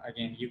 And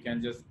again, you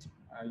can just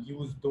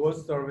use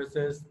those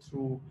services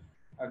through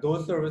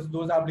those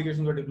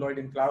applications are deployed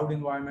in cloud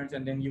environments,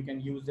 and then you can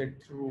use it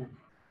through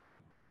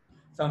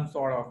some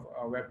sort of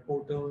web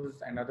portals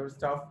and other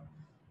stuff.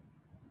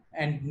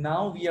 And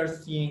now we are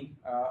seeing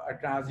a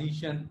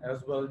transition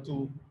as well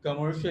to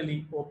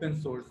commercially open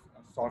source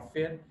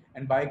software.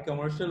 And by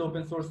commercial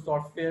open source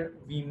software,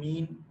 we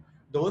mean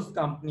those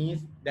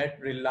companies that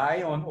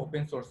rely on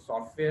open source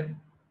software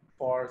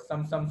for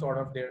some sort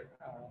of their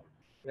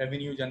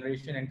revenue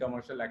generation and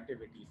commercial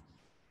activities.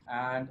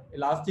 And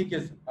Elastic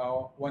is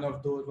one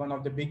of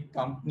the big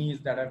companies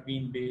that have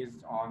been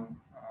based on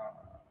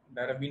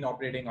that have been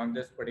operating on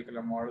this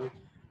particular model,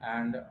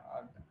 and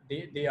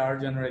they are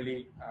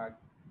generally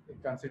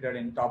considered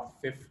in top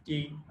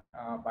 50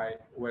 by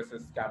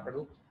OSS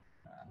Capital.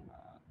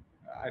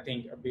 I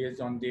think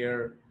based on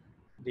their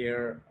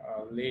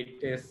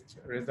latest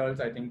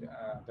results, I think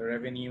the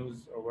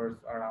revenues were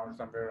around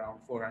somewhere around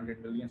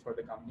 400 million for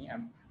the company.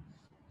 And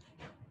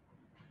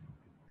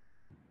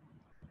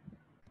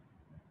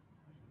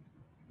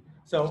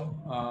so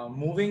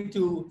moving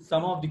to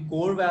some of the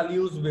core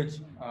values which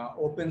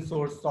open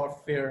source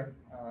software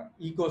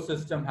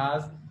ecosystem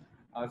has.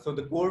 So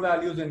the core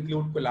values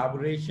include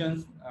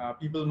collaborations.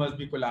 People must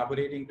be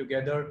collaborating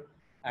together,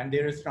 and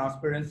there is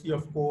transparency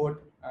of code.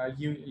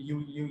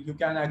 You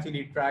can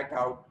actually track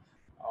out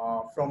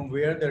from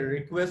where the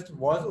request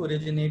was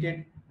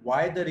originated,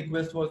 why the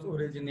request was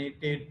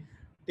originated,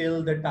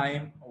 till the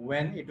time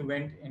when it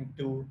went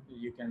into,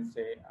 you can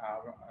say,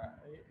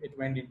 it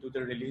went into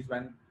the release,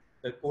 when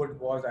the code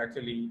was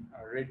actually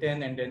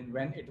written, and then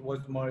when it was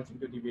merged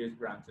into the base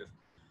branches.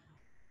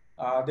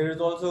 There is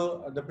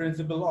also the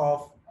principle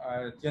of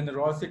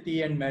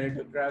generosity and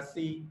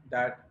meritocracy,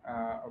 that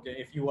okay,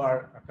 if you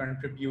are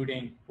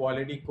contributing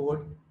quality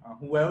code,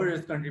 whoever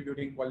is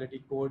contributing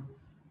quality code,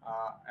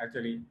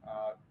 actually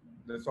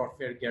the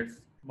software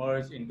gets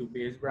merged into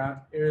base branch,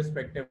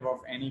 irrespective of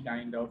any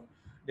kind of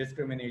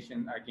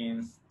discrimination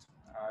against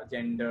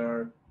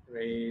gender,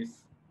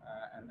 race,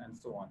 and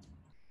so on.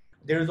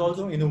 There is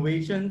also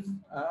innovations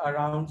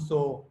around.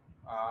 So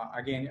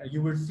again,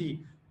 you will see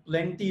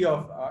plenty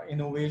of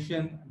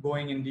innovation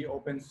going in the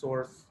open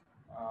source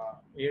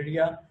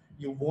area.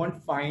 You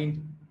won't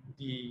find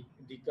the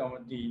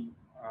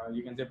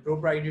you can say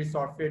proprietary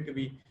software to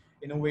be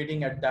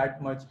innovating at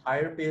that much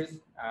higher pace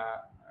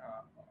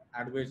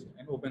at which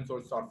an open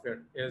source software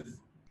is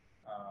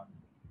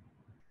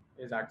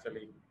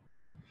actually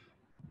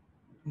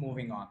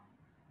moving on.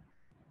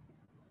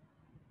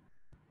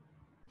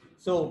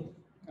 So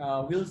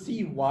we'll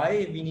see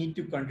why we need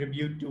to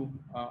contribute to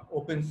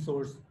open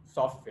source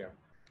software.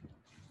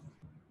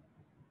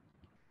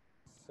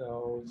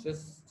 So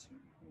just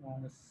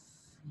want to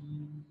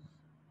see.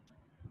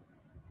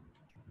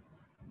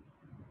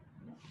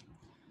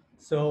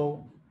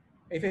 So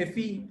if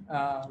we,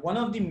 one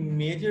of the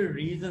major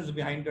reasons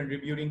behind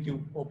contributing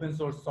to open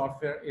source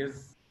software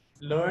is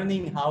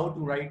learning how to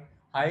write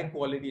high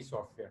quality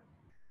software.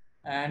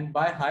 And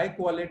by high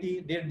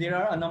quality, there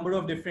are a number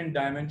of different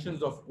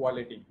dimensions of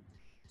quality.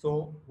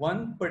 So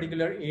one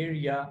particular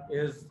area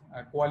is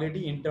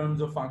quality in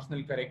terms of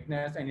functional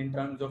correctness and in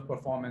terms of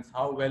performance,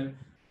 how well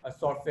a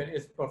software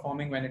is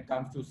performing when it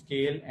comes to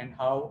scale, and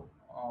how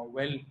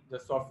well the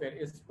software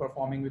is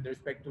performing with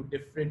respect to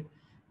different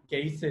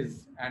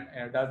cases, and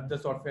does the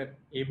software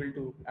able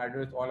to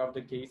address all of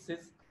the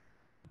cases.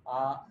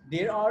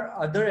 There are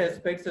other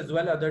aspects as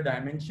well, other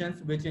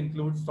dimensions, which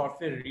include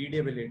software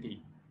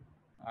readability.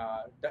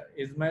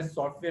 Is my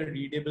software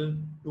readable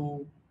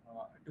to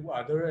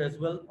other as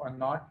well or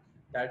not?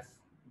 That's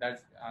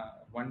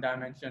one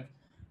dimension.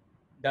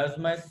 Does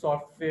my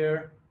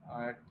software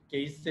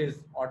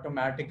cases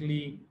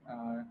automatically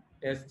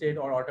tested,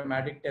 or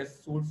automatic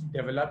test suites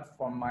developed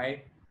for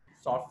my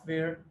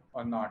software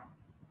or not?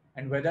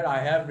 And whether I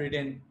have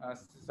written a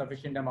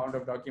sufficient amount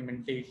of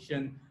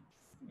documentation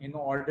in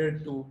order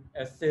to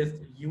assist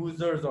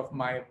users of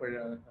my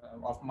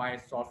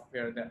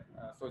software, that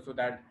so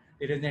that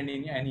there isn't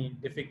any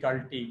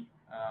difficulty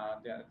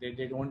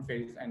they don't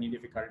face any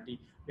difficulty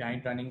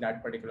behind running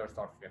that particular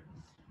software.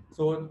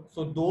 So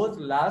those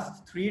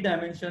last three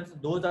dimensions,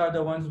 those are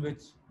the ones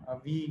which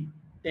we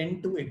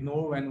tend to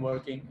ignore when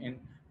working in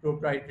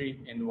proprietary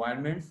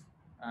environments,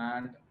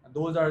 and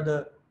those are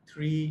the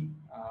three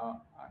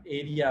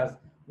areas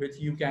which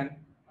you can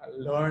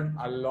learn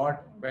a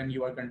lot when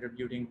you are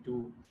contributing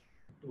to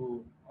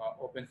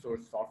open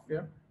source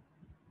software.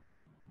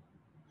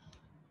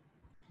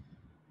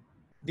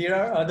 There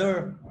are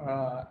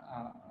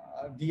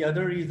the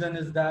other reason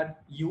is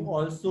that you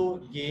also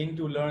gain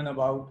to learn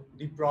about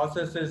the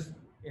processes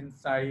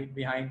inside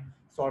behind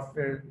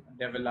software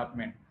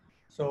development.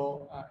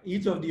 So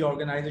each of the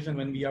organization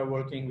when we are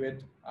working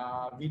with,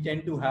 we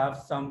tend to have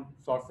some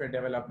software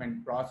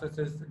development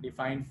processes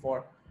defined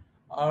for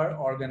our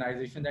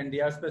organization, and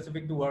they are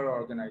specific to our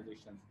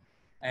organizations.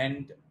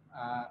 And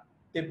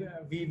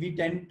we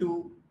tend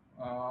to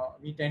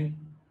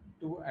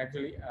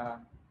actually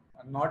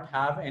not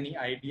have any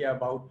idea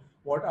about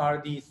what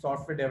are the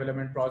software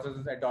development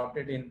processes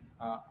adopted in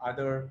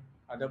other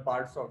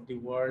parts of the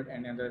world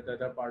and in the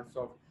other parts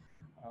of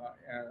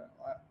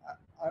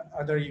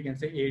other, you can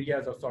say,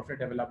 areas of software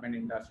development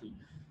industry.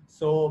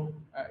 So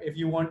if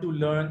you want to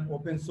learn,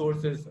 open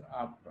source is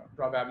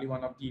probably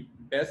one of the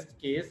best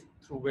case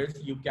through which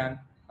you can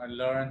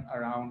learn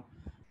around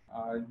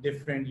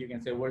different, you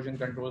can say, version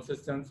control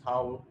systems,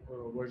 how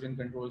version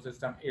control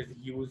system is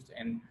used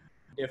in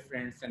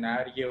different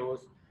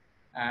scenarios,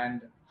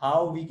 and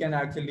how we can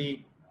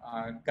actually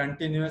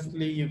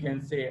continuously, you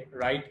can say,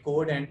 write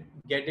code and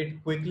get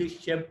it quickly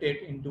shipped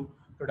it into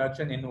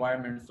production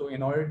environment. So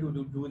in order to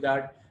do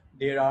that,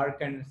 there are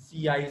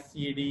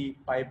CI/CD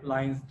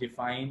pipelines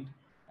defined,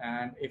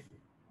 and if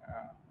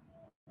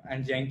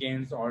and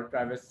Jenkins or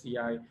Travis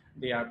CI,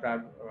 they are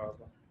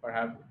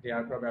perhaps they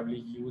are probably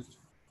used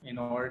in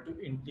order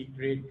to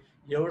integrate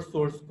your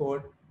source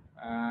code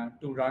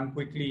to run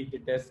quickly the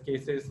test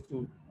cases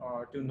to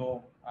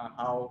know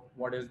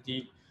what is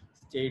the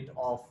state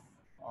of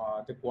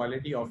the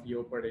quality of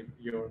your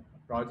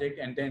project,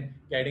 and then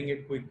getting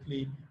it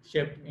quickly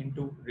shipped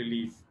into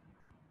release.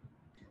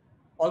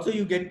 Also,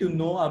 you get to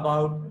know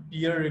about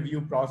peer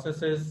review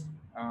processes,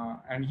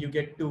 and you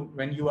get to,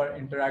 when you are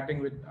interacting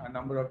with a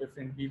number of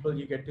different people,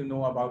 you get to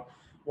know about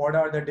what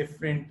are the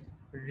different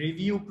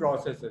review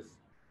processes.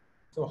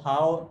 So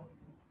how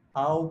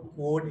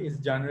code is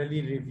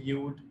generally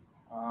reviewed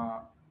uh,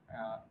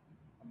 uh,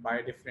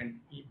 by different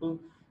people.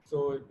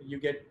 So you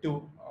get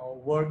to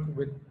work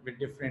with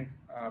different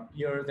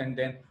peers and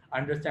then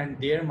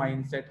understand their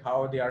mindset,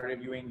 how they are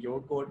reviewing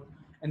your code,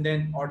 and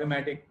then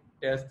automatic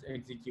test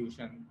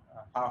execution,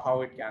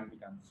 how it can be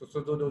done. So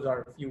those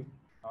are a few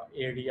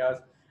areas,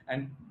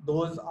 and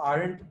those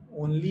aren't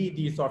only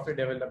the software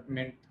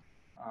development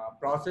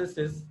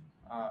processes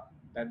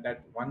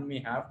that one may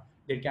have.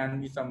 There can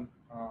be some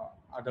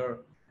other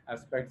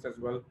aspects as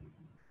well.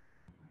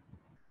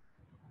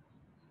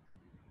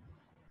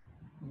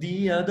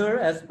 The other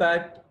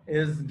aspect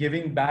is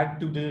giving back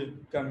to the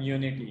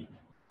community.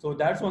 So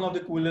that's one of the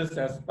coolest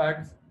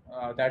aspects,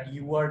 that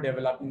you are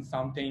developing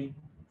something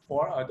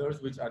for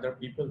others which other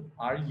people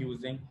are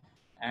using,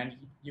 and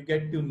you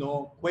get to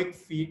know quick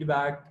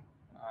feedback,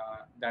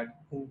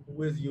 that who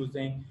is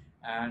using,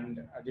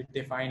 and did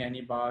they find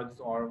any bugs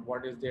or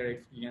what is their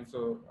experience.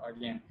 So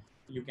again,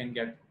 you can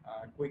get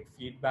quick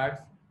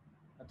feedbacks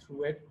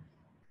through it.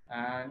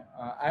 And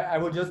I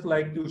would just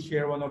like to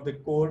share one of the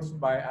quotes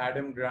by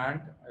Adam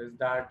Grant, is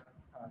that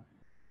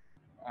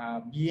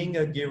being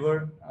a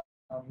giver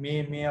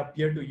may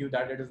appear to you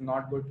that it is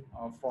not good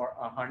for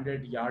a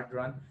 100-yard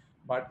run,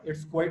 but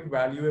it's quite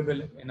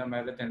valuable in a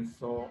marathon.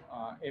 So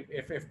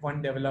if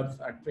one develops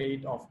a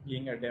trait of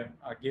being a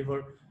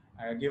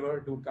giver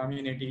to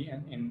community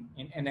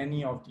in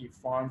any of the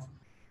forms,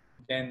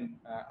 then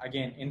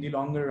again, in the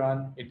longer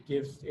run,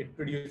 it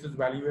produces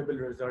valuable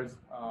results,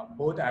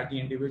 both at the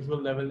individual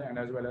level and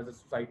as well as a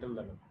societal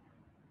level.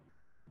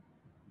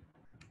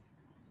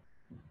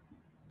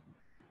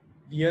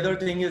 The other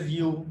thing is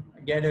you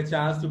get a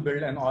chance to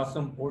build an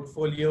awesome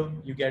portfolio.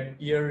 You get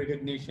peer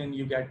recognition,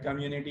 you get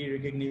community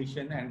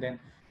recognition, and then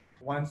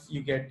once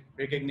you get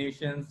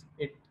recognitions,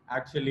 it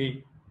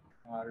actually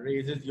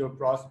raises your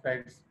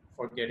prospects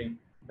for getting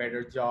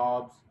better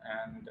jobs,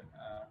 and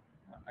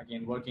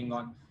again, working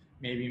on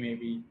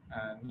maybe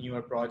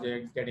newer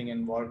projects, getting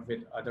involved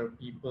with other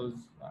people's,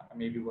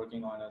 maybe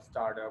working on a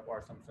startup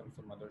or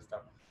some other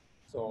stuff.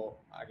 So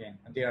again,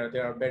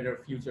 there are better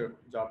future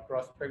job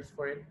prospects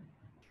for it.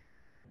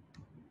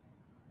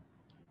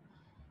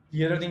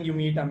 The other thing, you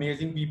meet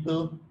amazing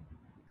people,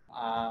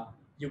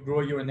 you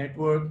grow your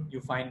network, you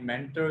find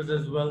mentors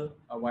as well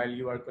while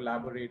you are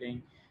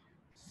collaborating.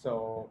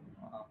 So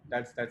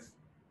that's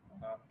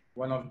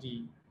one of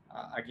the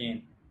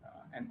again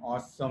an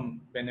awesome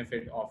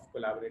benefit of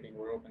collaborating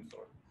with open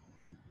source.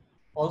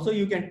 Also,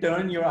 you can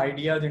turn your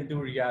ideas into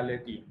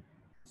reality.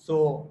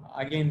 So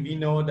again, we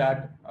know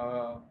that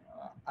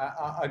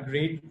a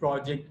great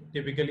project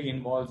typically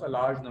involves a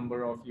large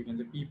number of, you can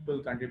say, people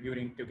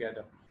contributing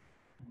together.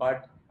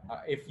 But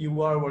if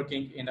you are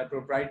working in a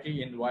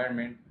proprietary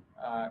environment,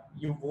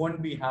 you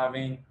won't be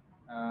having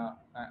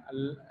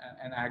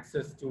an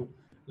access to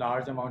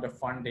large amount of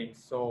funding.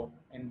 So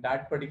in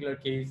that particular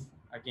case,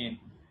 again,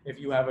 if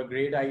you have a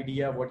great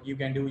idea, what you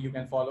can do, you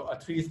can follow a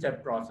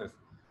 3-step process.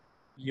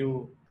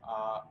 You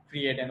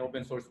create an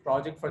open source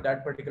project for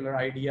that particular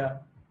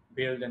idea,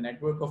 build a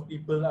network of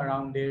people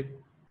around it,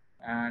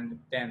 and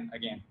then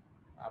again,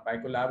 by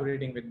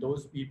collaborating with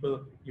those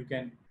people, you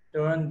can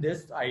turn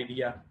this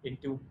idea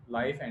into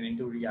life and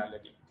into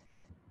reality.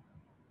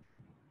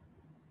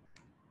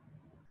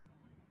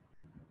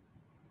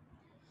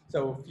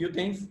 So a few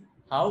things,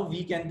 how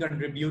we can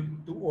contribute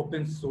to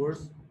open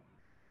source.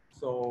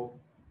 So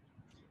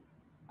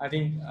I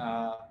think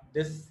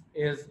this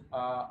is,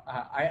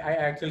 I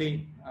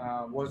actually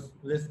was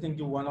listening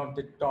to one of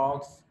the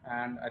talks,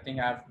 and I think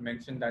I've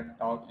mentioned that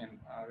talk in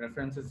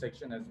references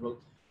section as well.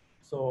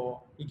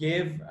 So he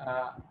gave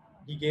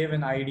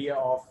an idea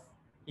of,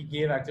 he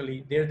gave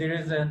actually, there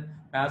is a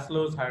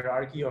Maslow's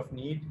hierarchy of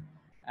need,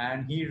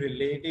 and he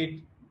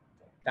related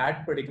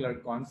that particular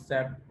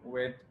concept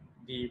with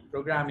the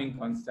programming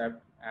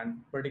concept,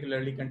 and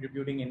particularly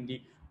contributing in the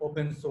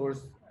open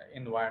source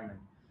environment.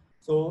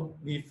 So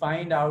we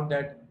find out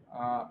that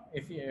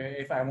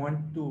if I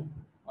want to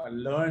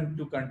learn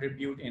to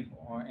contribute in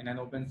an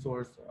open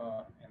source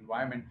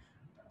environment,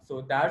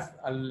 so that's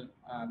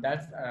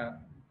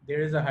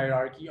there is a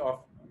hierarchy of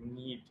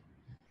need,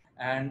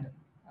 and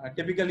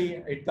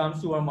typically it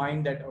comes to our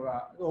mind that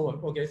oh,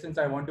 okay, since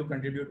I want to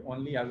contribute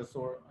only as a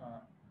source,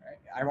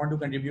 I want to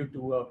contribute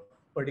to a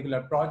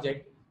particular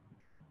project,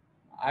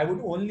 I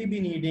would only be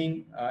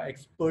needing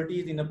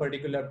expertise in a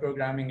particular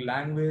programming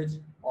language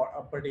or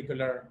a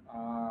particular,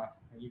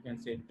 you can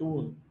say,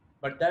 tool.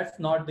 But that's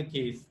not the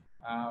case.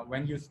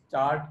 When you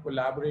start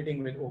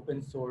collaborating with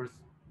open source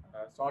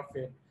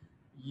software,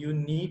 you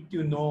need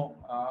to know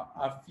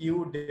a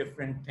few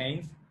different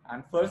things.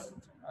 And first,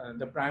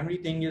 the primary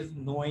thing is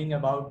knowing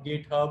about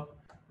GitHub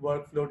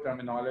workflow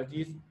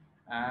terminologies.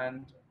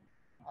 And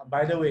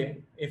by the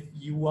way, if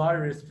you are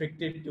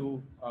restricted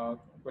to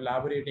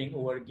collaborating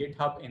over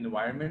GitHub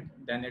environment,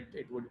 then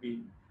it would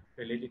be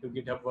related to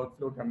GitHub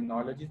workflow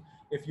terminologies.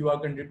 If you are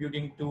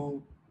contributing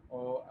to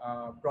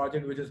a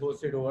project which is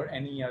hosted over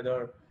any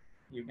other,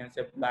 you can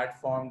say,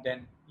 platform,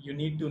 then you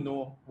need to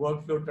know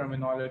workflow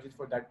terminologies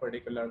for that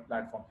particular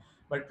platform.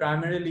 But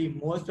primarily,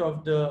 most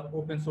of the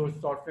open source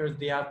softwares,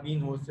 they have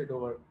been hosted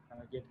over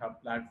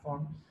GitHub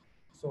platform.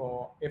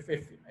 So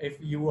if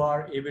you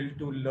are able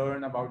to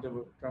learn about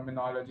the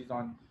terminologies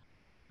on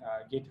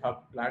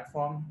GitHub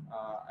platform,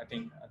 I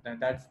think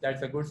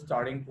that's a good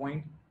starting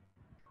point.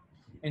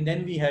 And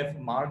then we have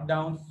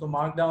Markdown. So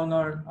Markdown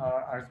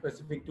are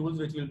specific tools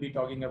which we'll be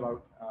talking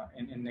about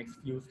in next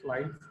few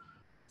slides.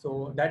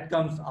 So that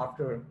comes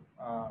after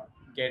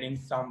getting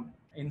some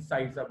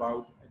insights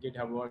about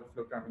GitHub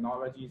workflow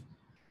terminologies.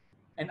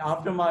 And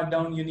after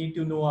Markdown, you need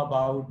to know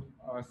about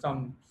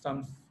some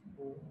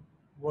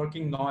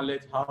working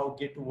knowledge, how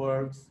Git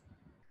works.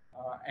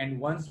 And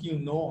once you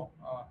know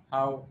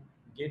how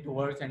Git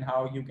works and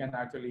how you can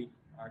actually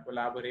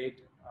collaborate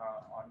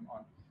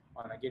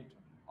on a Git,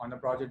 on a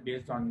project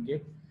based on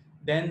Git,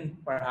 then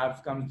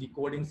perhaps comes the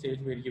coding stage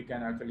where you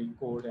can actually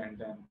code, and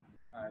then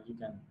you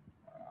can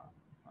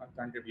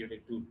contribute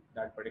it to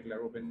that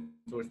particular open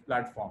source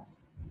platform.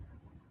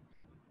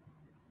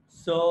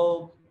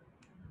 So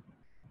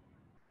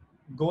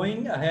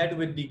going ahead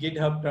with the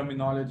GitHub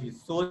terminologies.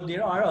 So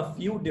there are a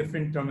few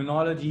different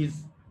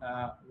terminologies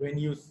when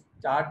you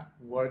start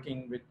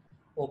working with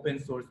open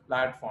source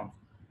platforms.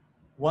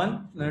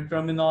 One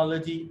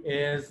terminology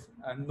is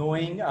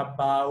knowing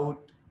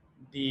about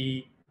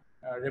the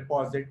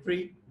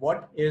repository.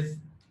 What is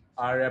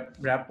our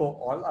repo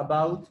all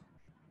about?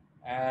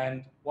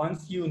 And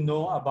once you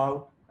know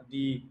about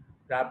the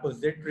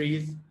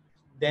repositories,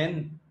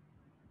 then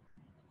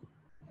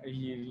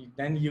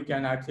then you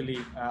can actually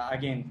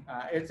again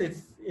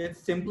it's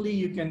simply,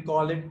 you can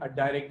call it a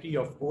directory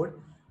of code.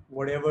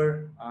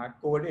 Whatever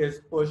code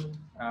is pushed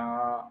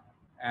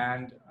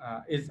and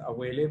is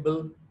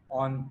available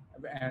on,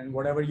 and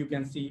whatever you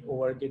can see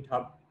over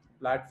GitHub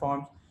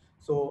platforms,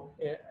 so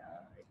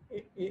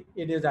it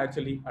is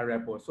actually a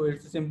repo. So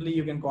it's simply,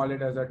 you can call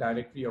it as a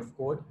directory of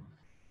code.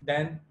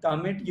 Then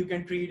commit, you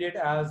can treat it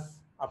as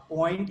a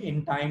point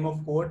in time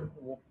of code.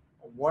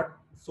 What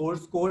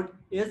source code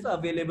is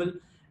available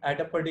at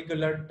a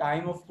particular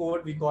time of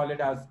code, we call it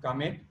as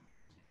commit.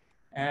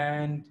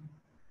 And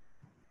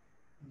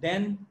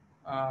then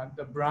a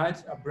branch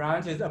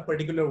is a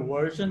particular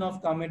version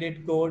of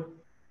committed code.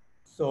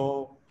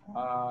 So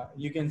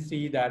you can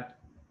see that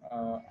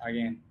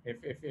again,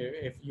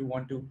 if you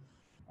want to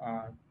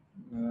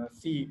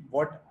see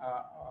what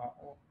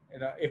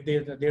if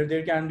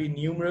there can be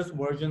numerous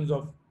versions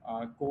of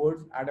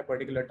codes at a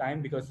particular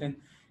time, because since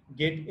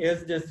Git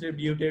is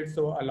distributed,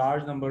 so a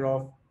large number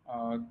of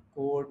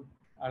code,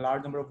 a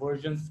large number of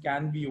versions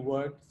can be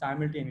worked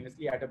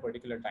simultaneously at a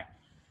particular time.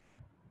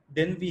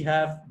 Then we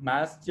have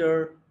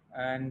master,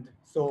 and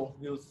so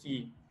we'll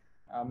see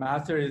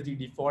master is the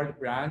default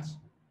branch.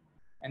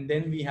 And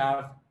then we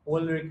have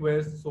pull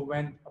requests. So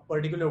when a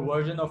particular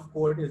version of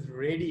code is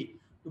ready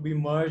to be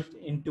merged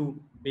into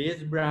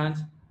base branch,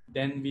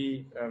 then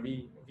we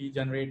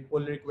generate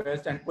pull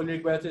request. And pull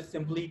request is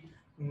simply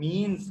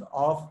means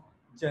of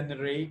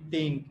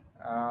generating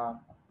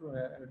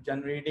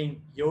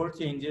generating your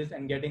changes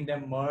and getting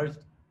them merged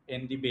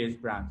in the base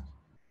branch.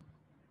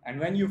 And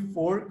when you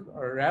fork a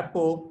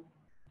repo,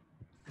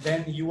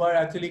 then you are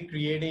actually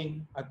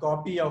creating a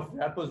copy of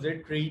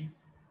repository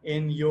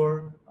in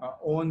your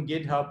own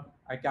GitHub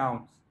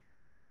accounts.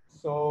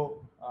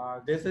 So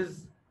this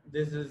is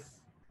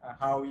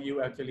how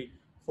you actually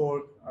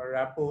fork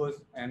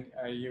repos, and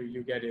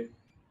you get it.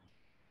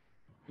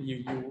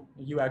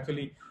 You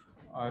actually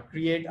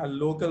create a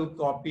local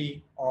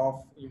copy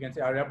of, you can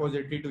say, a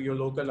repository to your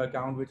local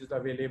account, which is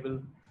available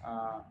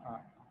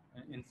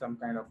in some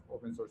kind of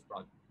open source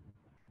project.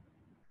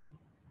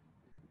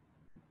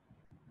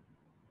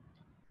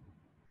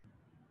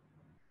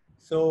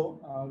 So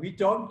we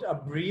talked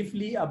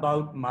briefly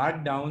about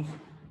markdowns,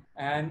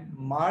 and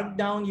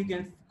markdown, you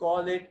can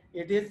call it,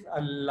 it is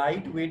a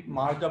lightweight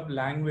markup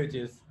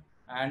languages,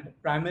 and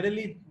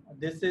primarily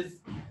this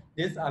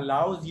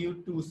allows you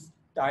to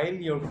style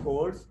your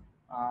codes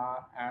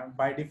and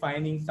by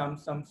defining some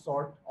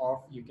sort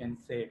of, you can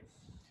say,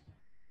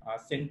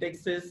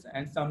 syntaxes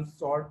and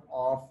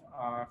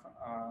uh,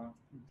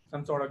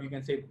 some sort of, you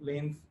can say,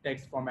 plain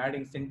text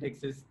formatting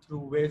syntaxes through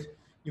which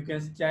you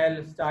can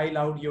style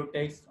out your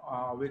text,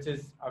 which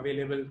is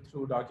available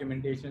through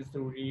documentations,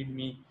 through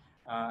README,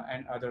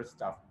 and other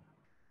stuff.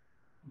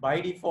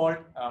 By default,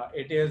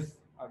 it is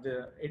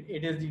the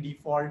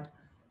default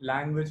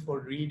language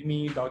for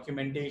README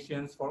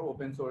documentations for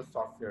open source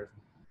software.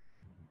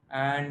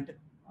 And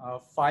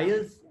these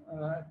files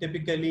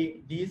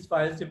typically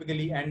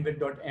end with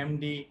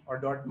 .md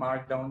or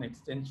 .markdown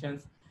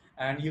extensions,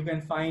 and you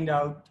can find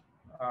out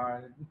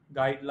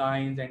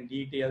guidelines and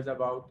details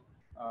about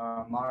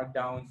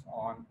markdowns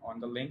on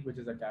the link, which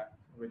is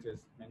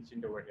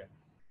mentioned over here.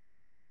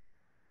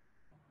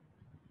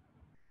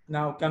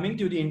 Now coming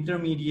to the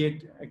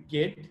intermediate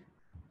Git.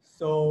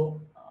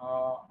 So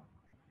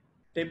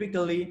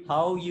typically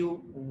how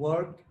you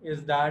work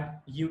is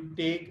that you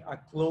take a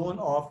clone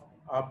of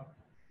a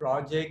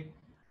project,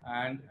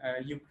 and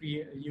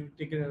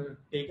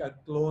take a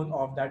clone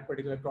of that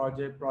particular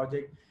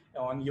project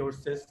on your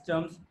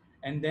systems,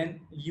 and then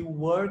you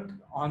work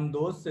on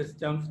those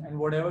systems, and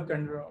whatever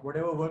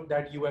work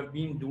that you have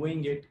been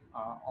doing it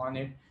on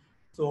it,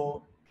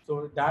 so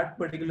that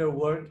particular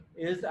work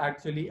is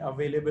actually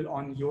available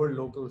on your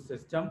local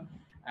system,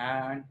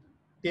 and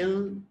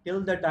till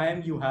the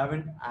time you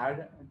haven't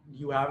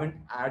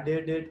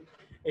added it,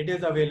 it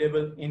is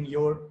available in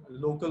your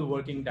local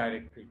working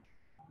directory.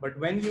 But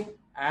when you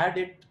add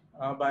it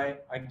by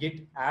a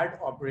git add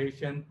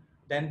operation,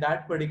 then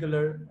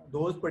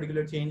those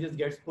particular changes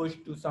gets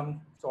pushed to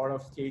some sort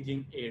of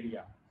staging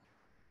area,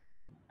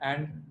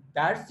 and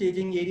that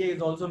staging area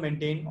is also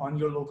maintained on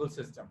your local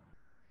system.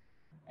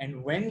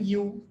 And when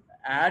you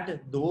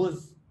add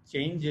those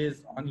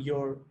changes on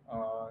your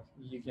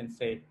you can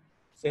say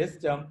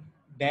system,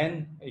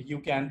 then you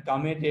can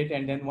commit it,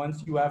 and then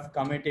once you have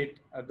committed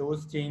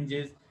those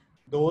changes,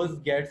 those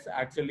gets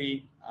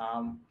actually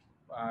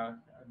uh,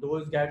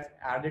 those gets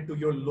added to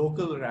your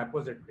local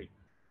repository.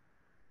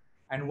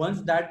 And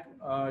once that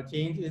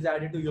change is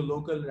added to your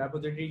local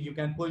repository, you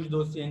can push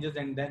those changes,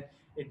 and then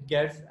it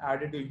gets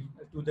added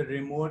to the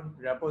remote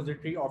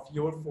repository of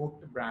your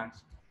forked branch.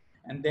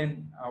 And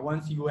then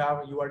once you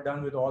are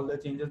done with all the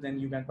changes, then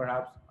you can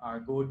perhaps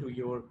go to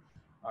your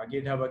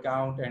GitHub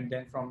account, and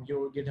then from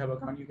your GitHub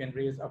account you can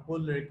raise a pull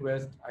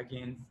request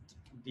against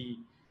the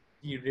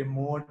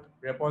remote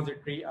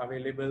repository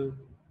available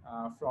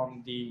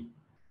from the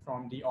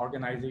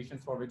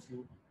organizations for which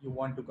you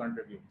want to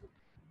contribute to.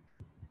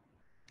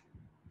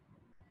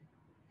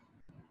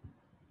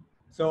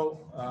 So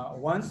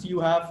once you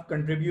have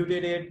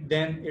contributed it,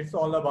 then it's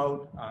all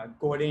about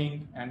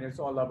coding, and it's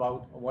all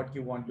about what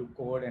you want to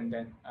code. And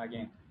then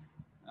again,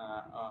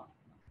 uh, uh,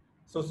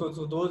 so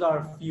those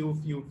are few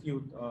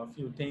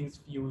things,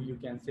 you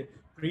can say,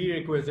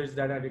 prerequisites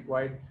that are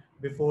required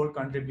before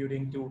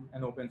contributing to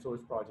an open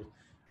source project.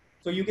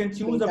 So you can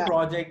choose a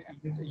project.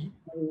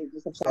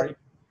 Sorry.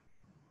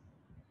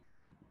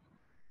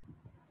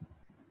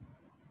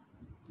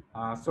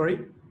 Sorry.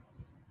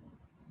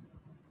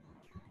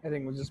 I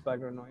think it was just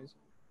background noise.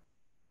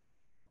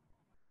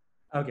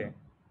 Okay.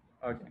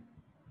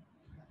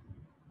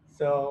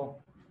 So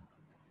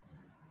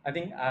I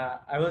think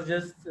I was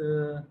just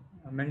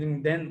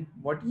mentioning, then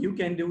what you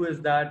can do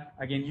is that,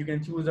 again, you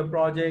can choose a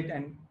project,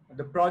 and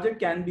the project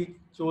can be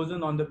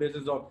chosen on the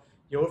basis of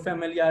your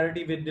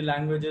familiarity with the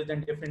languages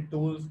and different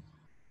tools.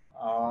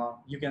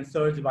 You can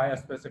search by a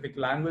specific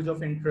language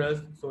of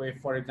interest. So if,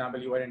 for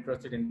example, you are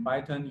interested in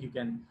Python, you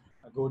can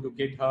go to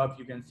GitHub,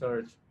 you can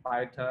search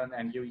Python,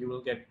 and you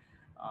will get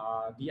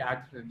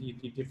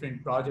the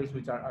different projects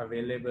which are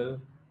available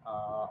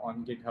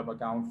on GitHub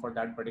account for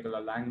that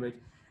particular language.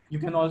 You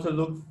can also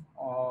look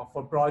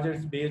for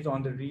projects based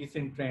on the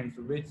recent trends,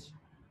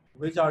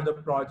 which are the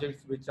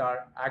projects which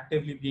are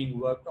actively being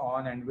worked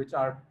on and which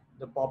are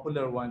the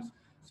popular ones.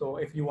 So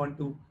if you want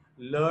to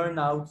learn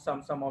out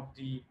some of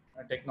the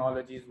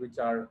technologies which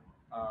are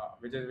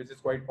which is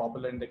quite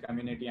popular in the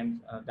community,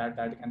 and that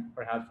can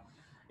perhaps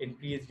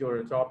increase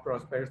your job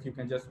prospects, you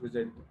can just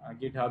visit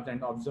GitHub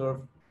and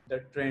observe the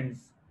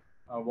trends.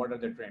 What are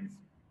the trends?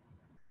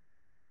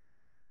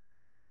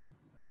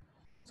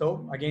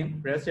 So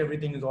again, rest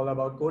everything is all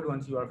about code.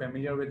 Once you are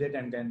familiar with it,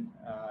 and then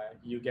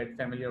you get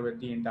familiar with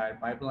the entire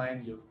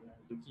pipeline, you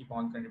keep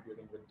on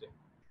contributing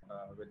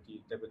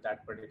with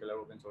that particular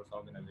open source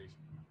organization.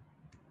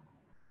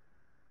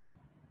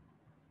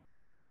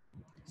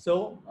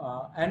 So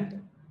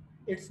and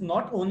it's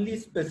not only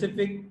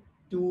specific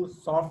to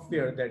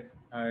software that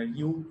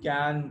you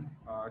can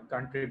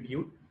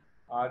contribute.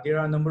 There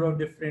are a number of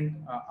different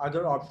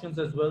other options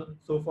as well.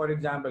 So for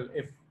example,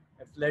 if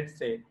let's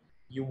say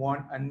you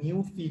want a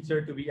new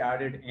feature to be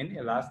added in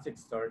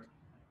Elasticsearch,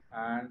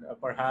 and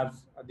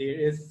perhaps there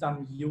is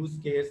some use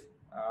case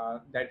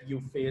that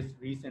you faced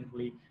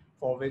recently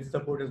for which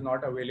support is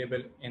not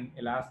available in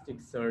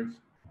Elasticsearch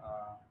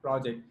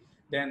project,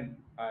 then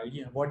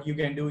what you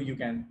can do, you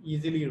can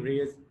easily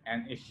raise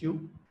an issue.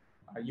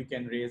 You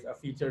can raise a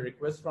feature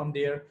request from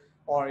there,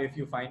 or if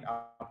you find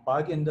a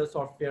bug in the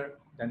software,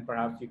 then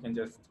perhaps you can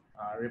just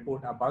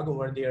report a bug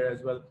over there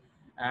as well.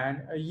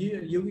 And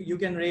you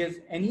can raise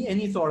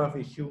any sort of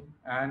issue,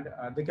 and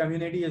the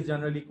community is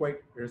generally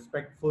quite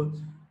respectful.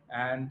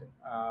 And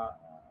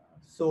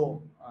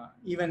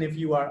even if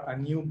you are a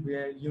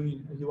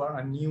you are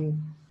a new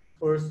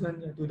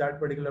person to that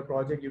particular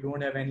project, you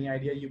don't have any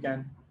idea, you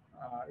can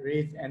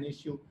raise an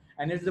issue.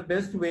 And it's the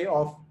best way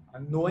of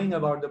knowing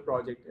about the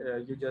project.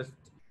 You just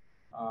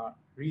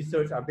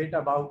research a bit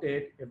about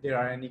it. If there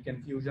are any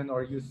confusion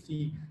or you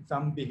see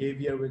some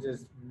behavior which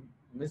is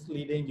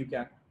misleading, you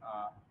can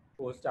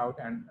post out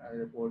and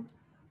report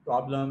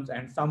problems,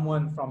 and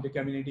someone from the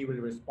community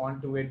will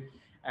respond to it.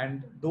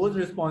 And those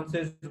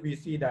responses, we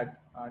see that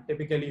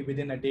typically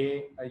within a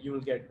day you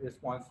will get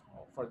response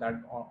for that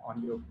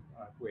on your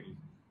query.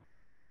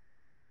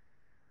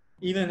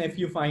 Even if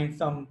you find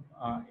some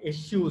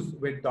issues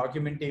with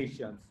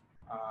documentations,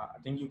 I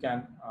think you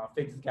can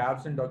fix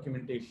gaps in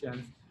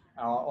documentations,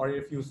 or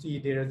if you see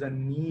there is a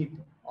need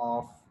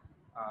of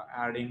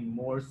adding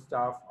more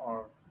stuff,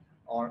 or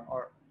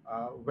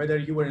whether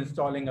you were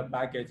installing a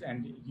package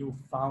and you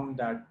found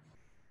that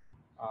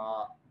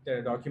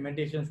the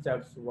documentation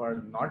steps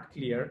were not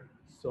clear,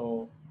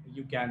 so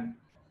you can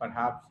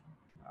perhaps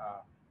uh,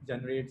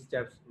 generate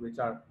steps which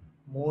are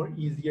more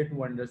easier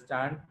to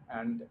understand,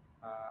 and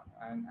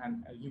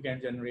you can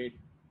generate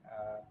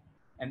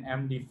an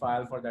MD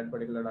file for that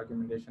particular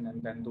documentation,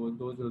 and then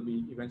those will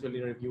be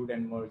eventually reviewed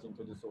and merged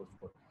into the source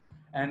code.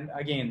 And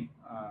again,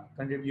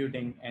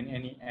 contributing in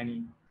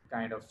any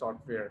kind of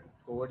software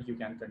code, you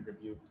can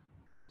contribute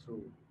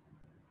through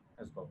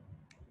as well.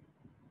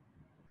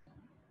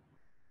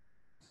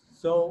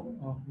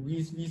 So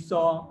we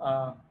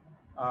saw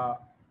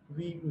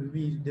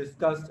we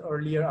discussed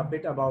earlier a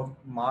bit about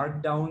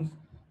markdowns.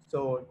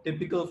 So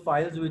typical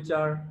files which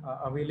are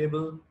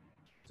available.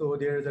 So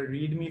there is a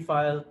README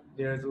file,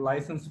 there is a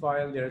license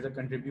file, there is a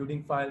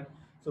contributing file.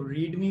 So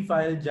README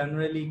file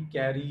generally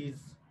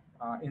carries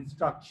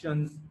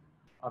instructions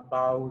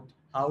about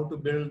how to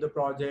build the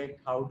project,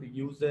 how to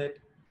use it.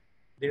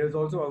 There is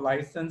also a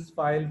license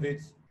file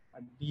which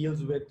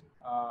deals with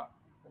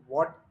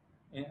what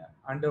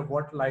under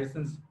what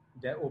license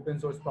the open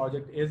source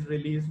project is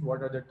released,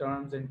 what are the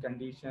terms and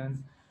conditions,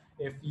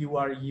 if you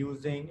are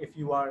using, if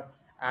you are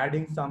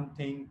adding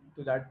something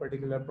to that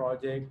particular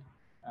project,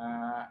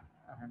 uh,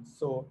 and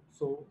so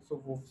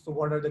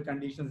what are the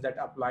conditions that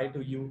apply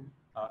to you,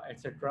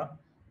 etc.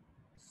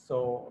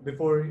 So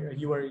before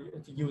you are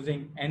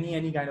using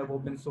any kind of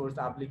open source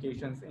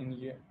applications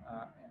in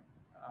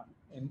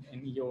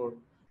your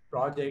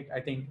project, I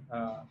think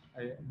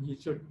you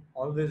should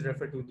always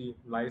refer to the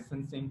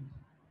licensing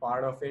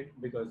part of it,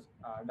 because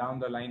down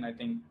the line, I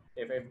think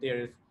if there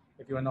is,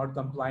 if you are not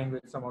complying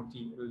with some of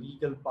the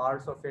legal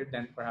parts of it,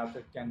 then perhaps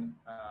it can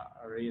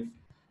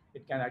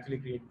actually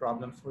create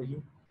problems for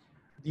you.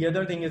 The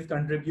other thing is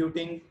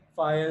contributing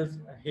files.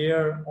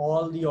 Here,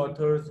 all the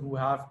authors who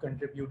have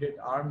contributed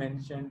are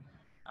mentioned,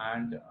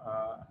 and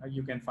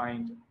you can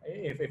find,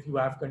 if you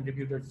have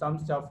contributed some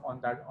stuff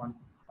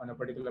on a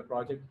particular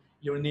project,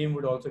 your name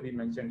would also be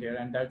mentioned here,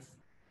 and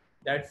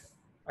that's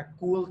a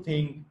cool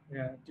thing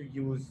to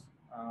use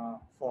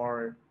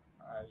for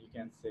you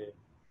can say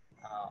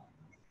uh,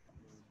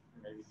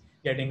 maybe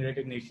getting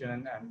recognition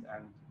and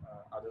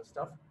other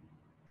stuff.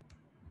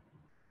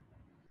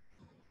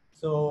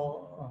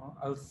 So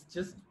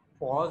just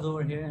pause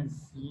over here and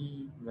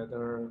see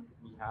whether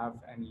we have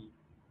any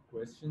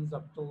questions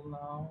up till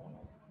now.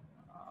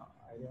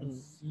 I don't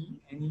see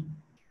any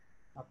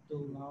up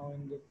till now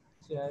in the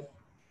chat.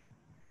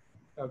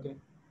 Okay,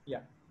 yeah.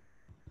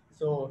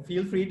 So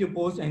feel free to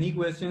post any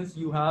questions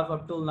you have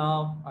up till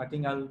now. I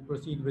think I'll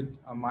proceed with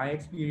my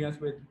experience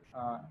with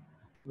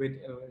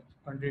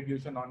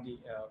contribution on the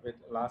with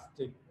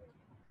Elastic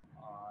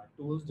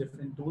tools,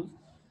 different tools.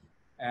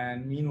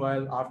 And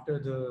meanwhile, after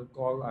the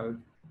call, I'll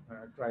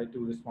try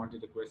to respond to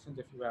the questions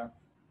if you have.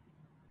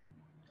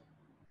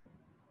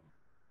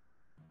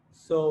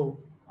 So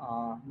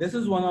this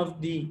is one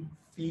of the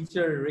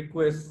feature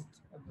requests.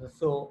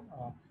 So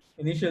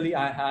initially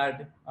I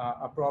had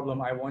a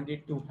problem. I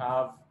wanted to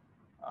have,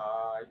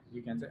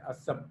 you can say, a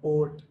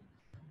support.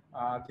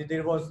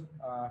 There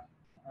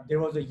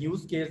was a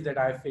use case that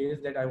I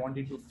faced that I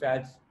wanted to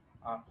fetch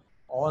uh,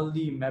 all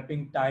the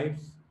mapping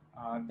types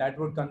that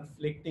were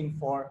conflicting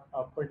for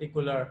a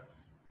particular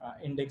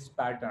index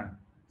pattern.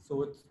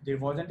 So there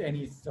wasn't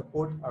any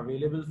support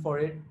available for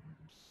it.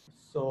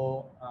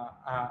 So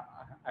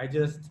I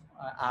just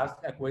asked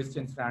a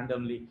questions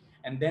randomly,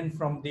 and then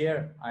from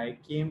there I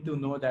came to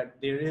know that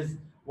there is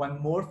one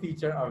more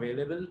feature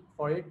available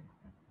for it.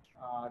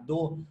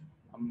 Though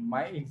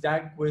my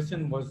exact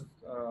question was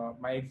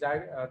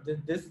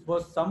this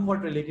was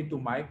somewhat related to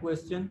my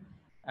question,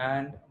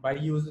 and by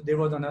use there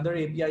was another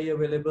API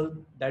available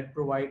that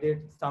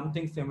provided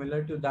something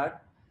similar to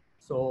that.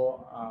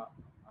 So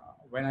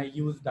when I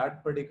used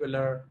that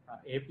particular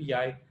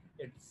API,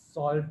 it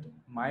solved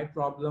my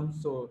problem.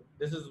 So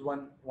this is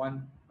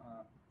one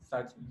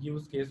such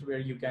use case where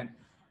you can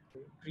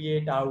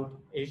create out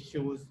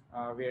issues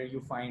where you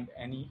find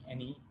any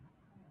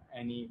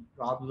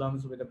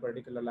problems with a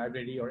particular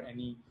library or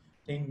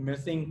anything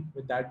missing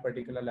with that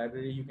particular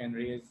library. You can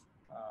raise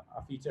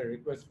a feature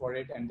request for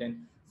it, and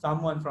then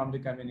someone from the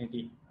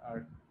community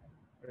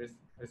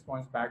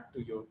responds back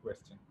to your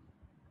question.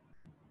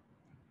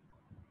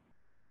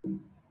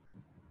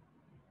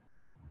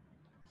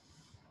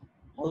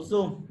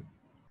 Also,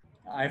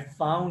 I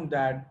found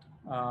that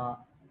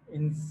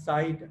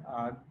inside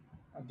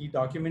the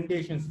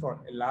documentations for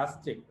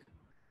Elastic,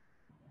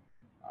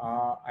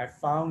 I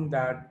found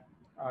that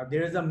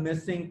there is a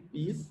missing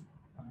piece.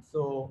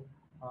 So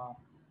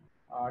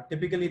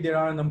typically there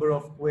are a number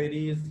of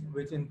queries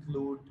which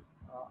include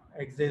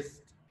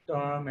exist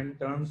term and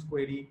terms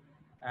query,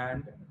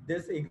 and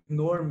this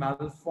ignore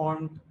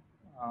malformed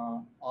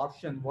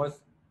option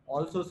was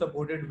also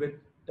supported with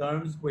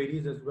terms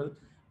queries as well.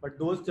 But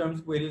those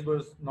terms queries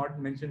was not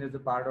mentioned as a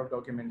part of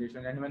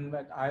documentation. And when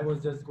I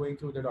was just going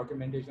through the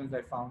documentations,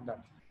 I found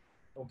that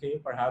okay,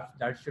 perhaps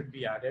that should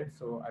be added.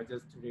 So I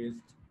just raised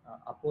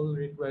a pull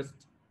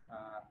request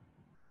uh,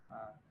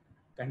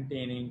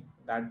 containing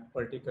that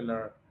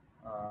particular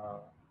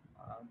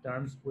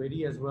terms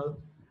query as well.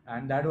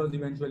 And that was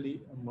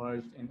eventually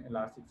merged in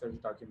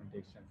Elasticsearch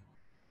documentation.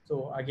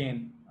 So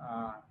again,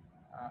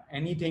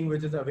 anything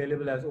which is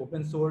available as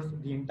open source,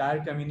 the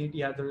entire community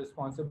has a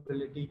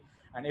responsibility.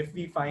 And if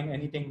we find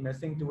anything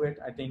missing to it,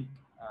 I think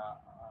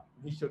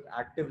we should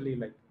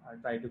actively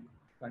try to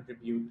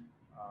contribute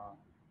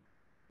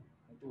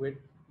to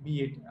it,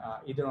 be it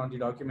either on the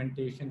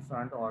documentation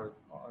front or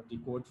the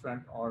code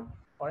front, or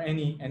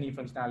any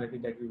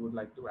functionality that we would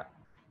like to add.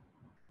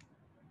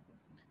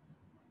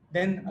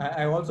 Then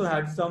I also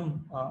had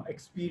some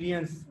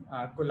experience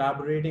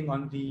collaborating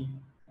on the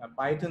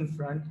Python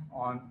front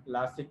on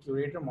Elastic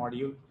Curator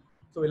module.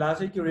 So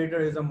Elastic Curator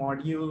is a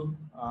module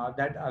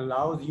that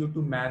allows you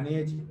to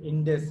manage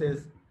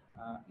indices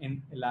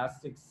in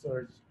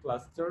Elasticsearch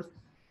clusters,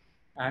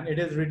 and it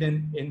is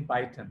written in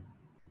Python.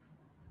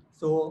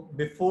 So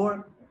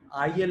before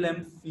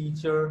ILM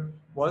feature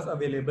was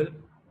available,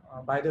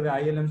 by the way,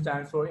 ILM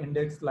stands for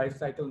Index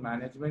Lifecycle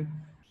Management.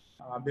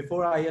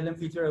 Before ILM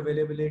feature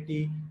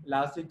availability,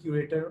 Elastic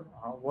Curator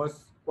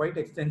was quite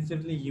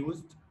extensively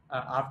used.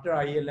 After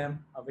ILM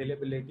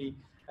availability,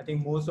 I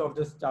think most of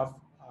the stuff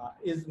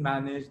is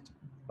managed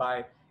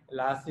by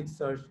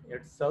Elasticsearch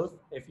itself.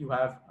 If you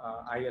have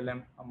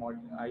ILM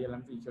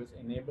features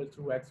enabled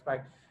through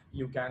Xpack,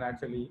 you can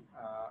actually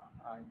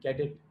get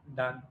it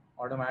done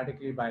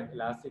automatically by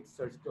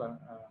Elasticsearch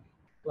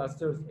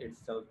clusters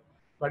itself.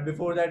 But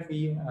before that,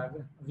 we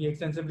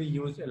extensively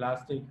used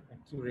Elastic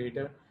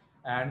Curator,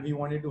 and we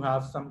wanted to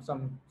have some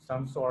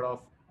sort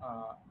of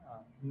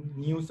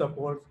new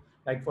supports,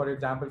 like for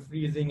example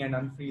freezing and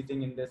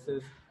unfreezing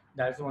indices.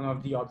 That's one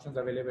of the options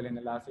available in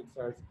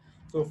Elasticsearch.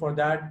 So for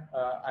that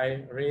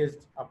I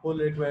raised a pull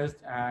request,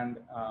 and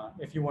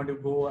if you want to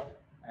go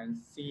and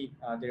see,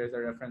 there is a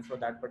reference for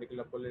that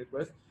particular pull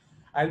request.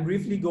 I'll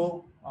briefly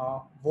go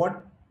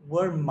what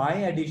were my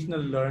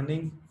additional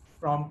learnings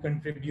from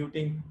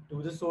contributing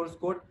to the source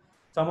code.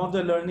 Some of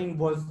the learning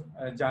was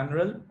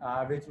general,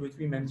 which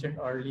we mentioned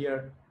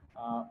earlier.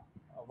 Uh,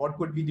 what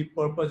could be the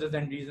purposes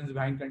and reasons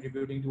behind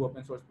contributing to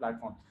open source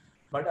platforms?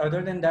 But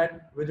other than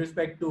that, with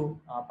respect to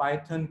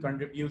Python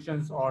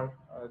contributions or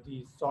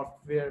the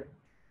software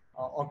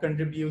or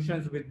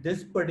contributions with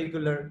this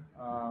particular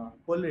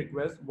pull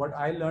request, what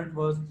I learned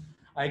was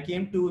I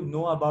came to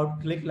know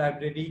about Click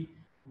library,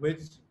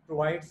 which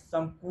provides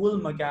some cool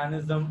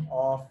mechanism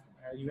of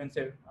you can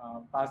say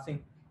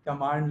passing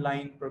command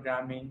line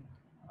programming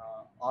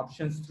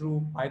options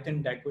through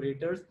Python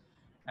decorators,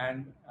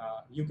 and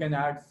you can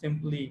add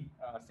simple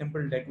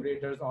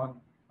decorators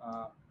on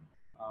uh,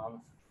 uh,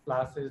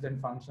 classes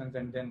and functions,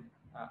 and then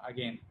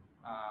again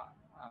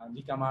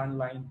the command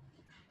line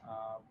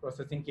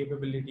processing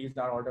capabilities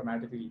are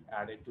automatically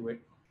added to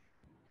it.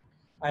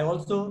 I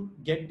also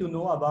get to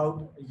know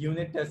about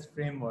unit test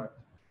framework.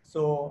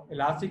 So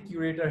Elastic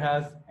Curator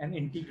has an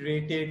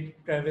integrated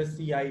Travis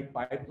CI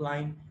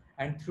pipeline,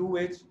 and through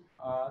which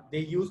they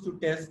used to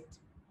test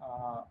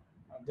uh,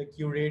 the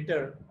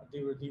curator,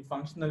 the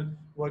functional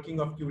working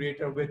of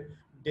curator with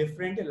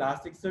different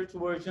Elasticsearch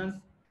versions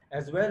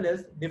as well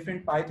as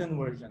different Python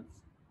versions.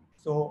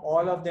 So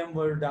all of them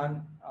were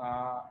done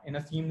in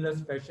a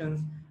seamless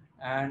fashion,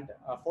 and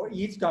for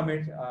each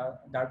commit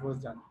that was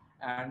done.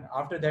 And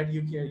after that,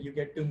 you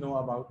get to know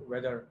about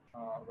whether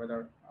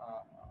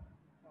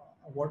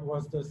what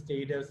was the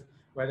status,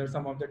 whether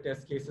some of the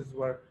test cases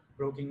were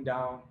broken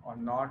down or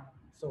not.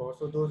 So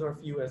those are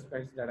few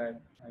aspects that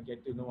I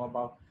get to know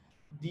about.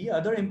 The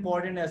other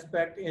important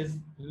aspect is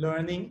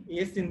learning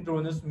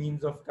asynchronous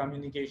means of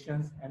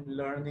communications and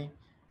learning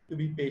to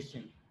be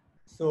patient.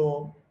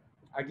 So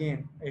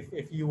again,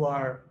 if you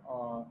are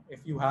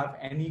if you have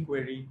any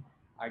query,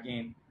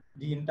 again,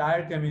 the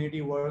entire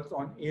community works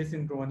on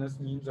asynchronous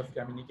means of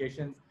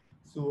communications.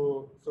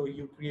 So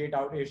you create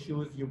out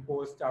issues, you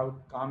post out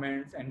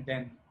comments, and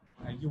then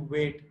you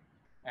wait,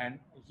 and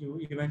you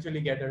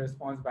eventually get a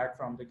response back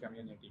from the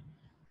community.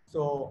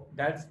 So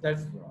that's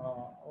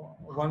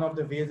one of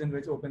the ways in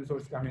which open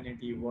source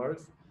community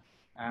works.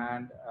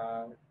 And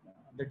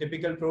the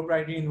typical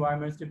proprietary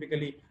environments,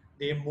 typically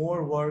they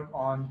more work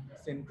on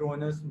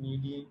synchronous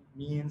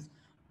means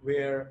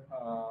where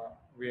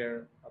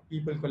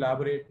people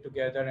collaborate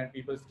together and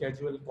people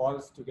schedule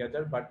calls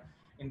together. But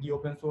in the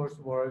open source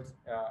worlds,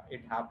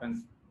 it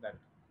happens that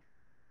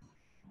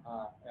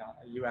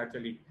you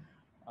actually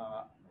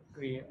uh,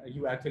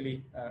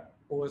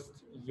 post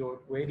your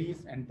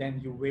queries, and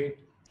then you wait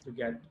to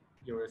get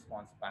your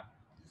response back.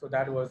 So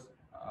that was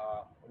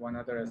one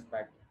other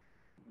aspect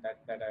that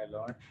I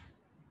learned.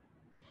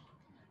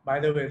 By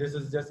the way, this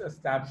is just a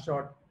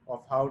snapshot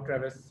of how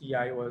Travis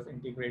CI was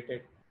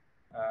integrated.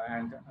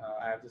 I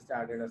have just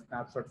added a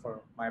snapshot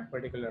for my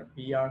particular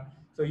PR.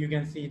 So you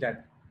can see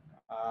that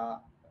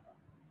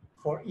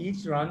for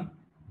each run,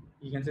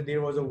 you can say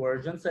there was a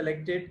version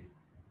selected,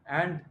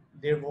 and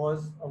there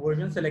was a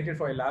version selected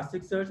for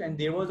Elasticsearch, and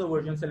there was a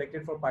version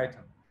selected for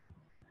Python.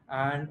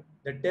 And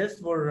the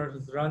test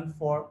was run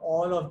for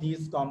all of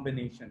these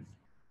combinations.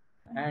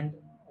 And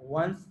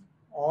once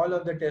all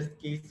of the test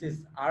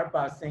cases are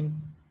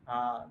passing,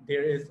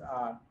 there is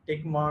a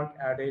tick mark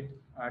added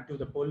to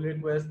the pull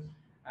request,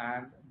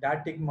 and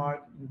that tick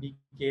mark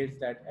indicates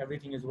that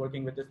everything is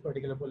working with this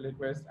particular pull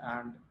request.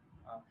 And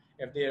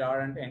if there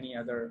aren't any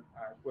other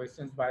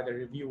questions by the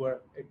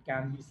reviewer, it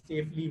can be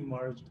safely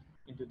merged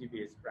into the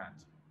base branch.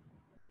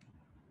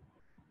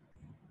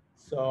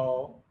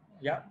 So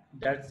yeah,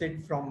 that's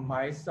it from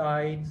my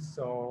side.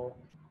 So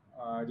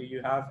do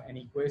you have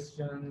any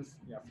questions?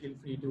 Yeah, feel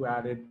free to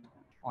add it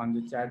on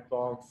the chat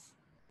box.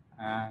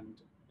 And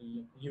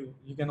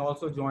you can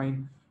also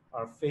join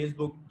our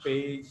Facebook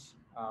page,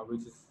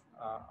 which is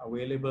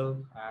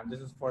available. And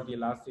this is for the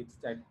Elastic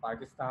Stack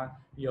Pakistan.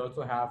 We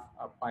also have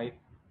a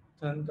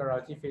Python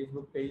Karachi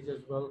Facebook page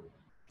as well.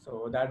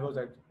 So that was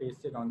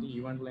pasted on the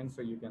event link,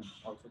 so you can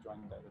also join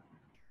that.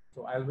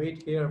 So I'll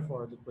wait here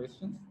for the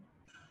questions.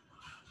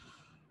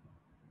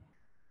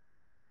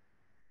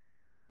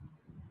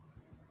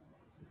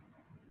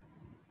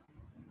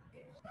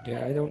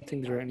 Yeah, I don't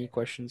think there are any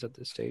questions at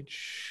this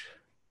stage.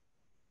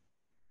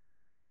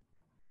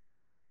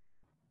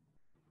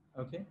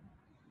 Okay.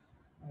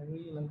 I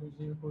really like the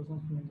zero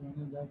person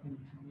that can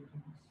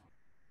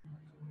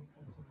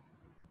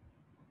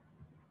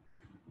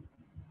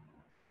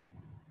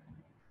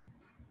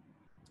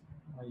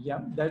yeah,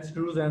 that's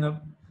true,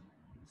 Zainab.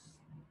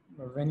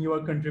 When you are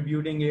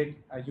contributing it,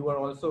 you are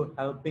also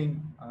helping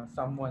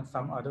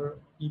some other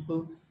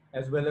people,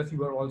 as well as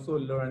you are also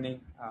learning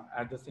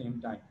at the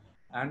same time.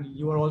 And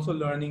you are also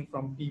learning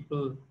from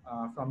people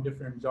from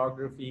different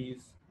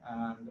geographies.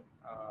 And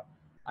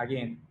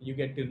again, you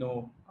get to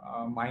know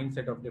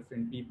mindset of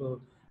different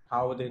people,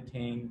 how they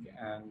think.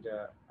 And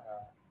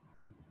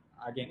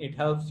again, it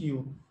helps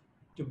you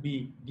to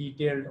be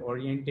detailed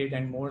oriented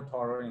and more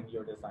thorough in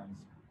your designs.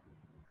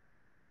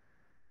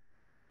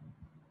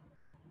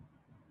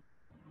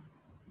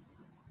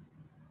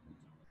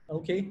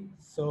 Okay,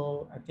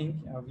 so I think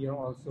we are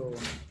also,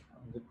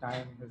 the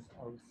time has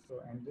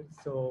also ended.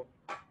 So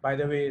by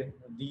the way,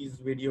 these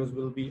videos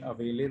will be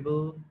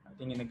available, I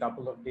think, in a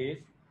couple of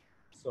days.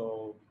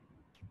 So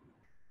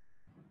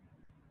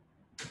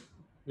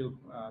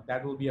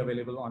that will be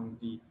available on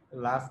the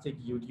Elastic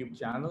YouTube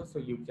channel. So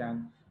you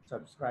can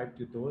subscribe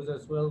to those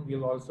as well.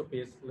 We'll also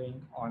paste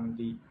link on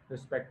the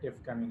respective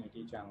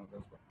community channels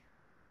as well.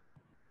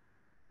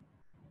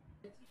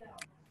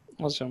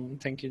 Awesome.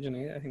 Thank you,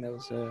 Junaid. I think that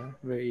was a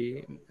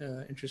very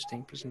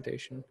interesting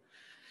presentation.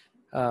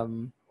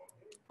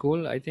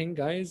 Cool. I think,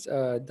 guys,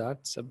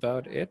 that's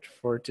about it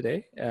for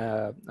today.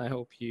 I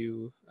hope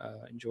you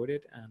enjoyed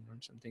it and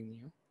learned something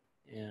new.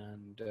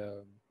 And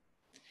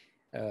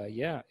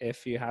yeah,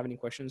 if you have any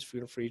questions,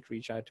 feel free to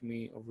reach out to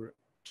me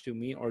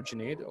or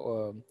Junaid,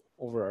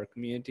 over our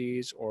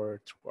communities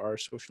or through our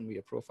social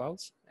media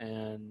profiles.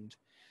 And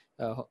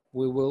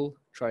we will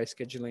try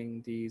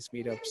scheduling these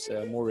meetups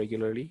more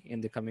regularly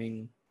in the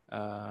coming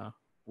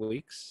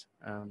weeks.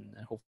 And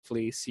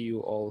hopefully see you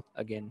all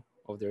again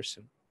over there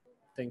soon.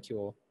 Thank you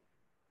all.